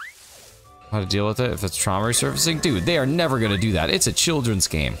 How to deal with it if it's trauma resurfacing? Dude, they are never going to do that. It's a children's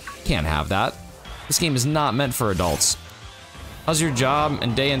game. Can't have that. This game is not meant for adults. How's your job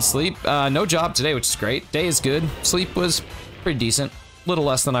and day and sleep? No job today, which is great. Day is good. Sleep was pretty decent. A little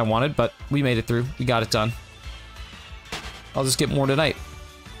less than I wanted, but we made it through. We got it done. I'll just get more tonight.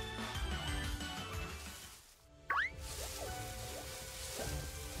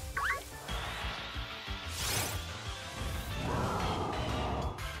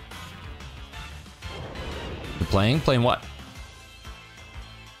 You're playing? Playing what?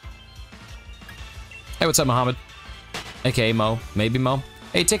 Hey, what's up, Mohammed? AKA Mo. Maybe Mo.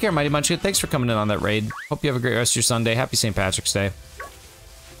 Hey, take care, Mighty Munchkin. Thanks for coming in on that raid. Hope you have a great rest of your Sunday. Happy St. Patrick's Day.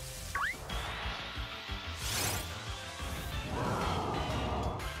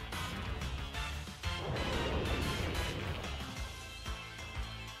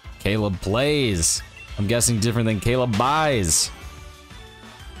 Caleb plays. I'm guessing different than Caleb buys.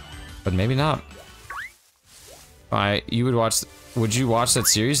 But maybe not. Alright, you would watch... Would you watch that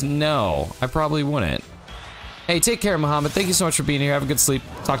series? No, I probably wouldn't. Hey, take care, Muhammad. Thank you so much for being here. Have a good sleep.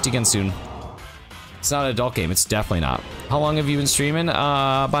 Talk to you again soon. It's not an adult game. It's definitely not. How long have you been streaming?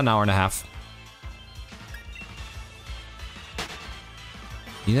 About an hour and a half.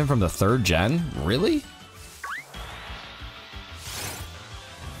 You them from the 3rd gen? Really?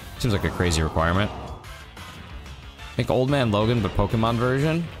 Seems like a crazy requirement. Make Old Man Logan, but Pokemon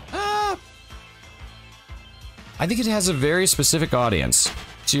version? I think it has a very specific audience.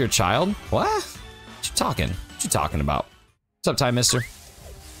 To your child? What? What you talking? What you talking about? What's up, Time Mister?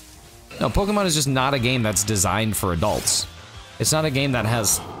 No, Pokemon is just not a game that's designed for adults. It's not a game that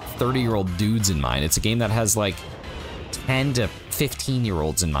has 30-year-old dudes in mind. It's a game that has like 10 to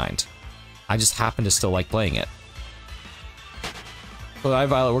 15-year-olds in mind. I just happen to still like playing it. Well, I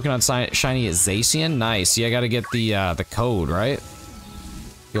Violet working on shiny Zacian. Nice. Yeah, I gotta get the code, right?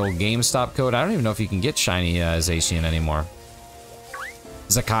 The old GameStop code. I don't even know if you can get shiny Zacian anymore.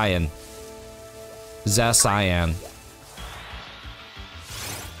 Zakayan. Zacian.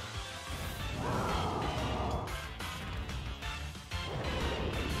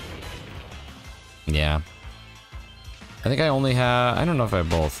 Yeah. I think I only have... I don't know if I have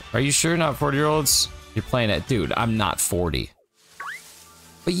both. Are you sure not 40-year-olds? You're playing it. Dude, I'm not 40.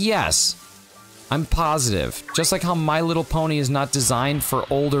 But yes, I'm positive. Just like how My Little Pony is not designed for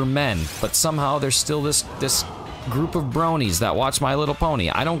older men, but somehow there's still this group of bronies that watch My Little Pony.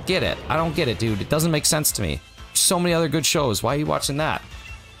 I don't get it. I don't get it, dude. It doesn't make sense to me. There's so many other good shows. Why are you watching that?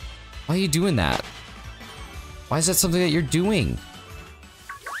 Why are you doing that? Why is that something that you're doing?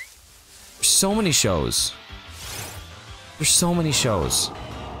 There's so many shows. There's so many shows.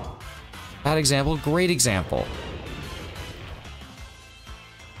 Bad example, great example.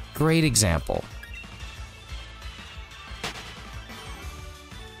 Great example.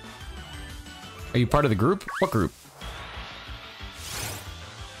 Are you part of the group? What group?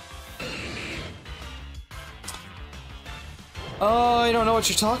 Oh, I don't know what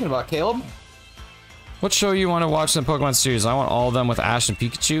you're talking about, Caleb. What show you want to watch in the Pokemon series? I want all of them with Ash and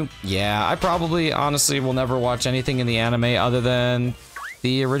Pikachu. Yeah, I probably, honestly, will never watch anything in the anime other than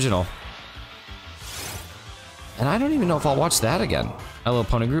the original. And I don't even know if I'll watch that again. My Little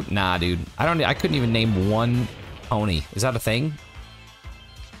Pony group? Nah, dude. I couldn't even name one pony. Is that a thing?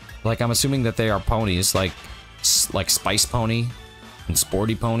 Like, I'm assuming that they are ponies, like Spice Pony and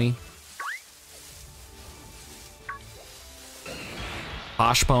Sporty Pony.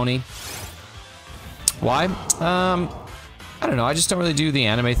 Posh Pony. Why? I don't know. I just don't really do the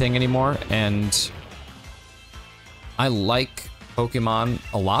anime thing anymore, and I like Pokemon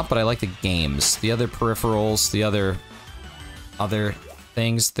a lot, but I like the games. The other peripherals, the other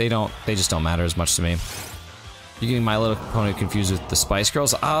things, they just don't matter as much to me. You're getting My Little Pony confused with the Spice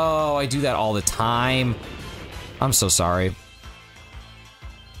Girls? Oh, I do that all the time. I'm so sorry.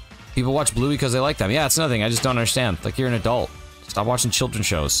 People watch Bluey because they like them. Yeah, it's another thing. I just don't understand. Like, you're an adult. Stop watching children's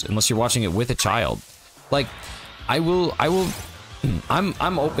shows unless you're watching it with a child. Like, I'm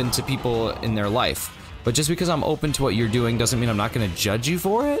open to people in their life, but just because I'm open to what you're doing doesn't mean I'm not going to judge you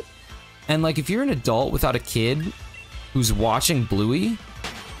for it. And like, if you're an adult without a kid who's watching Bluey,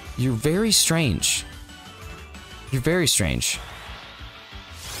 you're very strange. You're very strange.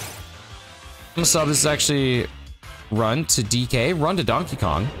 I'm gonna sub. This is actually Run to DK. Run to Donkey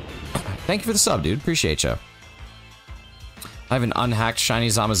Kong. Thank you for the sub, dude. Appreciate you. I have an unhacked shiny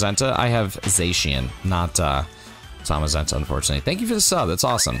Zamazenta. I have Zacian, not Zamazenta, unfortunately. Thank you for the sub. That's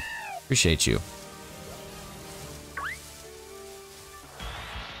awesome. Appreciate you.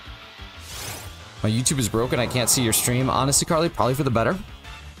 My YouTube is broken. I can't see your stream. Honestly, Carly, probably for the better.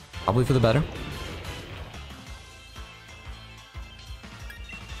 Probably for the better.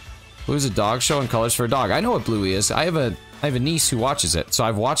 Bluey's a dog show and Colors for a Dog. I know what Bluey is. I have a niece who watches it, so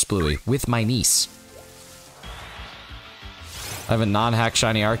I've watched Bluey with my niece. I have a non-hack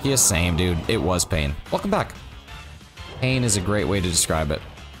shiny Arceus. Same, dude. It was pain. Welcome back. Pain is a great way to describe it.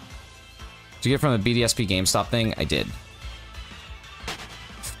 Did you get from the BDSP GameStop thing? I did.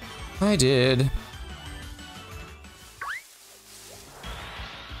 I did.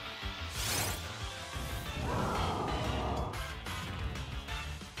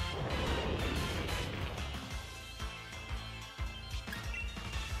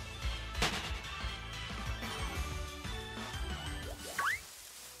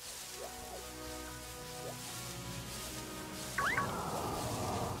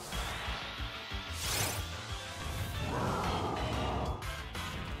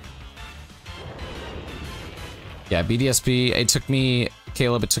 Yeah, BDSP, it took me,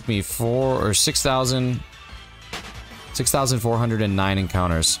 Caleb, it took me 6,409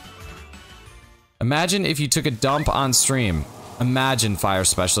 encounters. Imagine if you took a dump on stream. Imagine, Fire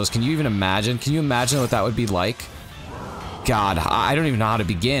Specialist. Can you even imagine? Can you imagine what that would be like? God, I don't even know how to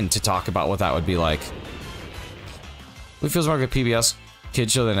begin to talk about what that would be like. It feels more like a PBS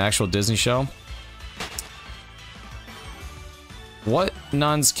kid show than an actual Disney show. What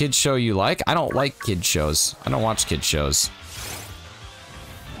Nun's kid show you like? I don't like kid shows. I don't watch kid shows.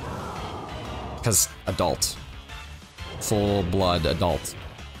 Because adult. Full-blood adult.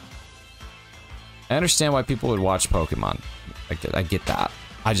 I understand why people would watch Pokemon. I get that.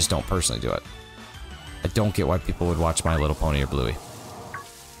 I just don't personally do it. I don't get why people would watch My Little Pony or Bluey.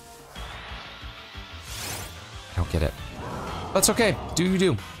 I don't get it. That's okay. Do you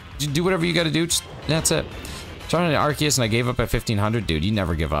do. Do whatever you gotta do. Just, that's it. Trying an Arceus and I gave up at 1500. Dude, you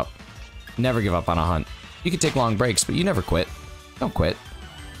never give up. Never give up on a hunt. You can take long breaks, but you never quit. Don't quit.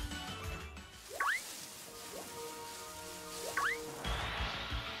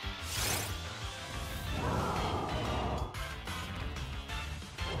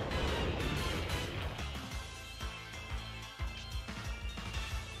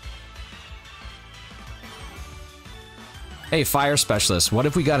 Hey, Fire Specialist, what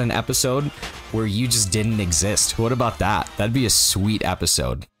if we got an episode where you just didn't exist? What about that? That'd be a sweet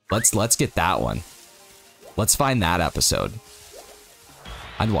episode. Let's get that one. Let's find that episode.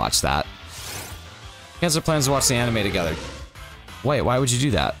 I'd watch that. Cancel plans to watch the anime together. Wait, why would you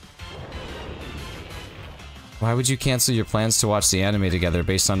do that? Why would you cancel your plans to watch the anime together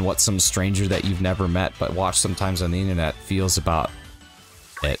based on what some stranger that you've never met but watched sometimes on the internet feels about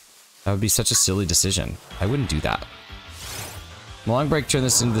it? That would be such a silly decision. I wouldn't do that. My long break turned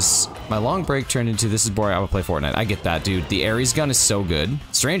into this is boring, I would play Fortnite. I get that, dude. The Ares gun is so good.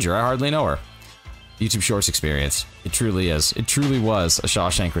 Stranger, I hardly know her. YouTube Shorts experience. It truly is. It truly was a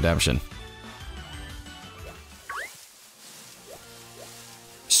Shawshank Redemption.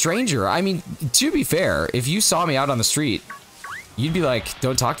 Stranger, I mean, to be fair, if you saw me out on the street, you'd be like,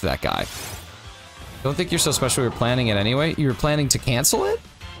 don't talk to that guy. Don't think you're so special you're planning it anyway? You were planning to cancel it?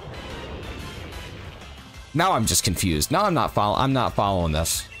 Now I'm just confused. Now I'm not following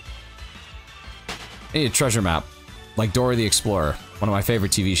this. I need a treasure map. Like Dora the Explorer, one of my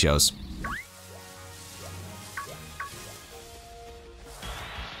favorite TV shows.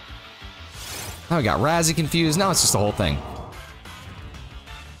 Now we got Razzie confused, now it's just the whole thing.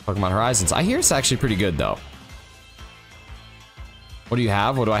 Pokemon Horizons. I hear it's actually pretty good, though. What do you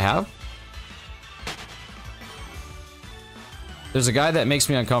have? What do I have? There's a guy that makes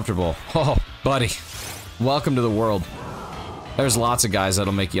me uncomfortable. Oh, buddy. Welcome to the world. There's lots of guys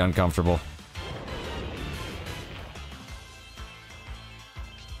that'll make you uncomfortable.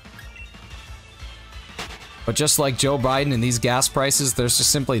 But just like Joe Biden and these gas prices, there's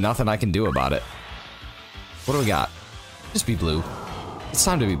just simply nothing I can do about it. What do we got? Just be blue. It's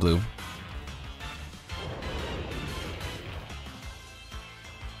time to be blue.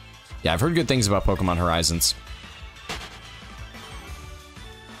 Yeah, I've heard good things about Pokemon Horizons.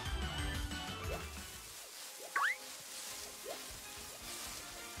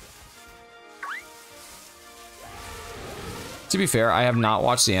 To be fair, I have not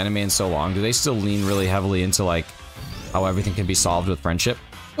watched the anime in so long. Do they still lean really heavily into, like, how everything can be solved with friendship?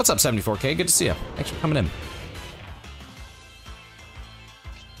 What's up, 74K? Good to see you. Thanks for coming in.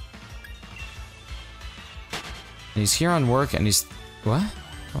 And he's here on work, and he's... What?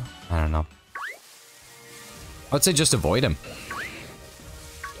 Oh, I don't know. I would say just avoid him.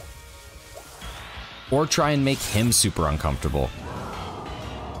 Or try and make him super uncomfortable.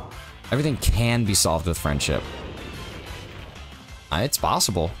 Everything can be solved with friendship. It's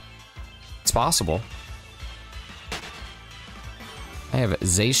possible. It's possible. I have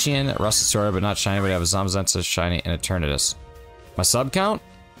Zacian, Rusted Sword, but not shiny, but I have a Zamazenta, shiny, and Eternatus. My sub count?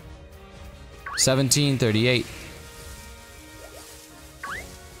 1738.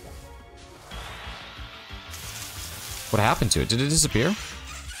 What happened to it? Did it disappear?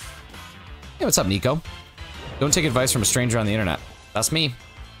 Hey, what's up, Nico? Don't take advice from a stranger on the internet. That's me.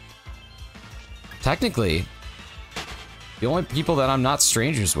 Technically, the only people that I'm not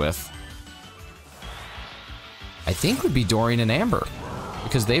strangers with, I think, would be Dorian and Amber.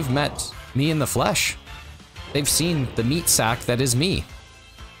 Because they've met me in the flesh. They've seen the meat sack that is me.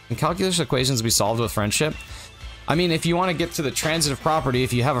 Can calculus equations be solved with friendship? I mean, if you want to get to the transitive property,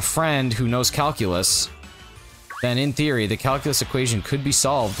 if you have a friend who knows calculus, then in theory, the calculus equation could be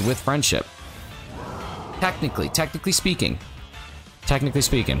solved with friendship. Technically speaking. Technically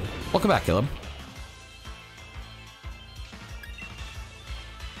speaking. Welcome back, Caleb.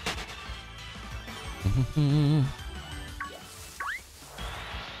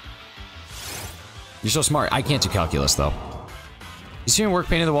 You're so smart. I can't do calculus, though. He's here in work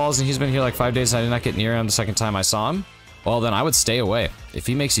painting the walls, and he's been here like 5 days, and I did not get near him the second time I saw him. Well, then I would stay away. If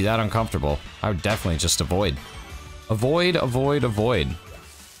he makes you that uncomfortable, I would definitely just avoid. Avoid, avoid, avoid.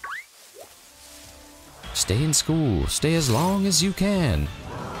 Stay in school. Stay as long as you can.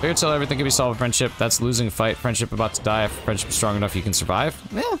 Fairy tale, everything can be solved with friendship. That's losing a fight. Friendship about to die. If friendship is strong enough, you can survive.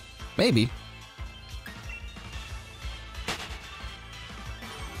 Yeah, maybe.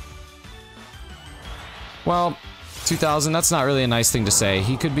 Well, 2000, that's not really a nice thing to say.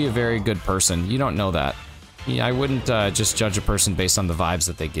 He could be a very good person. You don't know that. Yeah, I wouldn't just judge a person based on the vibes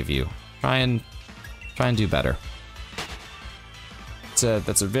that they give you. Try and do better.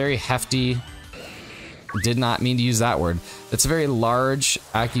 That's a very hefty... Did not mean to use that word. That's a very large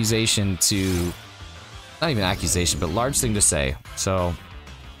accusation to... Not even accusation, but large thing to say. So,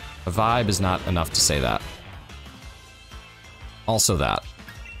 a vibe is not enough to say that. Also that.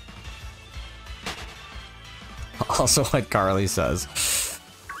 Also what Carly says.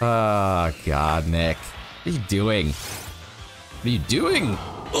 Oh, God, Nick. What are you doing? What are you doing?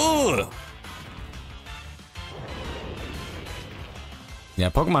 Ugh! Yeah,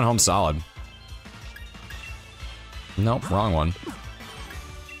 Pokemon Home's solid. Nope, wrong one.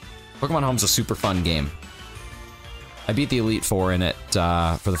 Pokemon Home's a super fun game. I beat the Elite Four in it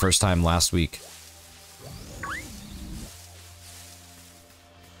for the first time last week.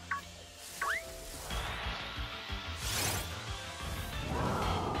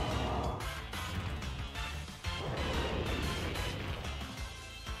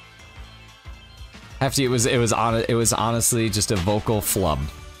 Hefty, it was honestly just a vocal flub.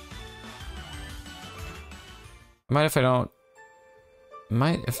 Might if I don't.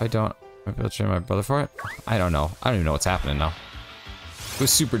 Might if I don't. Might be able to train my brother for it. I don't know. I don't even know what's happening now. It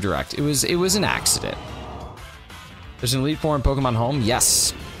was super direct. It was an accident. There's an Elite Four in Pokemon Home.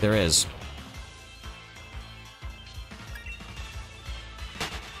 Yes, there is.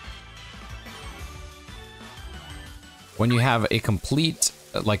 When you have a complete,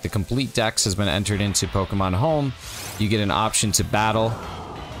 like the complete dex has been entered into Pokemon Home, you get an option to battle,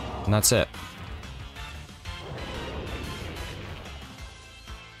 and that's it.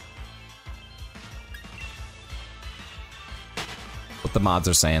 What the mods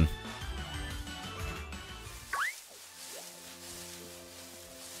are saying.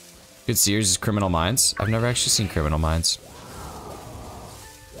 Good series is Criminal Minds. I've never actually seen Criminal Minds.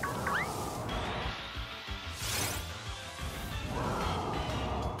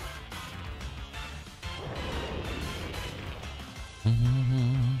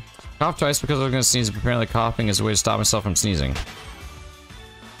 Cough twice because I was gonna sneeze, but apparently coughing is a way to stop myself from sneezing.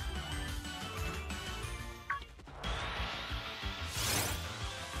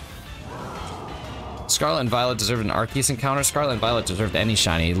 Scarlet and Violet deserved an Arceus encounter. Scarlet and Violet deserved any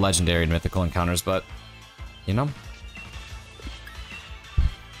shiny, legendary, and mythical encounters, but, you know.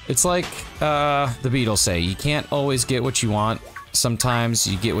 It's like, the Beatles say, you can't always get what you want. Sometimes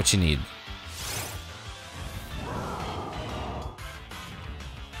you get what you need.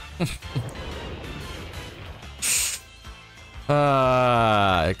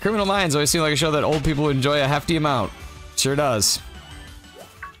 Criminal Minds always seem like a show that old people enjoy a hefty amount. Sure does.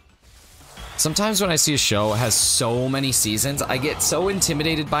 Sometimes when I see a show has so many seasons, I get so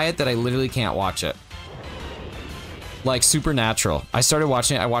intimidated by it that I literally can't watch it. Like Supernatural. I started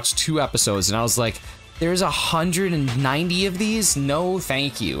watching it, I watched 2 episodes, and I was like, there's 190 of these? No,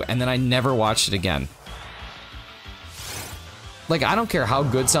 thank you. And then I never watched it again. Like, I don't care how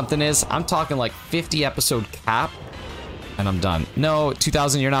good something is, I'm talking like 50 episode cap, and I'm done. No,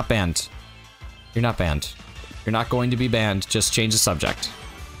 2000, you're not banned. You're not banned. You're not going to be banned, just change the subject.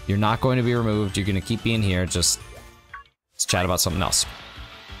 You're not going to be removed, you're gonna keep being here, just let's chat about something else.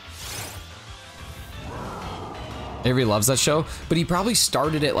 Avery loves that show, but he probably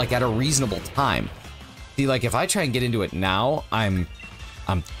started it like at a reasonable time. See, like if I try and get into it now, I'm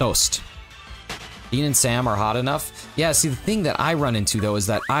toast. Dean and Sam are hot enough. Yeah, see the thing that I run into though is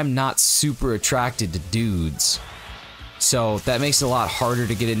that I'm not super attracted to dudes. So that makes it a lot harder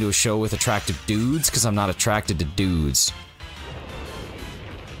to get into a show with attractive dudes because I'm not attracted to dudes.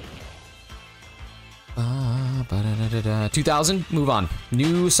 2000, move on.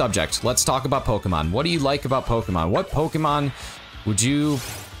 New subject. Let's talk about Pokemon. What do you like about Pokemon? What Pokemon would you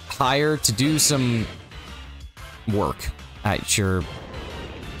hire to do some work at your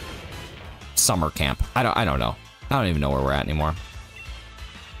summer camp? I don't know. I don't even know where we're at anymore.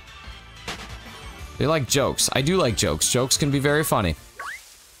 They like jokes. I do like jokes. Jokes can be very funny.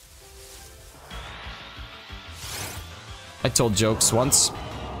 I told jokes once.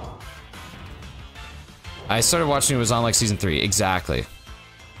 I started watching it was on like season 3. Exactly.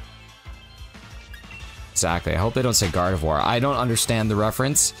 Exactly. I hope they don't say Gardevoir. I don't understand the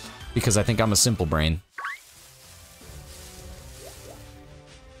reference because I think I'm a simple brain.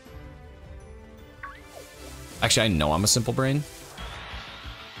 Actually, I know I'm a simple brain.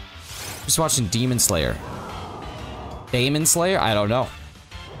 Just watching Demon Slayer. Demon Slayer? I don't know.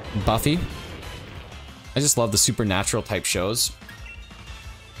 Buffy. I just love the supernatural type shows.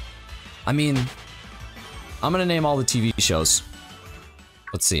 I mean, I'm gonna name all the TV shows.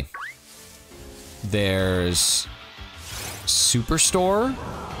 Let's see. There's Superstore.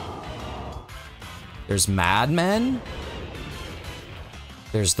 There's Mad Men.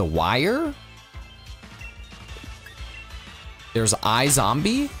 There's The Wire. There's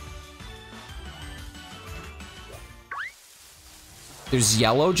iZombie. There's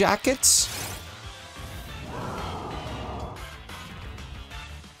Yellow Jackets.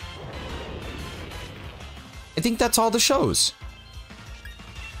 I think that's all the shows.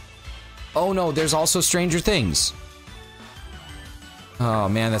 Oh no, there's also Stranger Things. Oh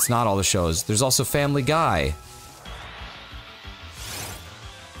man, that's not all the shows. There's also Family Guy.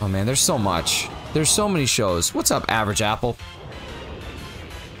 Oh man, there's so much. There's so many shows. What's up, Average Apple?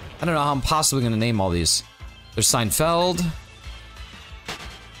 I don't know how I'm possibly gonna name all these. There's Seinfeld.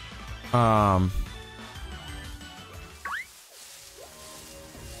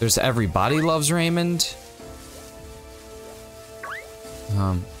 There's Everybody Loves Raymond.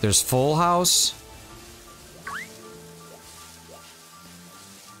 There's Full House.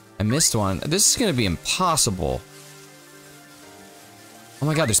 I missed one. This is gonna be impossible. Oh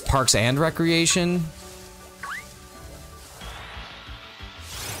my god, there's Parks and Recreation.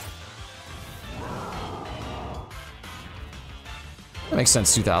 That makes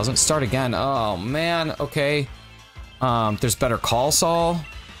sense, 2000. Start again. Oh man, okay. There's Better Call Saul.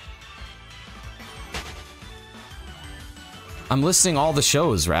 I'm listing all the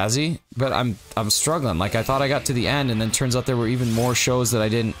shows, Razzie, but I'm struggling. Like I thought I got to the end, and then turns out there were even more shows that I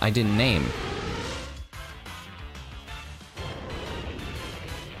didn't name.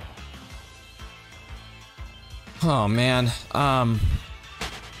 Oh man. Oh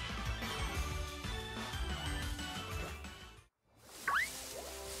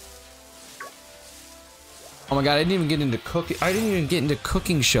my god, I didn't even get into cooking. I didn't even get into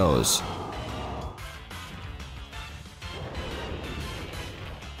cooking shows.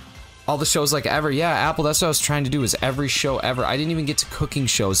 All the shows like ever. Yeah, Apple, that's what I was trying to do, is every show ever. I didn't even get to cooking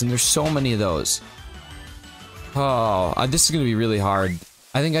shows, and there's so many of those. Oh, this is gonna be really hard.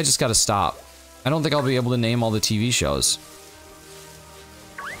 I think I just gotta stop. I don't think I'll be able to name all the TV shows.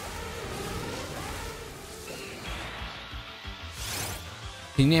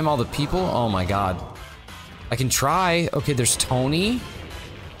 Can you name all the people? Oh my god. I can try. Okay, there's Tony.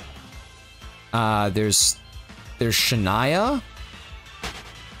 There's Shania.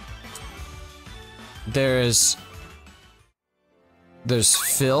 There's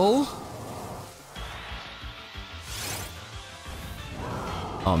Phil.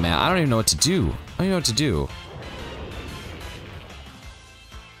 Oh man, I don't even know what to do. I don't even know what to do.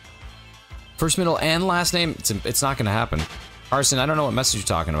 First, middle, and last name? It's not gonna happen. Carson, I don't know what message you're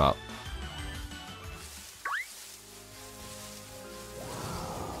talking about.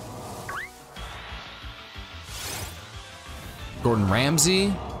 Gordon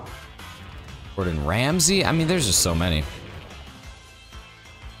Ramsay? Gordon Ramsay? I mean, there's just so many.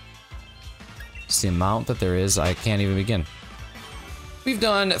 Just the amount that there is, I can't even begin. We've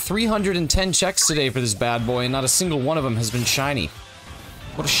done 310 checks today for this bad boy, and not a single one of them has been shiny.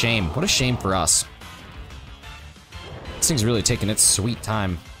 What a shame. What a shame for us. This thing's really taking its sweet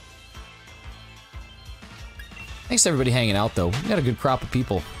time. Thanks to everybody hanging out, though. We got a good crop of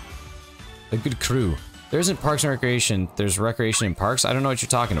people. A good crew. There isn't Parks and Recreation. There's Recreation and Parks. I don't know what you're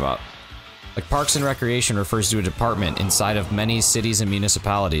talking about. Like, Parks and Recreation refers to a department inside of many cities and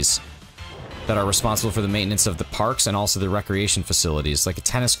municipalities that are responsible for the maintenance of the parks and also the recreation facilities. Like, a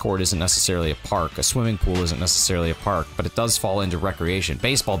tennis court isn't necessarily a park. A swimming pool isn't necessarily a park, but it does fall into recreation.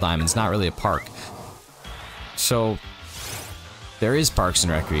 Baseball diamond's not really a park. So, there is Parks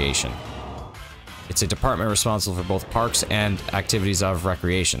and Recreation. It's a department responsible for both parks and activities of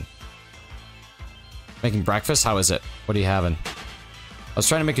recreation. Making breakfast? How is it? What are you having? I was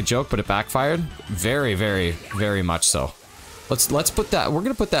trying to make a joke, but it backfired. Very, very, very much so. Let's put that. We're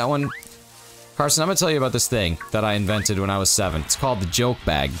gonna put that one. Carson, I'm gonna tell you about this thing that I invented when I was 7. It's called the joke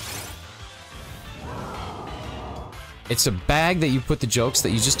bag. It's a bag that you put the jokes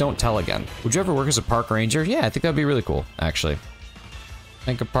that you just don't tell again. Would you ever work as a park ranger? Yeah, I think that'd be really cool, actually. I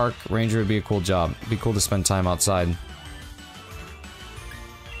think a park ranger would be a cool job. It'd be cool to spend time outside.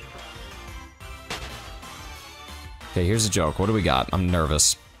 Okay, here's a joke. What do we got? I'm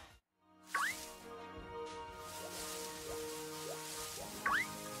nervous.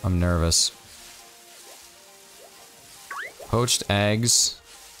 I'm nervous. Poached eggs.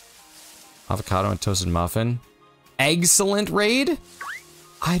 Avocado and toasted muffin. Excellent raid?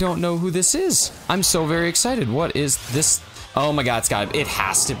 I don't know who this is. I'm so very excited. What is this? Oh my god, it's gotta, it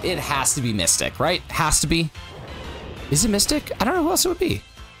has to be Mystic, right? Has to be. Is it Mystic? I don't know who else it would be.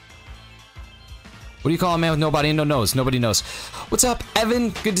 What do you call a man with nobody no nose? Nobody knows. What's up, Evan?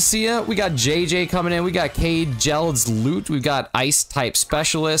 Good to see ya. We got JJ coming in. We got Cade Geld's Loot. We've got Ice Type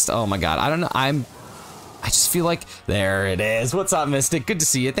Specialist. Oh my god, I don't know. I just feel like, there it is. What's up, Mystic? Good to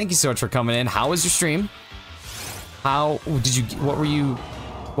see you. Thank you so much for coming in. How was your stream? How did you? What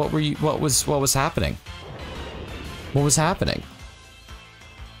was happening? What was happening?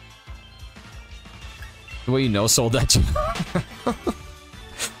 The way you no sold that.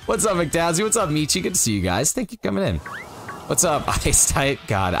 What's up, McDazzy? What's up, Michi? Good to see you guys. Thank you for coming in. What's up, Ice Type?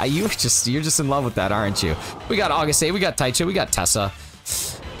 God, you're just in love with that, aren't you? We got August 8, we got Taicha, we got Tessa.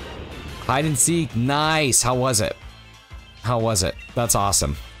 Hide and seek, nice. How was it? How was it? That's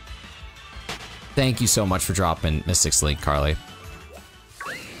awesome. Thank you so much for dropping Mystic's link, Carly.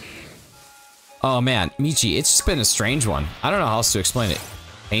 Oh man, Michi, it's just been a strange one. I don't know how else to explain it.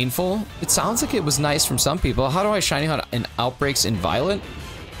 Painful? It sounds like it was nice from some people. How do I shiny hunt in outbreaks in Violent?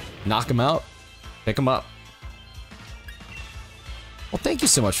 Knock him out. Pick him up. Well, thank you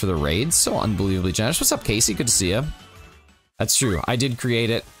so much for the raid. So unbelievably generous. What's up, Casey? Good to see you. That's true. I did create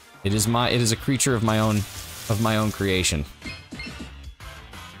it. It is a creature of my own creation.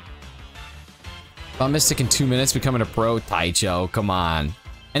 About Mystic in 2 minutes, becoming a pro. Taicho, come on.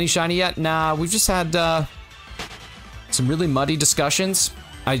 Any shiny yet? Nah, we've just had some really muddy discussions.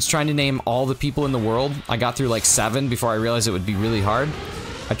 I was trying to name all the people in the world. I got through like 7 before I realized it would be really hard.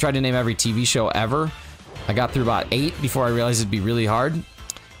 I tried to name every TV show ever. I got through about 8 before I realized it'd be really hard.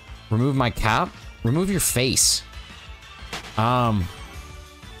 Remove my cap. Remove your face. That's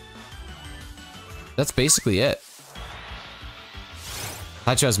basically it.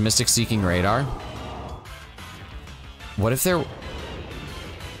 Taicho has Mystic Seeking Radar. What if they're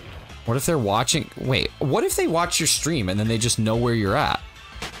watching? Wait, what if they watch your stream and then they just know where you're at?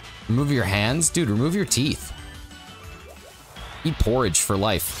 Remove your hands? Dude, remove your teeth. Eat porridge for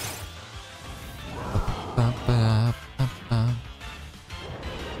life.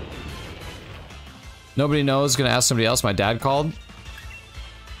 Nobody knows, gonna ask somebody else. My dad called.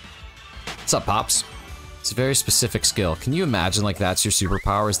 What's up, Pops? It's a very specific skill. Can you imagine like that's your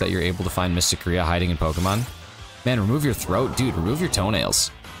superpower, is that you're able to find Mysticaria hiding in Pokemon? Man, remove your throat. Dude, remove your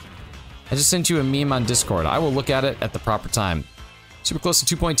toenails. I just sent you a meme on Discord. I will look at it at the proper time. Super close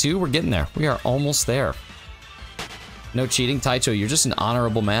to 2.2. We're getting there. We are almost there. No cheating, Taicho. You're just an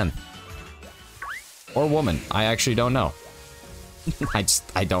honorable man. Or woman. I actually don't know.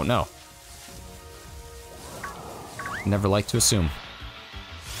 I don't know. Never like to assume.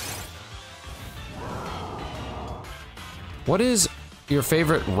 What is your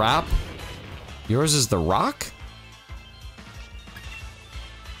favorite rap? Yours is The Rock?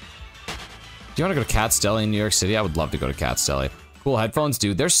 Do you want to go to Cat's Deli in New York City? I would love to go to Cat's Deli. Cool headphones,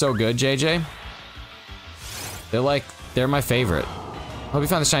 dude. They're so good, JJ. They're my favorite. Hope you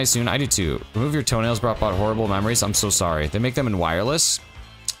find the shiny soon. I do too. Remove your toenails brought about horrible memories. I'm so sorry. They make them in wireless.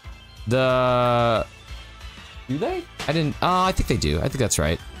 Do they? I didn't. I think they do. I think that's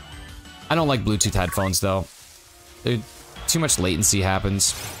right. I don't like Bluetooth headphones though. Too much latency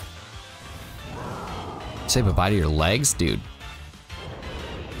happens. Say bye-bye to your legs, dude.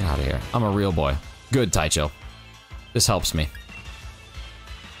 Get out of here. I'm a real boy. Good, Taicho. This helps me.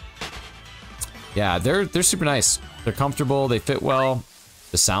 Yeah, they're super nice. They're comfortable. They fit well.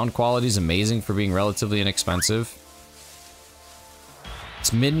 The sound quality is amazing for being relatively inexpensive.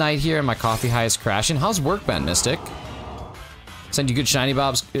 It's midnight here and my coffee high is crashing. How's work been, Mystic? Send you good shiny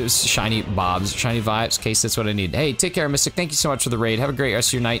vibes. Case, that's what I need. Hey, take care, Mystic. Thank you so much for the raid. Have a great rest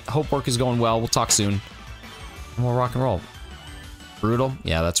of your night. Hope work is going well. We'll talk soon. And we'll rock and roll. Brutal?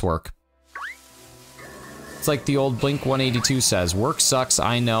 Yeah, that's work. It's like the old Blink 182 says, work sucks,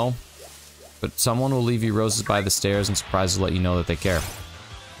 I know, but someone will leave you roses by the stairs and surprise to let you know that they care.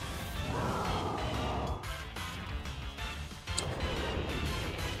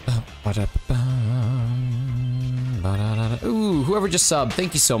 Ooh, whoever just subbed,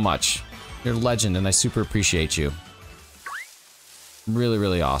 thank you so much. You're a legend and I super appreciate you. Really,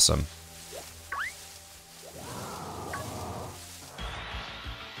 really awesome.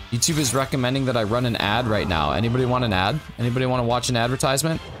 YouTube is recommending that I run an ad right now. Anybody want an ad? Anybody want to watch an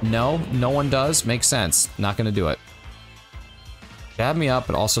advertisement? No, no one does. Makes sense. Not gonna do it. Dab me up,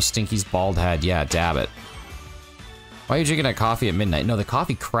 but also Stinky's bald head. Yeah, dab it. Why are you drinking that coffee at midnight? No, the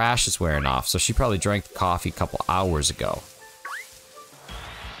coffee crash is wearing off, so she probably drank the coffee a couple hours ago.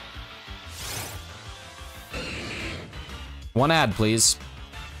 One ad, please.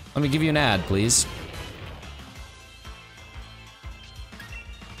 Let me give you an ad, please.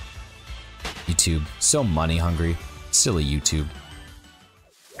 YouTube. So money hungry. Silly YouTube.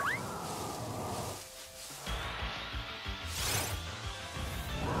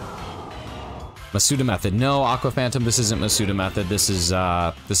 Masuda method. No, Aqua Phantom, this isn't Masuda method. This is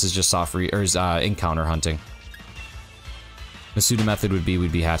just soft encounter hunting. Masuda method would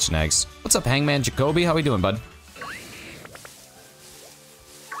be hatching eggs. What's up, Hangman Jacoby? How we doing, bud?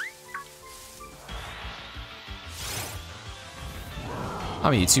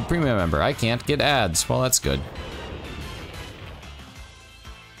 I'm a YouTube Premium member. I can't get ads. Well, that's good.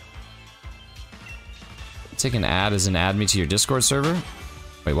 Take an ad as an add me to your Discord server?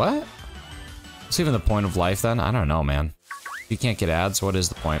 Wait, what? What's even the point of life then? I don't know, man. If you can't get ads, what is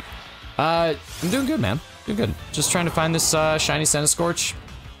the point? I'm doing good, man. Doing good. Just trying to find this shiny Centiskorch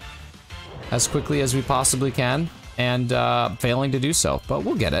as quickly as we possibly can, and failing to do so. But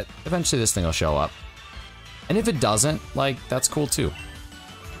we'll get it. Eventually this thing will show up. And if it doesn't, like, that's cool too.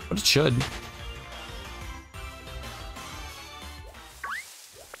 But it should.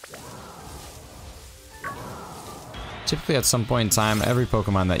 Typically at some point in time, every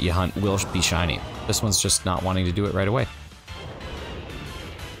Pokemon that you hunt will be shiny. This one's just not wanting to do it right away.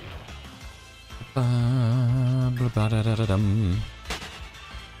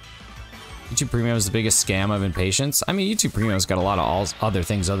 YouTube Premium is the biggest scam of impatience. I mean, YouTube Premium's got a lot of other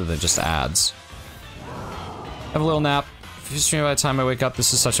things other than just ads. Have a little nap. If you stream by the time I wake up,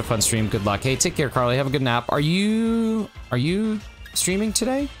 this is such a fun stream. Good luck. Hey, take care, Carly. Have a good nap. Are you streaming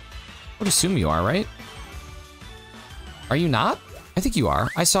today? I would assume you are, right? Are you not? I think you are.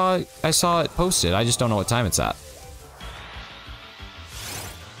 I saw it posted. I just don't know what time it's at.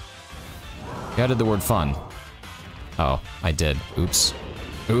 You added the word fun. Oh, I did. Oops.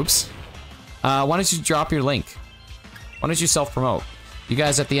 Oops. Why don't you drop your link? Why don't you self-promote? You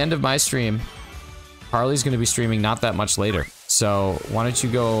guys, at the end of my stream, Harley's going to be streaming not that much later. So why don't you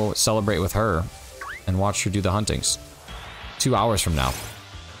go celebrate with her and watch her do the huntings? 2 hours from now.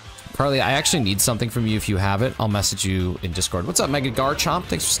 Carly, I actually need something from you if you have it. I'll message you in Discord. What's up, Mega Garchomp?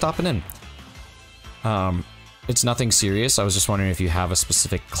 Thanks for stopping in. It's nothing serious. I was just wondering if you have a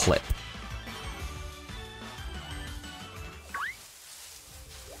specific clip.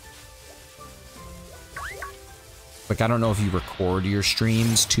 Like, I don't know if you record your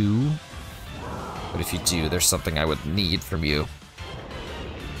streams too, but if you do, there's something I would need from you.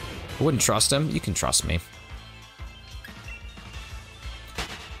 I wouldn't trust him. You can trust me.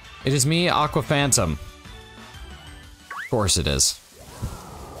 It is me, Aqua Phantom. Of course it is.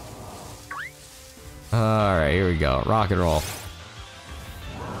 Alright, here we go. Rock and roll.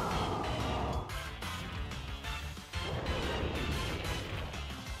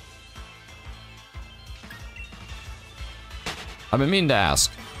 I've been meaning to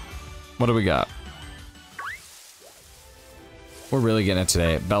ask. What do we got? We're really getting it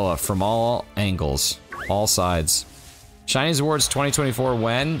today. Bella, from all angles. All sides. Shinies Awards 2024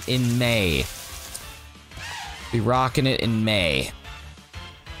 when? In May. Be rocking it in May.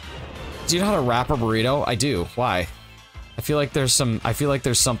 Do you know how to wrap a burrito? I do. Why? I feel like there's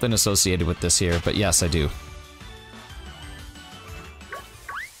something associated with this here, but yes, I do.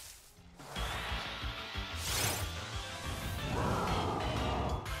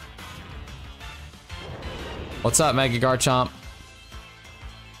 What's up, Mega Garchomp?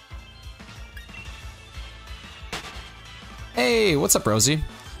 Hey, what's up, Rosie?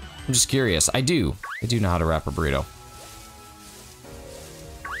 I'm just curious. I do know how to wrap a burrito.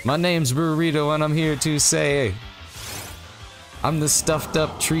 My name's Burrito, and I'm here to say I'm the stuffed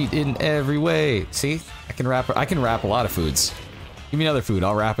up treat in every way. See? I can wrap a lot of foods. Give me another food,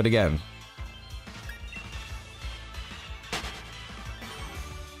 I'll wrap it again.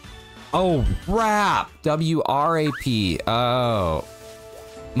 Oh, wrap! W-R-A-P. Oh.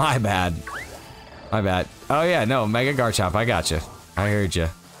 My bad. My bad. Oh yeah, no, Mega Garchomp, I gotcha. I heard ya.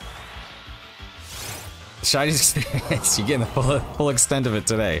 Shiny's experience, you're getting the full extent of it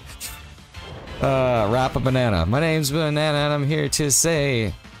today. Wrap a banana. My name's Banana and I'm here to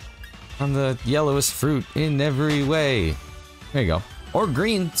say I'm the yellowest fruit in every way. There you go. Or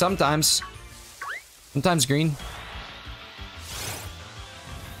green, sometimes. Sometimes green.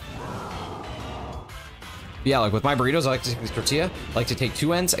 Yeah, like with my burritos, I like to take this tortilla, I like to take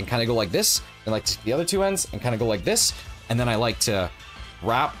two ends and kind of go like this, and like to take the other two ends and kind of go like this, and then I like to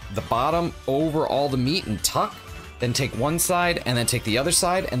wrap the bottom over all the meat and tuck, then take one side and then take the other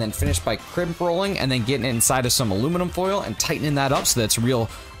side, and then finish by crimp rolling and then getting it inside of some aluminum foil and tightening that up so that it's real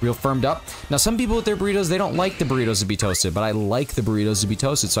firmed up. Now, some people with their burritos, they don't like the burritos to be toasted, but I like the burritos to be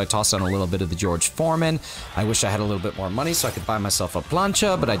toasted, so I toss on a little bit of the George Foreman. I wish I had a little bit more money so I could buy myself a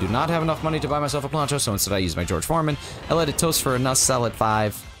plancha, but I do not have enough money to buy myself a plancha, so instead I use my George Foreman. I let it toast for a nice solid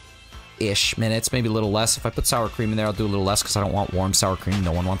 5-ish minutes, maybe a little less. If I put sour cream in there, I'll do a little less because I don't want warm sour cream.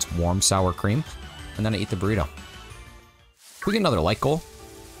 No one wants warm sour cream. And then I eat the burrito. Can we get another like goal?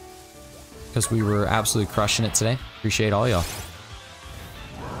 Because we were absolutely crushing it today. Appreciate all y'all.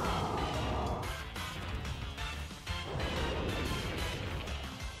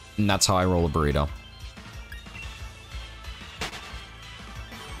 And that's how I roll a burrito.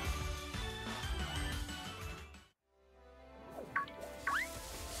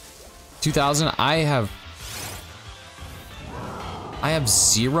 $2,000. I have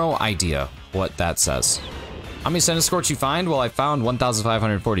zero idea what that says. How many Centiskorch you find? Well, I found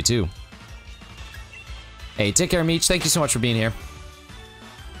 1,542. Hey, take care, Meech. Thank you so much for being here.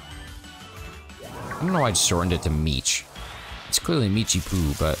 I don't know why I just shortened it to Meech. It's clearly Meechy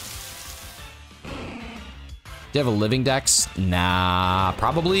Poo, but... Do you have a living dex? Nah,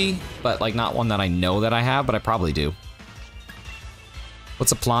 probably. But, like, not one that I know that I have, but I probably do.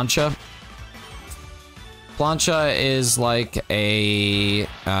 What's a plancha? Plancha is like a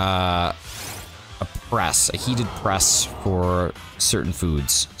press, a heated press for certain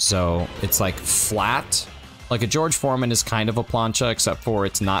foods. So it's like flat. Like a George Foreman is kind of a plancha, except for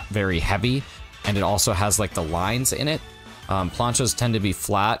it's not very heavy, and it also has like the lines in it. Planchas tend to be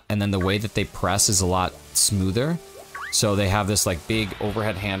flat, and then the way that they press is a lot smoother. So they have this like big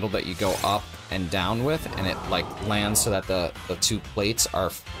overhead handle that you go up and down with, and it like lands so that the two plates are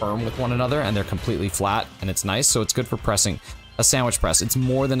firm with one another and they're completely flat, and it's nice. So it's good for pressing a sandwich press. It's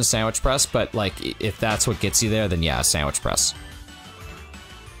more than a sandwich press, but like if that's what gets you there, then yeah, a sandwich press.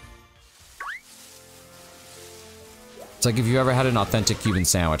 It's like if you ever had an authentic Cuban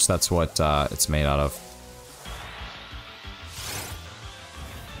sandwich, that's what it's made out of.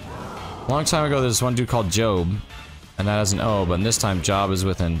 A long time ago, there's one dude called Job, and that has an O, but this time Job is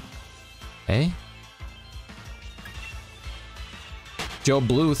with an A? Job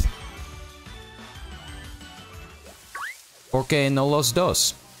Bluth. Porque no los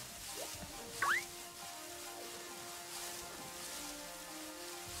dos?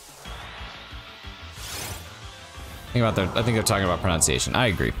 I think they're talking about pronunciation. I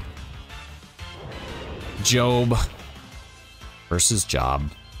agree. Job versus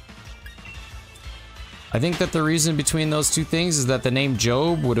Job. I think that the reason between those two things is that the name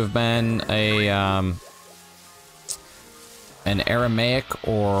Job would have been a an Aramaic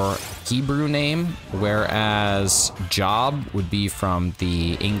or Hebrew name, whereas Job would be from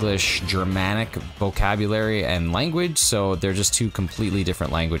the English Germanic vocabulary and language, so they're just two completely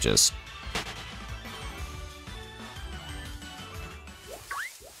different languages.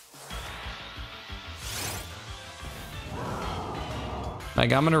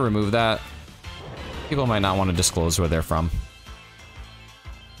 Like, I'm gonna remove that. People might not want to disclose where they're from.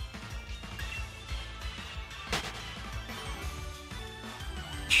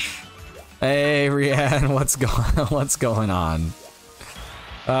 Hey, Rianne, what's going on?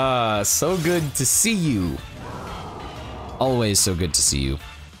 So good to see you. Always so good to see you.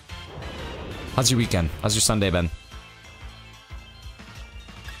 How's your weekend? How's your Sunday been?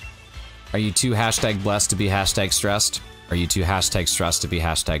 Are you too hashtag blessed to be hashtag stressed? Are you too hashtag stressed to be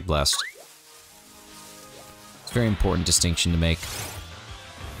hashtag blessed? It's a very important distinction to make.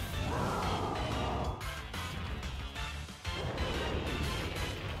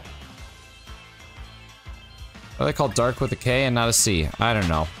 What are they called? Dark with a K and not a C? I don't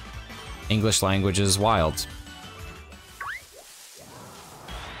know. English language is wild.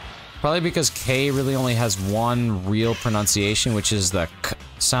 Probably because K really only has one real pronunciation, which is the K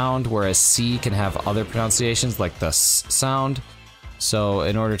sound, whereas C can have other pronunciations like the S sound. So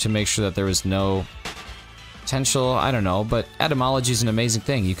in order to make sure that there was no potential, I don't know, but etymology is an amazing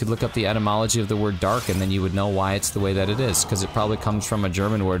thing. You could look up the etymology of the word dark and then you would know why it's the way that it is, because it probably comes from a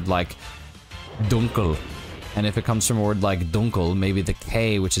German word like dunkel. And if it comes from a word like dunkel, maybe the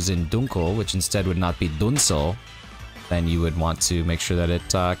K, which is in dunkel, which instead would not be dunsel, then you would want to make sure that it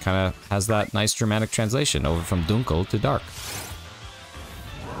kind of has that nice Germanic translation over from dunkel to dark.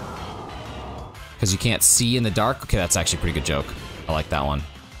 Because you can't see in the dark? Okay, that's actually a pretty good joke. I like that one.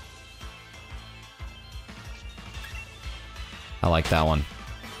 I like that one.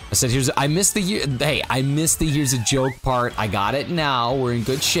 I said, I missed the year. Hey, I missed the here's a joke part. I got it now. We're in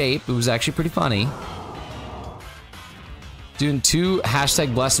good shape. It was actually pretty funny. Doing two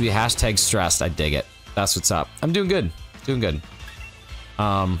hashtag blessed to be hashtag stressed. I dig it. That's what's up. I'm doing good. Doing good.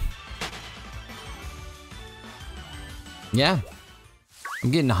 Yeah.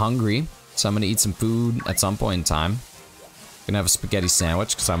 I'm getting hungry, so I'm gonna eat some food at some point in time. Gonna have a spaghetti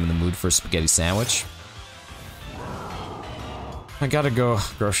sandwich, because I'm in the mood for a spaghetti sandwich. I gotta go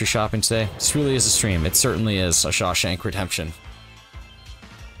grocery shopping today. This really is a stream. It certainly is a Shawshank Redemption.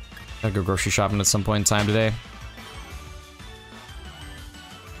 Gotta go grocery shopping at some point in time today.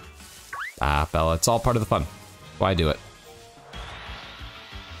 Ah, Bella, it's all part of the fun. Why do it?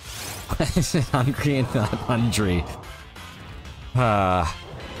 Hungry and not hungry. I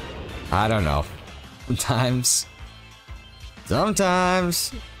don't know. Sometimes.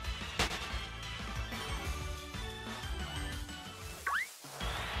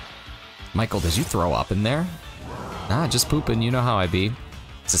 Michael, did you throw up in there? Nah, just pooping. You know how I be.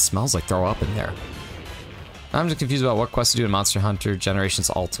 It smells like throw up in there. I'm just confused about what quest to do in Monster Hunter Generations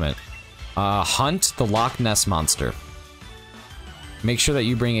Ultimate. Hunt the Loch Ness Monster. Make sure that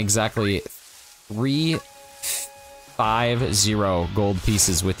you bring exactly 350 gold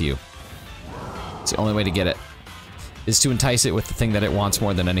pieces with you. It's the only way to get it. Is to entice it with the thing that it wants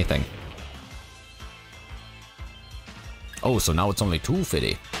more than anything. Oh, so now it's only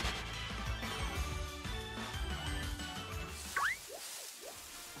 250.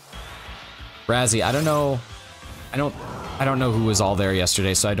 Razzie, I don't know. I I don't know who was all there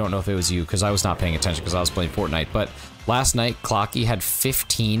yesterday, so I don't know if it was you, because I was not paying attention because I was playing Fortnite, but last night, Clocky had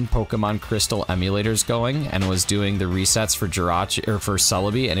 15 Pokemon Crystal emulators going and was doing the resets for Jirachi, or for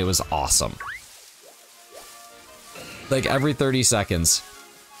Celebi, and it was awesome. Like, every 30 seconds.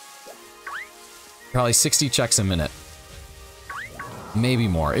 Probably 60 checks a minute. Maybe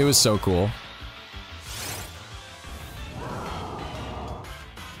more. It was so cool.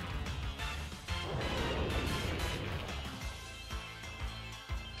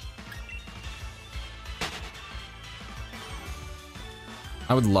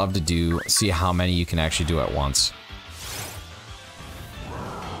 I would love to see how many you can actually do at once.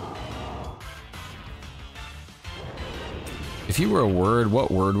 If you were a word,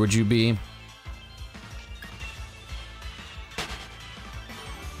 what word would you be?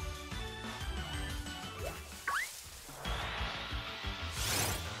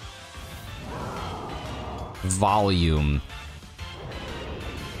 Volume.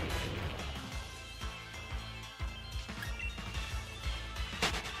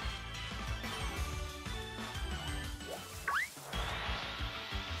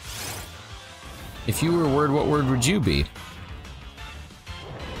 If you were a word, what word would you be?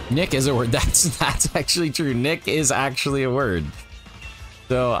 Nick is a word. That's actually true. Nick is actually a word.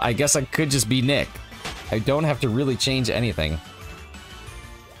 So I guess I could just be Nick. I don't have to really change anything.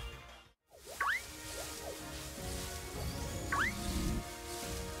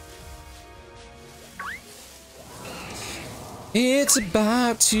 It's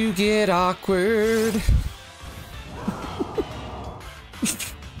about to get awkward.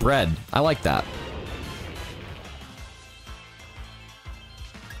 Bread. I like that.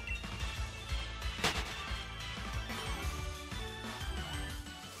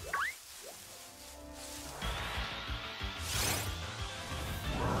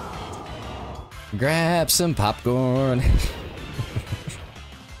 Grab some popcorn.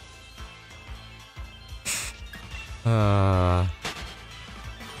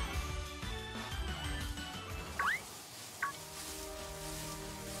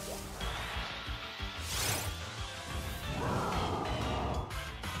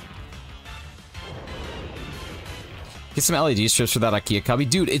 Get some LED strips for that IKEA cubby.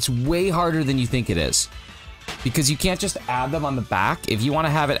 Dude, it's way harder than you think it is. Because you can't just add them on the back. If you want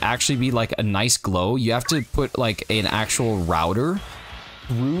to have it actually be like a nice glow, you have to put like an actual router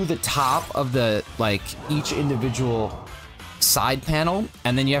through the top of the, like, each individual side panel,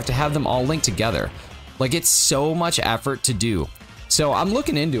 and then you have to have them all linked together. Like, it's so much effort to do. So I'm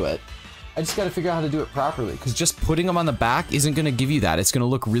looking into it. I just got to figure out how to do it properly, because just putting them on the back isn't going to give you that. It's going to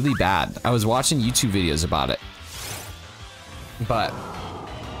look really bad. I was watching YouTube videos about it. But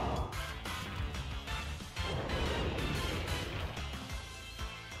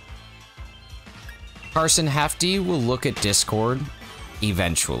Carson Hefty will look at Discord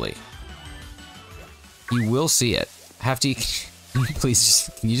eventually. You will see it. Hefty, can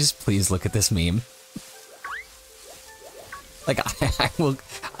you just please look at this meme? Like,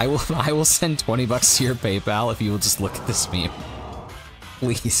 I will send 20 bucks to your PayPal if you will just look at this meme.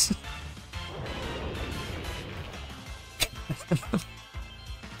 Please.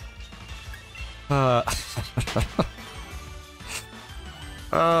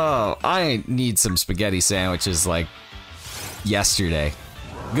 Oh, I need some spaghetti sandwiches like yesterday.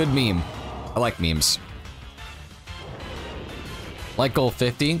 Good meme. I like memes. Like goal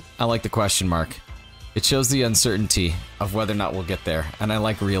 50, I like the question mark. It shows the uncertainty of whether or not we'll get there, and I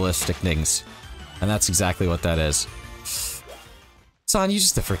like realistic things. And that's exactly what that is. Son, you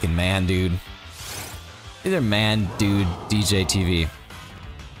just a freaking man, dude. Either man, dude, DJ TV.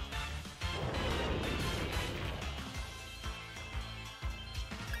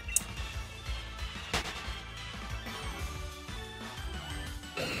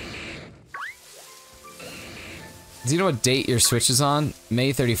 Do you know what date your Switch is on?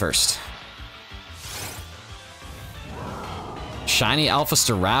 May 31st. Shiny Alpha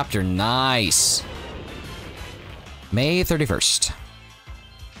Staraptor, nice. May 31st.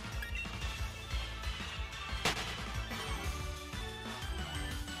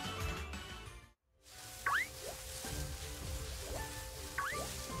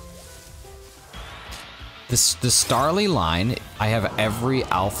 The Starly line, I have every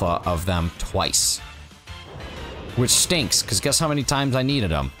alpha of them twice. Which stinks, because guess how many times I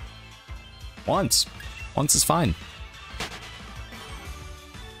needed them? Once. Once is fine.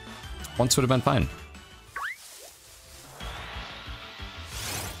 Once would have been fine.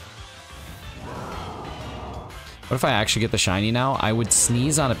 What if I actually get the shiny now? I would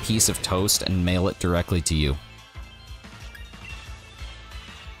sneeze on a piece of toast and mail it directly to you.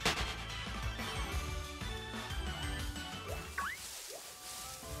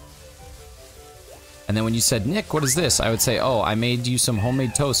 And then when you said, Nick, what is this? I would say, oh, I made you some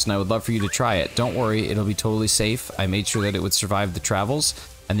homemade toast and I would love for you to try it. Don't worry, it'll be totally safe. I made sure that it would survive the travels.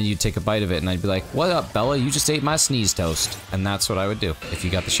 And then you'd take a bite of it and I'd be like, what up, Bella? You just ate my sneeze toast. And that's what I would do if you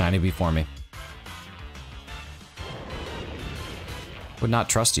got the shiny before me. Would not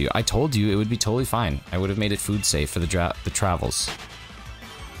trust you. I told you it would be totally fine. I would have made it food safe for the travels.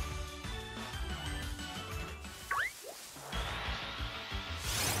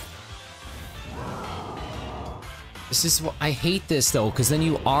 This is what I hate this though, because then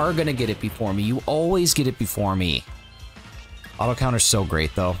you are gonna get it before me. You always get it before me. Auto counter's so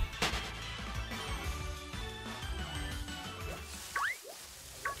great though.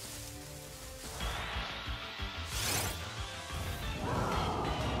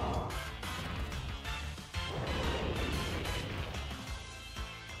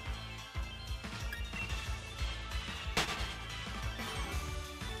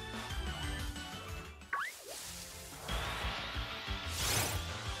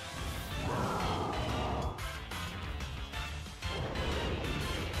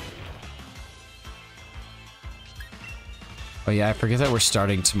 Oh yeah, I forget that we're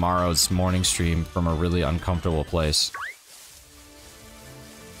starting tomorrow's morning stream from a really uncomfortable place.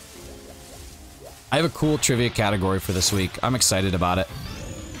 I have a cool trivia category for this week. I'm excited about it.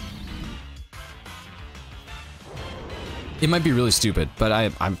 It might be really stupid, but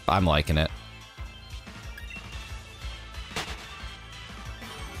I'm liking it.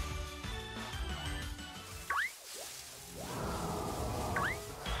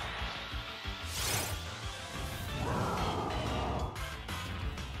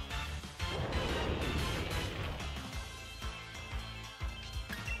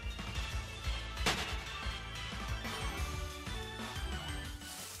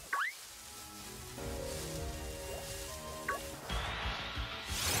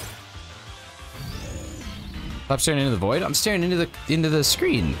 Stop staring into the void? I'm staring into the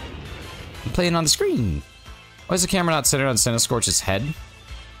screen. I'm playing on the screen. Why is the camera not centered on Centiskorch's head?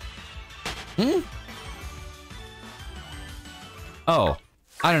 Hmm? Oh.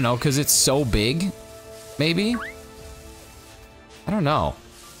 I don't know, because it's so big? Maybe? I don't know.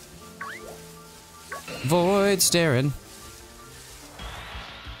 Void staring.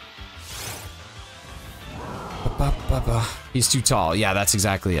 He's too tall. Yeah, that's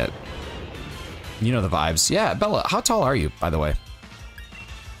exactly it. You know the vibes. Yeah, Bella, how tall are you, by the way?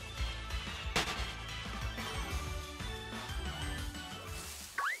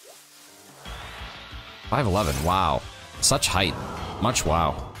 "5'11", wow. Such height. Much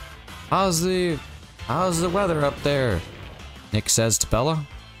wow. How's the weather up there?" Nick says to Bella.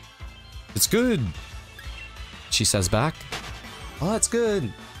 "It's good," she says back. "Well, that's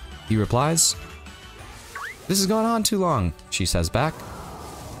good," he replies. "This is going on too long," she says back.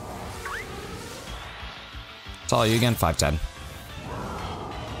 Tall are you again? 5'10".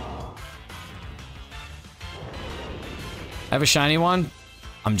 I have a shiny one?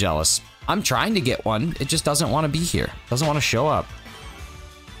 I'm jealous. I'm trying to get one. It just doesn't want to be here. Doesn't want to show up.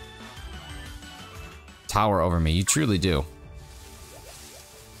 Tower over me. You truly do.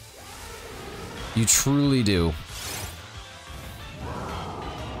 You truly do.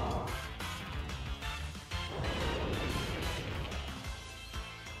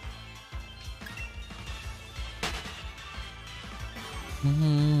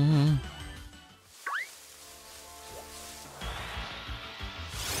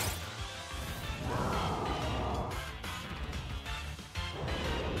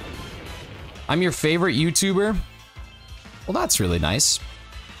 I'm your favorite YouTuber? Well, that's really nice.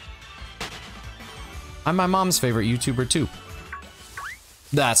 I'm my mom's favorite YouTuber too.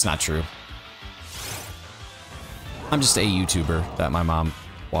 That's not true. I'm just a YouTuber that my mom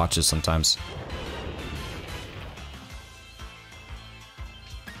watches sometimes.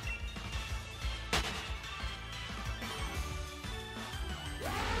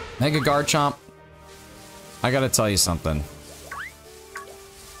 Mega Garchomp, I gotta tell you something.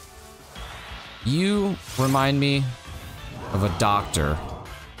 You remind me of a doctor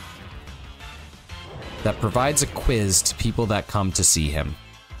that provides a quiz to people that come to see him.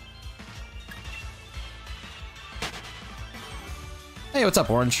 Hey, what's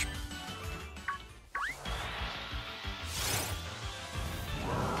up, Orange?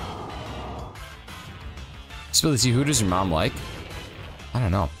 Explicit, who does your mom like? I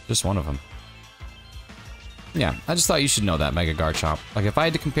don't know, just one of them. Yeah, I just thought you should know that, Mega Garchomp. Like, if I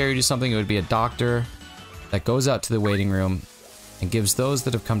had to compare you to something, it would be a doctor that goes out to the waiting room and gives those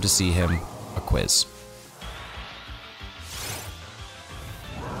that have come to see him a quiz.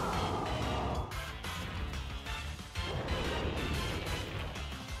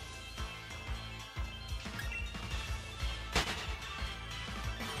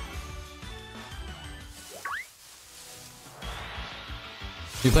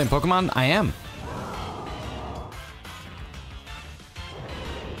 You playing Pokemon? I am.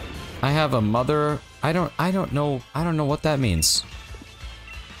 I have a mother. I don't know what that means.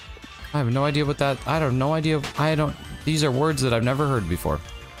 I have no idea what that. These are words that I've never heard before.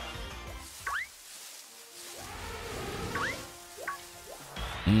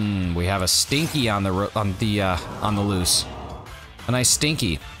 We have a Stinky on the loose. A nice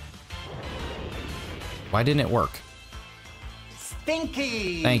Stinky. Why didn't it work?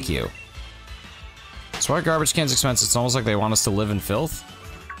 Stinky! Thank you. So why are garbage cans expensive? It's almost like they want us to live in filth.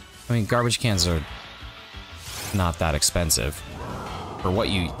 I mean, garbage cans are not that expensive for what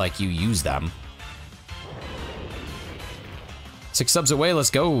you use them. 6 subs away, let's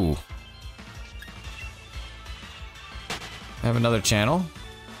go. I have another channel.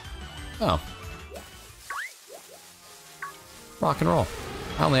 Oh. Rock and roll.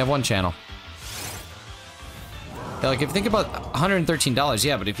 I only have one channel. Yeah, like, if you think about $113,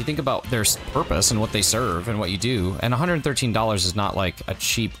 yeah, but if you think about their purpose and what they serve and what you do, and $113 is not like a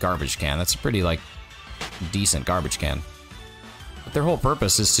cheap garbage can. That's a pretty, like, decent garbage can. But their whole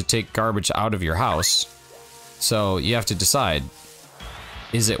purpose is to take garbage out of your house. So you have to decide,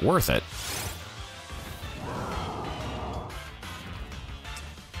 is it worth it?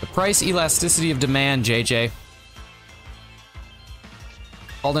 The price elasticity of demand, JJ.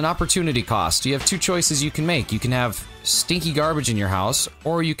 Called an opportunity cost. You have 2 choices you can make. You can have stinky garbage in your house,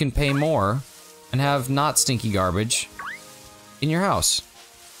 or you can pay more and have not stinky garbage in your house.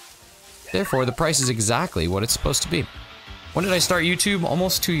 Therefore, the price is exactly what it's supposed to be. When did I start YouTube?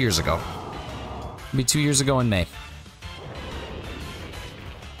 Almost 2 years ago. It'll be 2 years ago in May.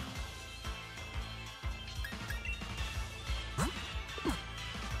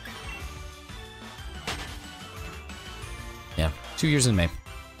 Yeah, 2 years in May.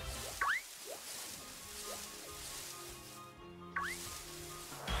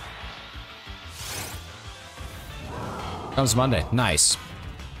 Comes Monday. Nice.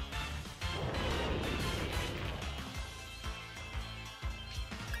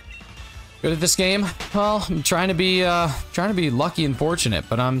 Good at this game? Well, I'm trying to be lucky and fortunate,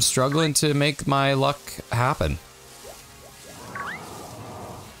 but I'm struggling to make my luck happen.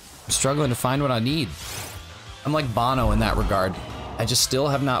 I'm struggling to find what I need. I'm like Bono in that regard. I just still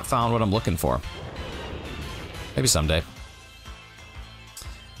have not found what I'm looking for. Maybe someday.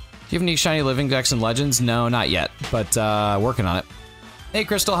 Do you have any shiny living decks and legends? No, not yet, but working on it. Hey,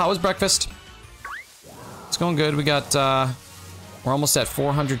 Crystal, how was breakfast? It's going good. We got, we're almost at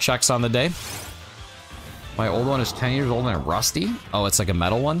 400 checks on the day. My old one is 10 years old and rusty. Oh, it's like a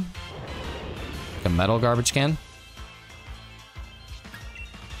metal one? Like a metal garbage can?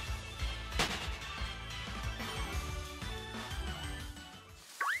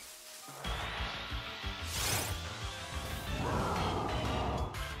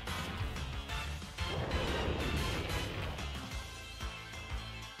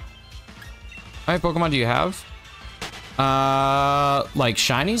 How many Pokemon do you have? Like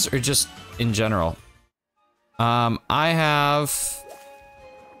shinies or just in general? I have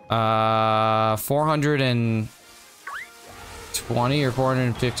 420 or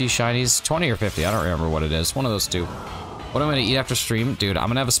 450 shinies. 20 or 50, I don't remember what it is. One of those two. What am I gonna eat after stream? Dude, I'm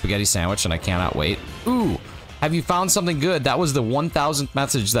gonna have a spaghetti sandwich and I cannot wait. Ooh, have you found something good? That was the 1000th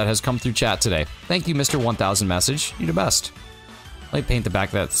message that has come through chat today. Thank you, Mr. 1000 message. You're the best. Let me paint the back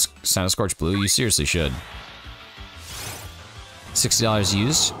of that Centiskorch blue. You seriously should. $60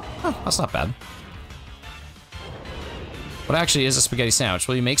 used. Oh, that's not bad. What actually is a spaghetti sandwich?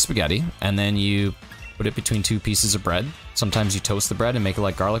 Well, you make spaghetti, and then you put it between 2 pieces of bread. Sometimes you toast the bread and make it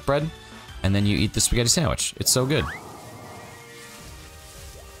like garlic bread, and then you eat the spaghetti sandwich. It's so good.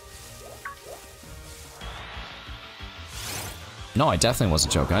 No, I definitely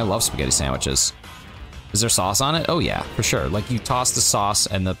wasn't joking. I love spaghetti sandwiches. Is there sauce on it? Oh yeah, for sure. Like you toss the sauce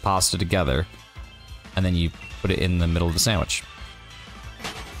and the pasta together, and then you put it in the middle of the sandwich.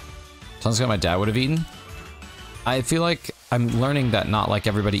 Sounds like my dad would have eaten. I feel like I'm learning that not like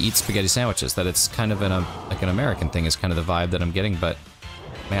everybody eats spaghetti sandwiches. That it's kind of like an American thing is kind of the vibe that I'm getting. But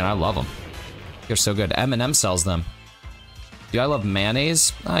man, I love them. They're so good. M&M sells them. Do I love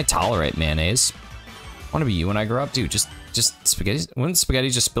mayonnaise? I tolerate mayonnaise. I want to be you when I grow up, dude. Just spaghetti. Wouldn't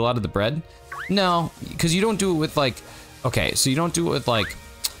spaghetti just spill out of the bread? No, because you don't do it with like, okay, so you don't do it with like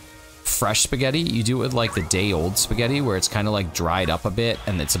fresh spaghetti. You do it with like the day-old spaghetti where it's kind of like dried up a bit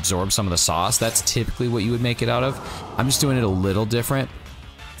and it's absorbed some of the sauce. That's typically what you would make it out of. I'm just doing it a little different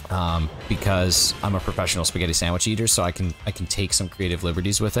because I'm a professional spaghetti sandwich eater, so I can take some creative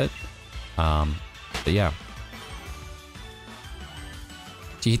liberties with it. But yeah.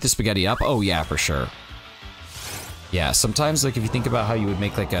 Do you heat the spaghetti up? Oh yeah, for sure. Yeah, sometimes, like, if you think about how you would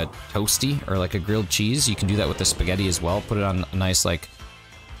make, like, a toasty or, like, a grilled cheese, you can do that with the spaghetti as well. Put it on a nice, like,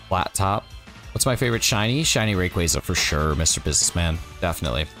 flat top. What's my favorite shiny? Shiny Rayquaza, for sure, Mr. Businessman.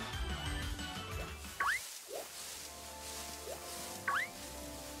 Definitely.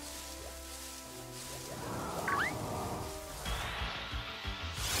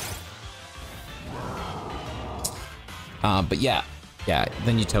 But yeah,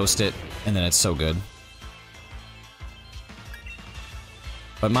 then you toast it, and then it's so good.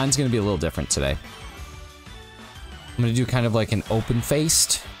 But mine's gonna be a little different today. I'm gonna do kind of like an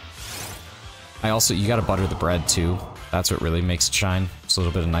open-faced. You gotta butter the bread too. That's what really makes it shine. Just a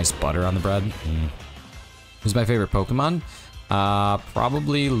little bit of nice butter on the bread. Who's my favorite Pokemon?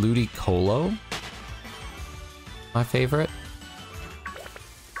 Probably Ludicolo. My favorite.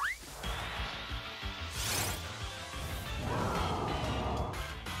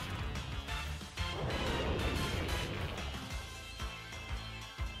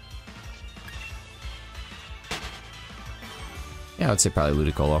 Yeah, I would say probably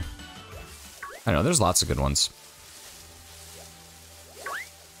Ludicolo. I don't know, there's lots of good ones.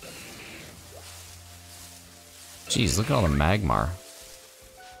 Jeez, look at all the Magmar.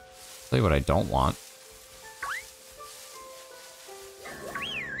 Tell you what I don't want.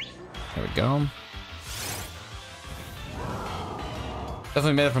 There we go.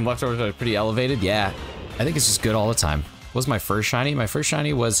 Definitely made it from leftovers, but pretty elevated. Yeah, I think it's just good all the time. What was my first shiny? My first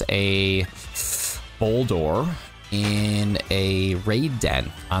shiny was a Boldore in a raid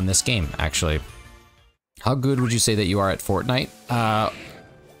den on this game, actually. How good would you say that you are at Fortnite?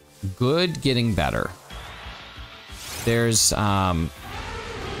 Good, getting better. There's, yeah,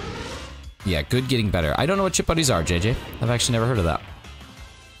 good, getting better. I don't know what chip buddies are, JJ. I've actually never heard of that.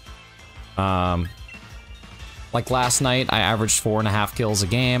 Like last night, I averaged 4.5 kills a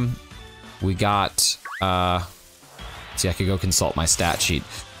game. We got, see, I could go consult my stat sheet,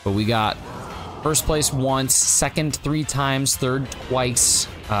 but we got first place once, second 3 times, third twice,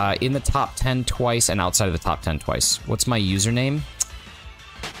 in the top 10 twice, and outside of the top 10 twice. What's my username?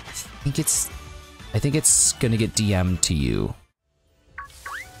 I think it's gonna get DM'd to you.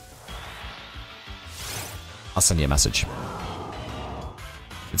 I'll send you a message.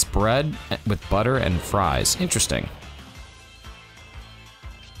 It's bread with butter and fries. Interesting.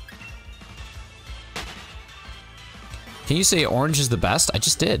 Can you say orange is the best? I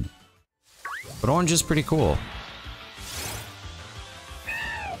just did. But orange is pretty cool.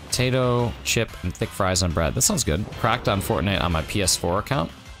 Potato, chip, and thick fries on bread. That sounds good. Cracked on Fortnite on my PS4 account.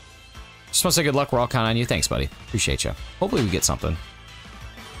 Just want to say good luck. We're all counting on you. Thanks, buddy. Appreciate you. Hopefully we get something.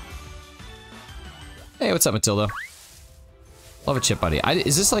 Hey, what's up, Matilda? Love a chip, buddy.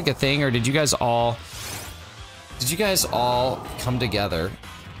 Is this like a thing, or did you guys all come together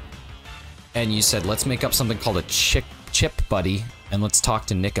and you said, let's make up something called a chip buddy, and let's talk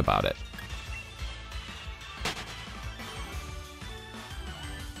to Nick about it?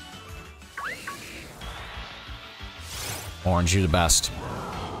 Orange, you're the best.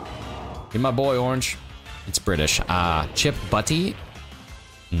 You're my boy, Orange. It's British. Chip Butty?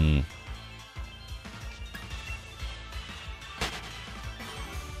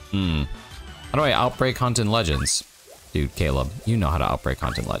 How do I outbreak hunt in Legends? Dude, Caleb, you know how to outbreak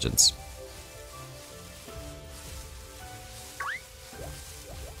hunt in Legends.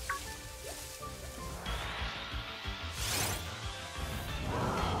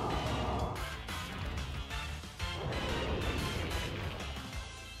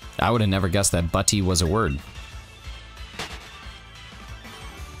 I would have never guessed that Butty was a word. I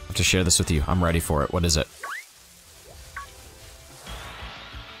have to share this with you. I'm ready for it. What is it?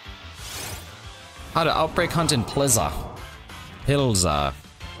 How to outbreak hunt in Pilsner.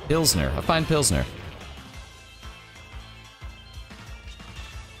 A fine Pilsner.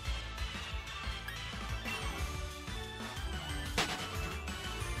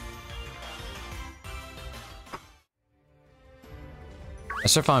 I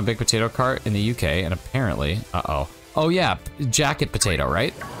started following Big Potato Cart in the UK, and apparently, oh yeah, jacket potato,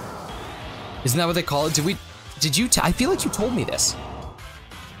 right? Isn't that what they call it? I feel like you told me this.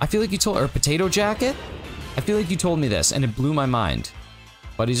 I feel like you told, or potato jacket? I feel like you told me this, and it blew my mind.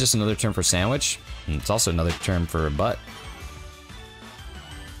 Buddy's just another term for sandwich, and it's also another term for butt.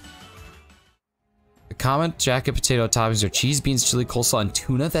 The comment, jacket potato toppings are cheese, beans, chili, coleslaw, and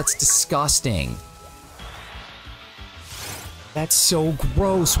tuna? That's disgusting. That's so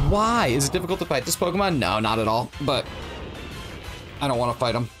gross. Why? Is it difficult to fight this Pokemon? No, not at all, but I don't want to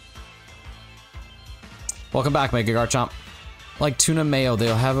fight him. Welcome back, Mega Garchomp. Like tuna mayo,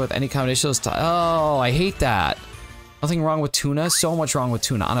 they'll have it with any combination of those. Oh, I hate that. Nothing wrong with tuna. So much wrong with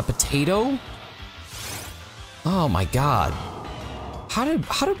tuna. On a potato? Oh my god. How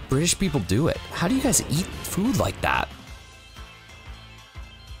do British people do it? How do you guys eat food like that?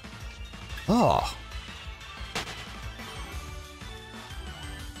 Oh.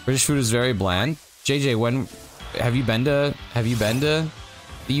 British food is very bland. JJ, when have you been to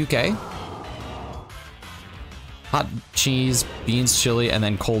the UK? Hot cheese, beans, chili, and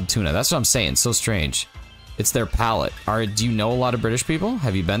then cold tuna. That's what I'm saying. So strange. It's their palate. Do you know a lot of British people?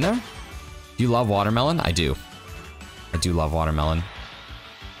 Have you been there? Do you love watermelon? I do. I do love watermelon.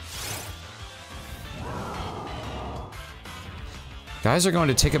 Guys are going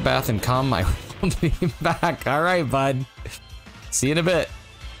to take a bath and come. I will be back. All right, bud. See you in a bit.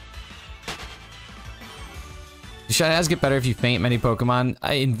 You should ask get better if you faint many Pokemon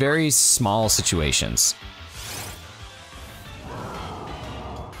in very small situations.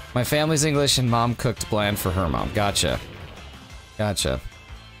 My family's English and mom cooked bland for her mom. Gotcha. Gotcha.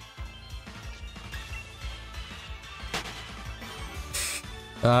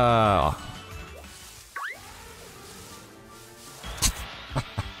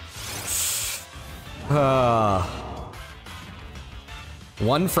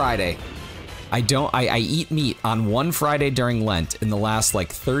 One Friday. I eat meat on one Friday during Lent in the last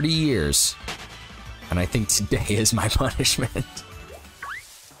like 30 years. And I think today is my punishment.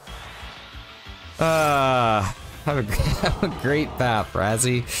 Have a great bath,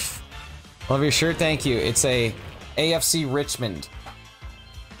 Razzie. Love your shirt, thank you. It's a AFC Richmond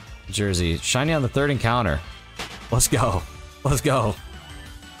jersey. Shiny on the third encounter. Let's go. Let's go.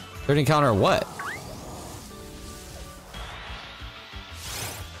 Third encounter what?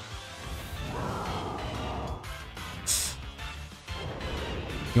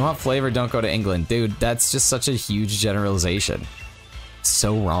 You want flavor, don't go to England. Dude, that's just such a huge generalization.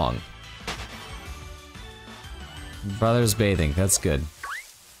 So wrong. Brothers bathing, that's good.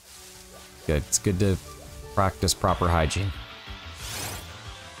 Good, it's good to practice proper hygiene.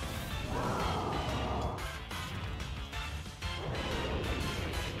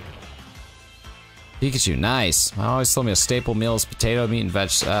 Pikachu, nice. I always told me a staple meal is potato, meat, and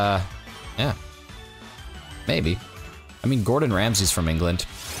veg. Yeah. Maybe. I mean, Gordon Ramsay's from England.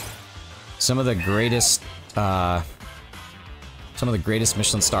 Some of the greatest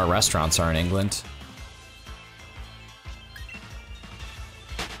Michelin star restaurants are in England.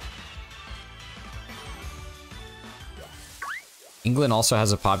 England also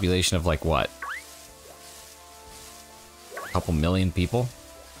has a population of like what? A couple million people?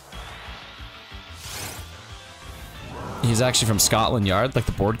 He's actually from Scotland Yard, like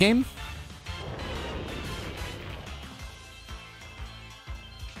the board game?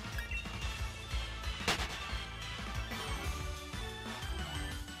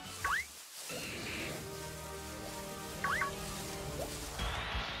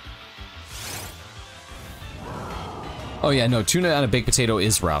 Oh yeah, no, tuna on a baked potato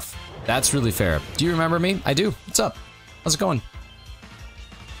is rough. That's really fair. Do you remember me? I do. What's up? How's it going?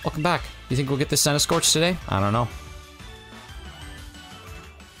 Welcome back. You think we'll get this Centiskorch today? I don't know.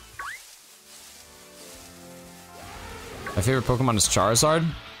 My favorite Pokemon is Charizard.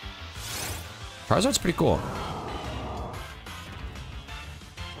 Charizard's pretty cool.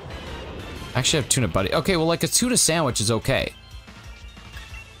 I actually have tuna buddy. Okay, well, like a tuna sandwich is okay.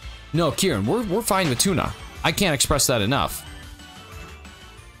 No, Kieran, we're fine with tuna. I can't express that enough.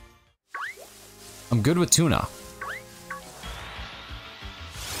 I'm good with tuna.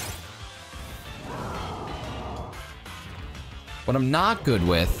 What I'm not good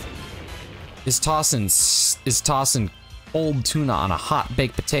with is tossing cold tuna on a hot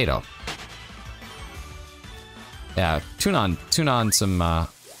baked potato. Yeah, tuna on some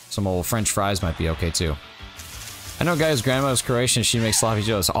old French fries might be okay too. I know a guy whose grandma is Croatian, she makes sloppy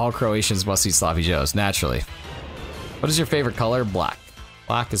joes. All Croatians must eat sloppy joes, naturally. What is your favorite color? Black.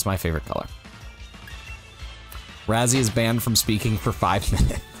 Black is my favorite color. Razzie is banned from speaking for 5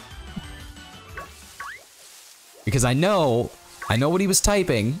 minutes. Because I know what he was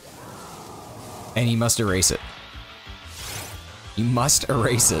typing, and he must erase it. He must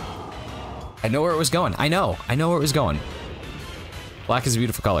erase it. I know where it was going. I know where it was going. Black is a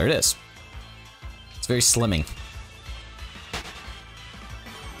beautiful color, it is. It's very slimming.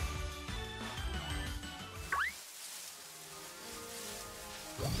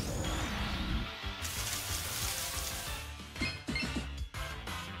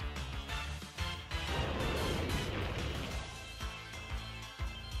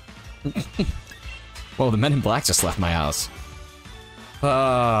 Whoa, the Men in Black just left my house.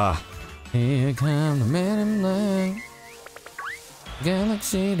 Here come the Men in Black.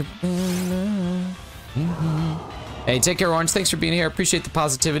 Galaxy to Hey, take care, Orange. Thanks for being here. Appreciate the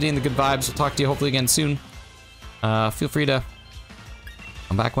positivity and the good vibes. We'll talk to you hopefully again soon. feel free to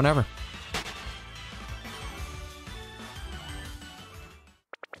come back whenever.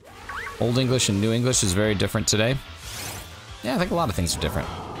 Old English and New English is very different today. Yeah, I think a lot of things are different.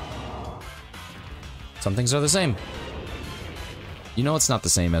 Some things are the same. You know it's not the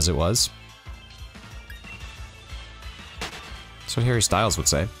same as it was. That's what Harry Styles would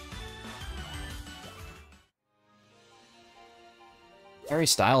say. Harry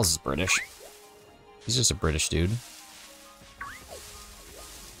Styles is British. He's just a British dude.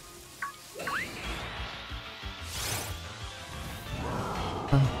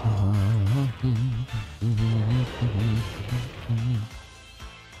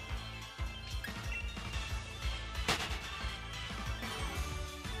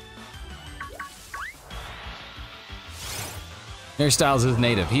 Harry Styles is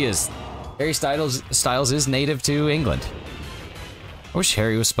native. He is. Harry Styles is native to England. I wish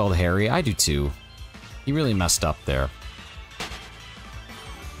Harry was spelled Harry. I do too. He really messed up there.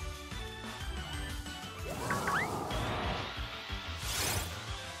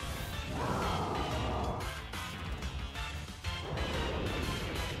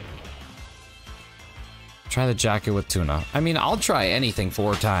 Try the jacket with tuna. I mean, I'll try anything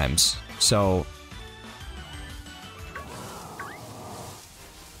 4 times. So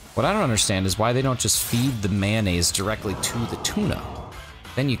what I don't understand is why they don't just feed the mayonnaise directly to the tuna.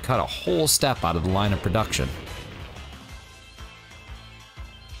 Then you cut a whole step out of the line of production.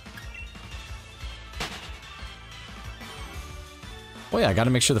 Well, yeah, I gotta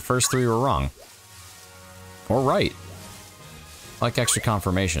make sure the first 3 were wrong. Or right. I like extra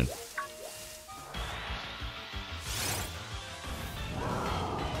confirmation.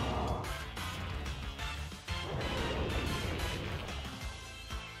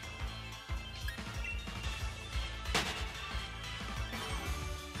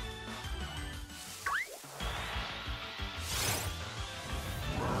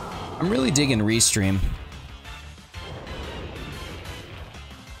 I'm really digging Restream.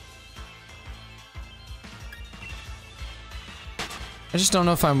 I just don't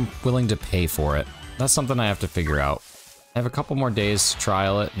know if I'm willing to pay for it. That's something I have to figure out. I have a couple more days to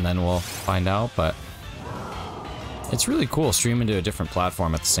trial it and then we'll find out, but it's really cool streaming to a different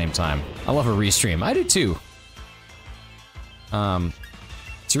platform at the same time. I love a Restream. I do too.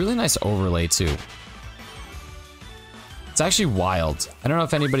 It's a really nice overlay too. It's actually wild. I don't know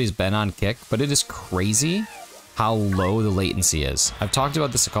if anybody's been on Kick, but it is crazy how low the latency is. I've talked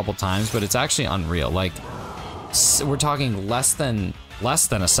about this a couple times, but it's actually unreal. Like, we're talking less than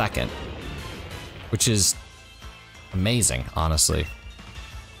a second, which is amazing, honestly.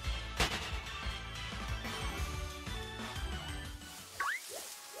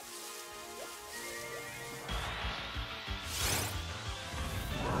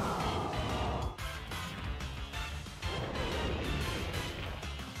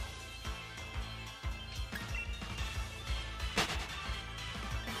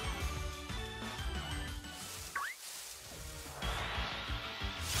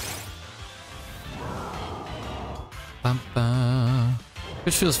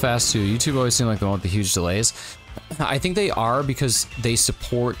 Twitch feels fast too. YouTube always seem like the one with the huge delays. I think they are because they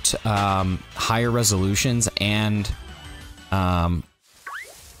support higher resolutions and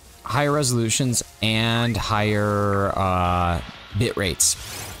higher bit rates.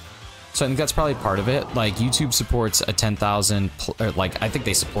 So I think that's probably part of it. Like YouTube supports a 10,000, or like I think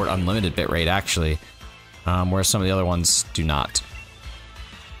they support unlimited bit rate actually, whereas some of the other ones do not.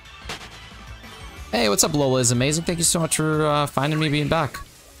 Hey, what's up, Lola is amazing. Thank you so much for finding me, being back.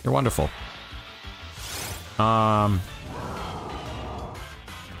 You're wonderful. Gordon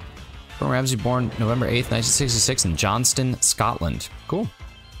Ramsay, born November 8th, 1966 in Johnston, Scotland. Cool.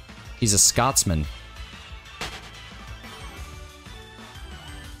 He's a Scotsman.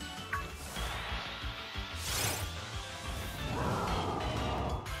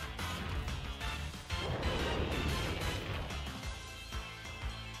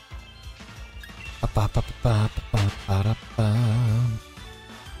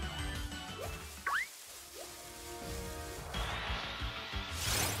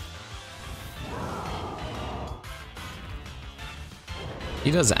 He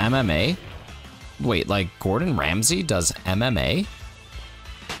does MMA? Wait, like Gordon Ramsay does MMA?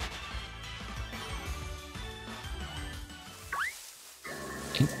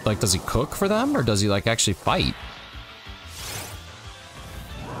 Like, does he cook for them, or does he, like, actually fight?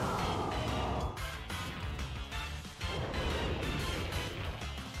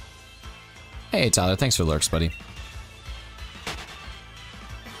 Hey, Tyler, thanks for lurks, buddy.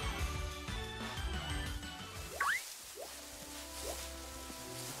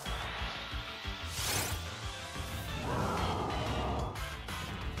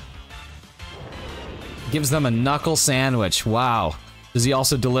 Gives them a knuckle sandwich. Wow. Does he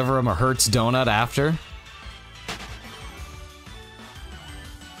also deliver them a Hertz donut after?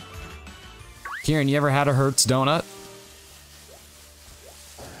 Kieran, you ever had a Hertz donut?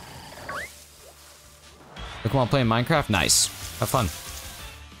 Look while playing Minecraft? Nice. Have fun.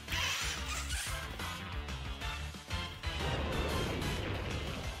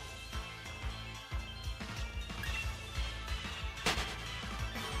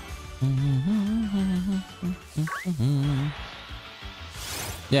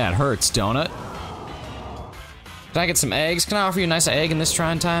 Yeah, it hurts, don't it? Can I get some eggs? Can I offer you a nice egg in this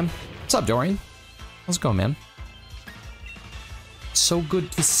trying time? What's up, Dorian? How's it going, man? So good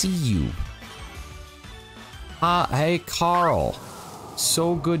to see you. Hey, Carl.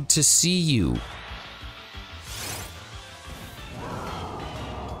 So good to see you.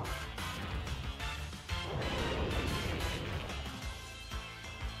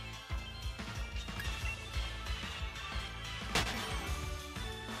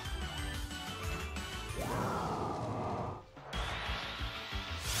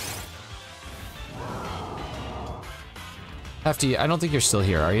 Hefty, I don't think you're still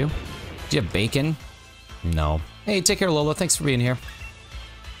here, are you? Do you have bacon? No. Hey, take care, Lola. Thanks for being here.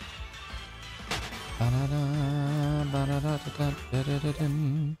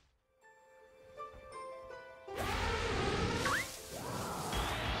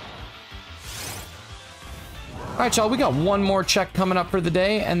 Alright, y'all, we got one more check coming up for the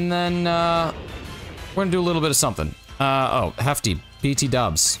day, and then we're gonna do a little bit of something. Oh, Hefty, BT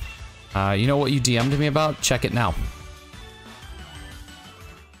Dubs. You know what you DM'd me about? Check it now.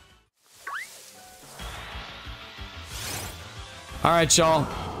 Alright, y'all.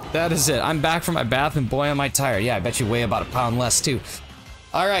 That is it. I'm back from my bath and boy am I tired. Yeah, I bet you weigh about a pound less too.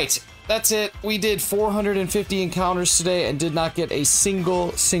 Alright, that's it. We did 450 encounters today and did not get a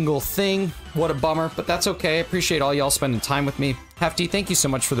single thing. What a bummer, but that's okay. I appreciate all y'all spending time with me. Hefty, thank you so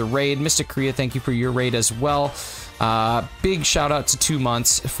much for the raid. Mystic Korea, thank you for your raid as well. Big shout out to 2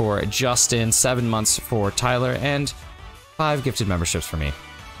 months for Justin, 7 months for Tyler, and 5 gifted memberships for me.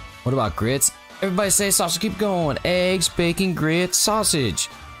 What about grits? Everybody say sausage, keep going. Eggs, bacon, grits, sausage.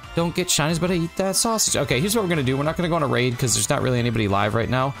 Don't get shinies, but I eat that sausage. Okay, here's what we're gonna do. We're not gonna go on a raid because there's not really anybody live right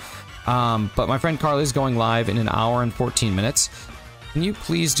now. But my friend Carly's going live in 1 hour and 14 minutes. Can you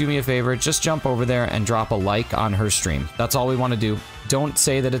please do me a favor? Just jump over there and drop a like on her stream. That's all we want to do. Don't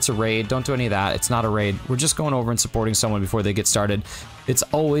say that it's a raid. Don't do any of that. It's not a raid. We're just going over and supporting someone before they get started. It's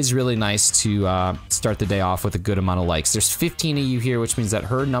always really nice to start the day off with a good amount of likes. There's 15 of you here, which means that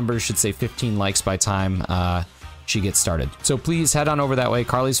her numbers should say 15 likes by time she gets started. So please head on over that way.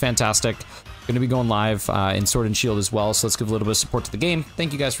 Carly's fantastic. Going to be going live in Sword and Shield as well, so let's give a little bit of support to the game.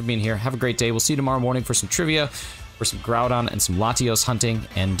 Thank you guys for being here. Have a great day. We'll see you tomorrow morning for some trivia, for some Groudon and some Latios hunting,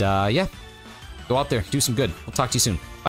 and yeah, go out there, do some good. We'll talk to you soon. Bye.